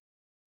 Yeah,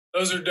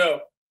 those are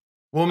dope.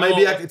 Well,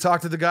 maybe I could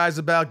talk to the guys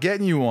about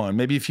getting you one.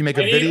 Maybe if you make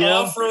a video.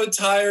 Off-road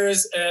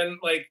tires and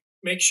like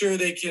make sure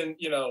they can,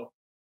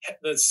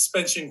 the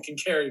suspension can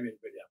carry me.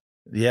 But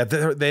yeah,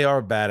 they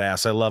are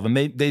badass. I love them.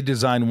 They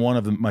designed one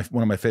of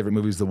my favorite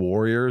movies, The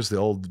Warriors, the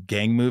old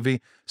gang movie.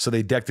 So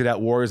they decked it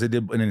out Warriors. They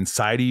did an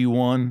Inside of You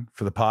one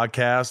for the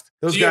podcast.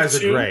 Those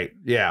guys are great.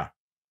 Yeah.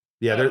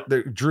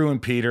 They're Drew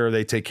and Peter.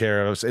 They take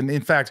care of us. And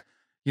in fact,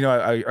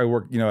 I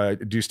work, I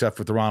do stuff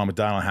with the Ronald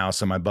McDonald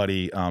House, and my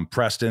buddy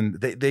Preston.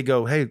 They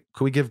go, hey,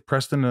 could we give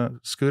Preston a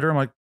scooter? I'm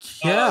like,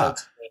 yeah.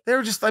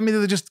 They're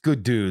just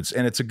good dudes,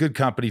 and it's a good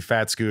company.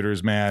 Fat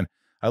Scooters, man.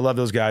 I love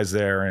those guys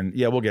there, and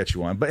yeah, we'll get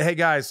you one. But hey,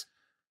 guys.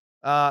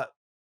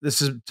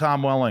 This is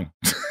Tom Welling.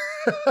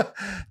 All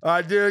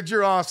right, dude,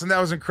 you're awesome. That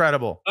was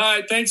incredible. All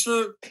right, thanks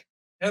for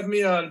having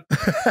me on.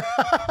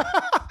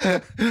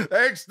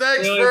 Thanks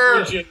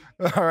really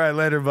for. All right,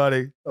 later,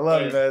 buddy. I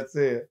love you, man.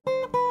 See you.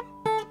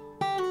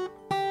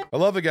 I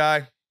love the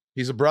guy.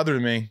 He's a brother to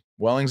me.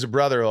 Welling's a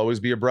brother. He'll always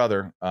be a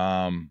brother.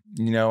 I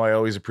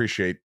always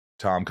appreciate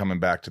Tom coming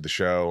back to the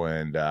show,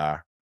 and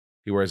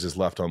he wears his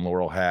Left on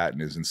Laurel hat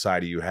and his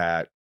Inside of You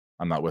hat.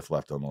 I'm not with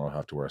Left on Laurel. I'll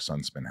have to wear a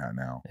Sunspin hat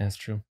now. That's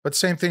true. But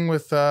same thing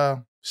with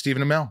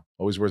Stephen Amell.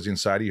 Always wears the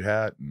Inside of You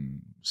hat and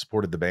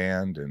supported the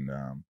band. And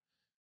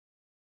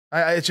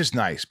it's just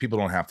nice. People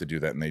don't have to do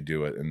that, and they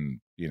do it. And,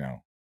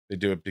 they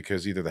do it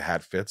because either the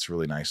hat fits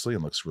really nicely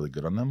and looks really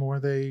good on them, or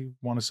they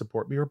want to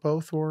support me, or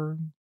both, or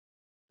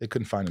they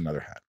couldn't find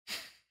another hat.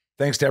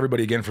 Thanks to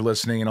everybody again for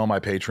listening, and all my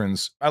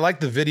patrons. I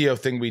like the video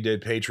thing we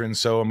did, patrons.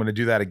 So I'm going to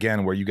do that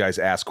again, where you guys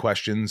ask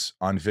questions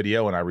on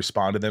video and I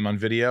respond to them on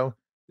video.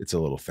 It's a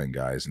little thing,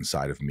 guys,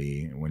 inside of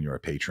me. When you're a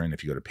patron,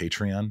 if you go to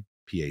Patreon,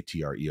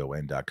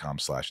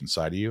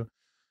 patreon.com/inside of you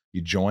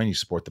join, you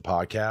support the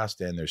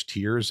podcast, and there's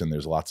tiers and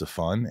there's lots of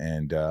fun.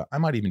 And I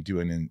might even do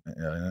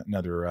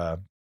another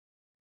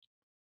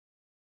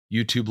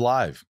YouTube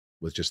live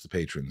with just the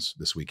patrons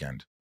this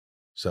weekend.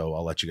 So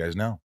I'll let you guys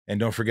know. And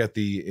don't forget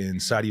the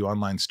Inside of You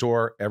online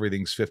store.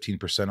 Everything's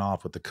 15%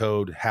 off with the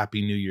code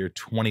Happy New Year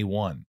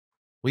 21.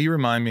 Will you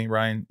remind me,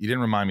 Ryan? You didn't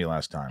remind me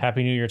last time.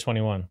 Happy New Year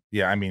 21.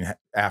 Yeah, I mean,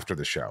 after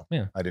the show.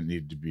 Yeah. I didn't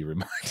need to be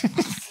reminded.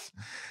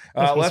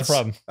 What's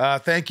the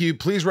problem? Thank you.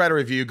 Please write a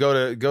review.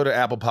 Go to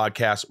Apple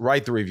Podcasts.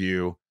 Write the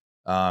review.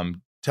 Tell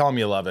them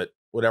you love it.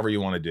 Whatever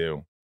you want to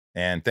do.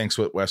 And thanks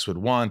with Westwood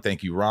One.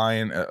 Thank you,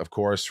 Ryan, of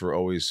course, for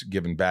always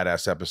giving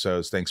badass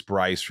episodes. Thanks,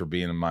 Bryce, for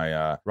being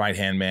my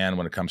right-hand man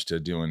when it comes to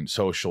doing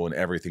social and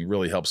everything.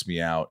 Really helps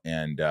me out.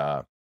 And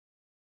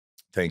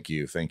thank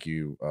you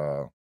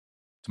to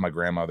my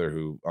grandmother,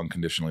 who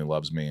unconditionally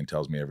loves me and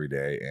tells me every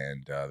day.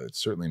 And that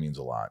certainly means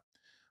a lot.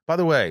 By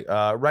the way,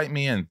 write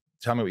me in.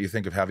 Tell me what you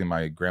think of having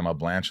my grandma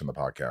Blanche on the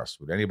podcast.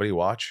 Would anybody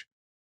watch?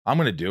 I'm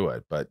going to do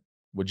it, but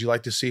would you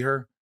like to see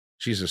her?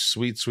 She's a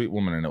sweet, sweet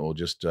woman, and it will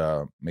just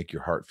make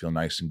your heart feel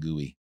nice and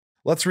gooey.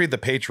 Let's read the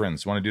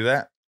patrons. Want to do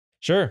that?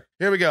 Sure.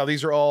 Here we go.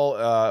 These are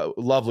all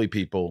lovely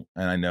people,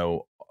 and I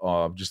know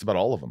just about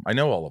all of them. I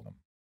know all of them.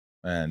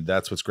 And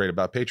that's what's great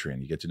about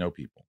Patreon. You get to know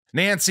people.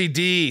 Nancy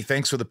D,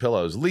 thanks for the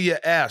pillows. Leah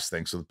S,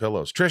 thanks for the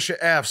pillows. Trisha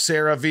F,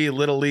 Sarah V,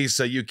 Little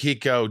Lisa,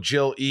 Yukiko,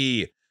 Jill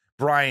E,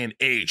 Brian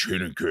H,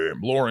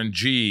 Hinnenkam, Lauren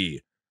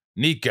G,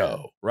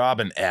 Nico,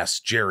 Robin S,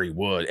 Jerry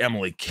Wood,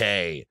 Emily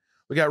K.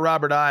 We got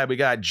Robert I, we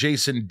got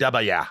Jason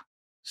W,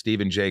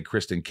 Stephen J,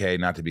 Kristen K,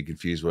 not to be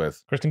confused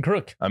with Kristen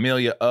Crook,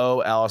 Amelia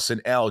O,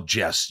 Allison L,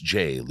 Jess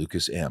J,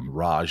 Lucas M,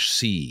 Raj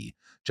C,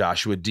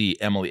 Joshua D,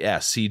 Emily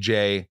S,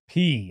 CJ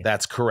P.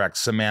 That's correct.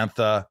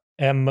 Samantha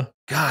M.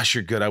 Gosh,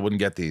 you're good. I wouldn't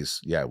get these.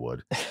 Yeah, I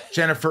would.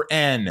 Jennifer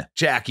N,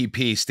 Jackie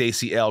P,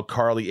 Stacy L,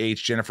 Carly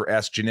H, Jennifer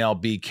S, Janelle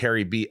B,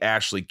 Carrie B,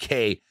 Ashley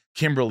K,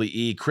 Kimberly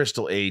E,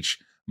 Crystal H,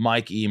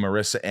 Mike E,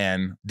 Marissa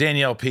N,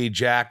 Danielle P,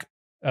 Jack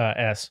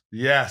S.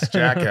 Yes,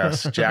 Jack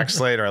S, Jack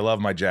Slater. I love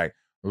my Jack.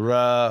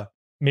 Ramira.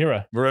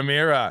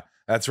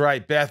 That's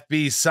right. Beth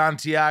B,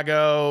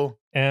 Santiago.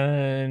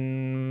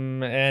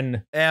 M.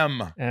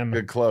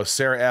 Good close.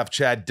 Sarah F,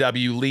 Chad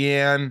W,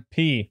 Leanne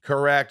P.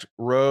 Correct.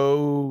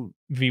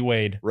 V.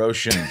 Wade.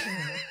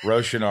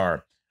 Roshan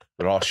R.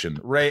 Roshan.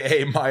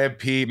 Ray A, Maya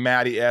P,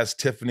 Maddie S,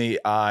 Tiffany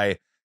I,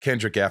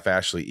 Kendrick F,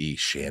 Ashley E,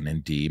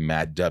 Shannon D,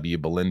 Matt W,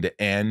 Belinda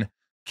N,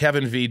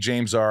 Kevin V,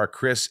 James R,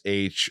 Chris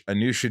H,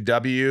 Anusha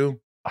W,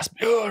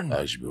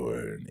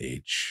 Osborne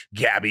H,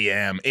 Gabby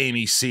M,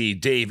 Amy C,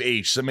 Dave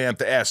H,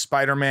 Samantha S,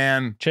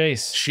 Spider-Man,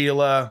 Chase,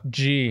 Sheila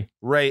G,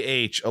 Ray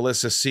H,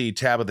 Alyssa C,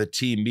 Tabitha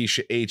T,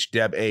 Misha H,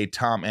 Deb A,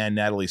 Tom N,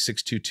 Natalie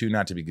 622,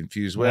 not to be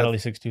confused with Natalie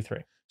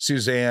 623,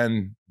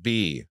 Suzanne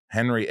B,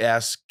 Henry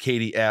S,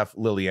 Katie F,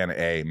 Liliana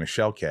A,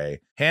 Michelle K,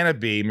 Hannah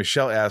B,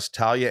 Michelle S,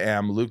 Talia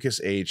M, Lucas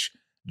H,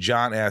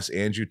 John S,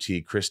 Andrew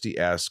T, Christy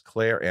S,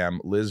 Claire M,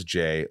 Liz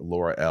J,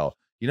 Laura L.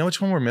 You know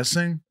which one we're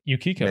missing?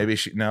 Yukiko.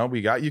 No,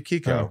 we got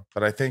Yukiko,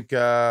 but I think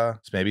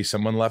maybe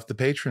someone left the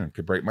Patreon.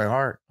 Could break my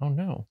heart. Oh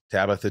no.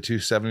 Tabitha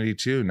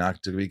 272,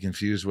 not to be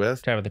confused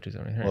with Tabitha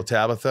 273. Well,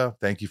 Tabitha,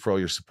 thank you for all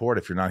your support.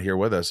 If you're not here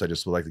with us, I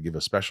just would like to give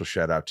a special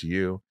shout out to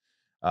you.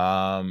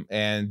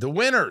 And the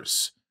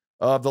winners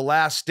of the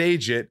last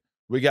Stage It,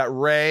 we got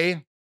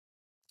Ray.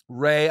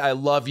 Ray, I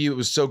love you. It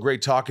was so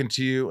great talking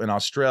to you in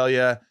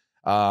Australia.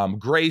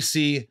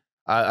 Gracie,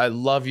 I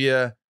love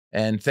you,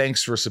 and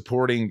thanks for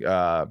supporting.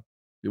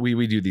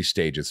 We do these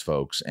stages,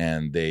 folks,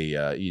 and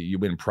they you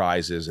win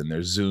prizes and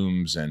there's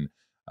Zooms, and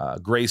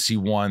Gracie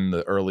won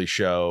the early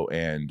show,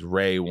 and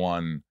Ray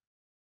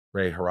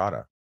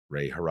Harada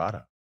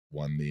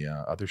won the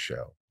other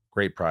show.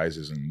 Great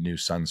prizes and new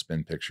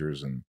Sunspin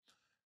pictures, and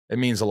it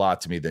means a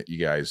lot to me that you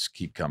guys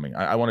keep coming.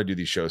 I want to do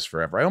these shows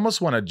forever. I almost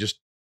want to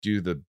just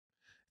do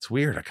it's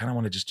weird. I kind of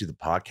want to just do the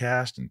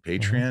podcast and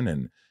Patreon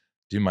and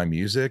do my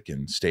music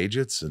and stage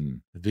it,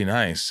 and it'd be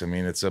nice. I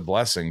mean, it's a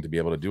blessing to be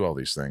able to do all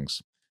these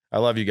things. I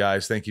love you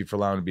guys. Thank you for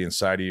allowing me to be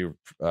inside of you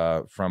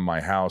from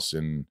my house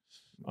in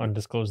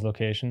undisclosed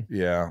location.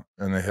 Yeah,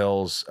 in the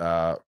hills.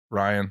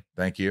 Ryan,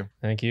 thank you.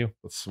 Thank you.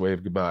 Let's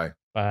wave goodbye.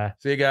 Bye.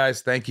 See you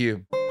guys. Thank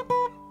you.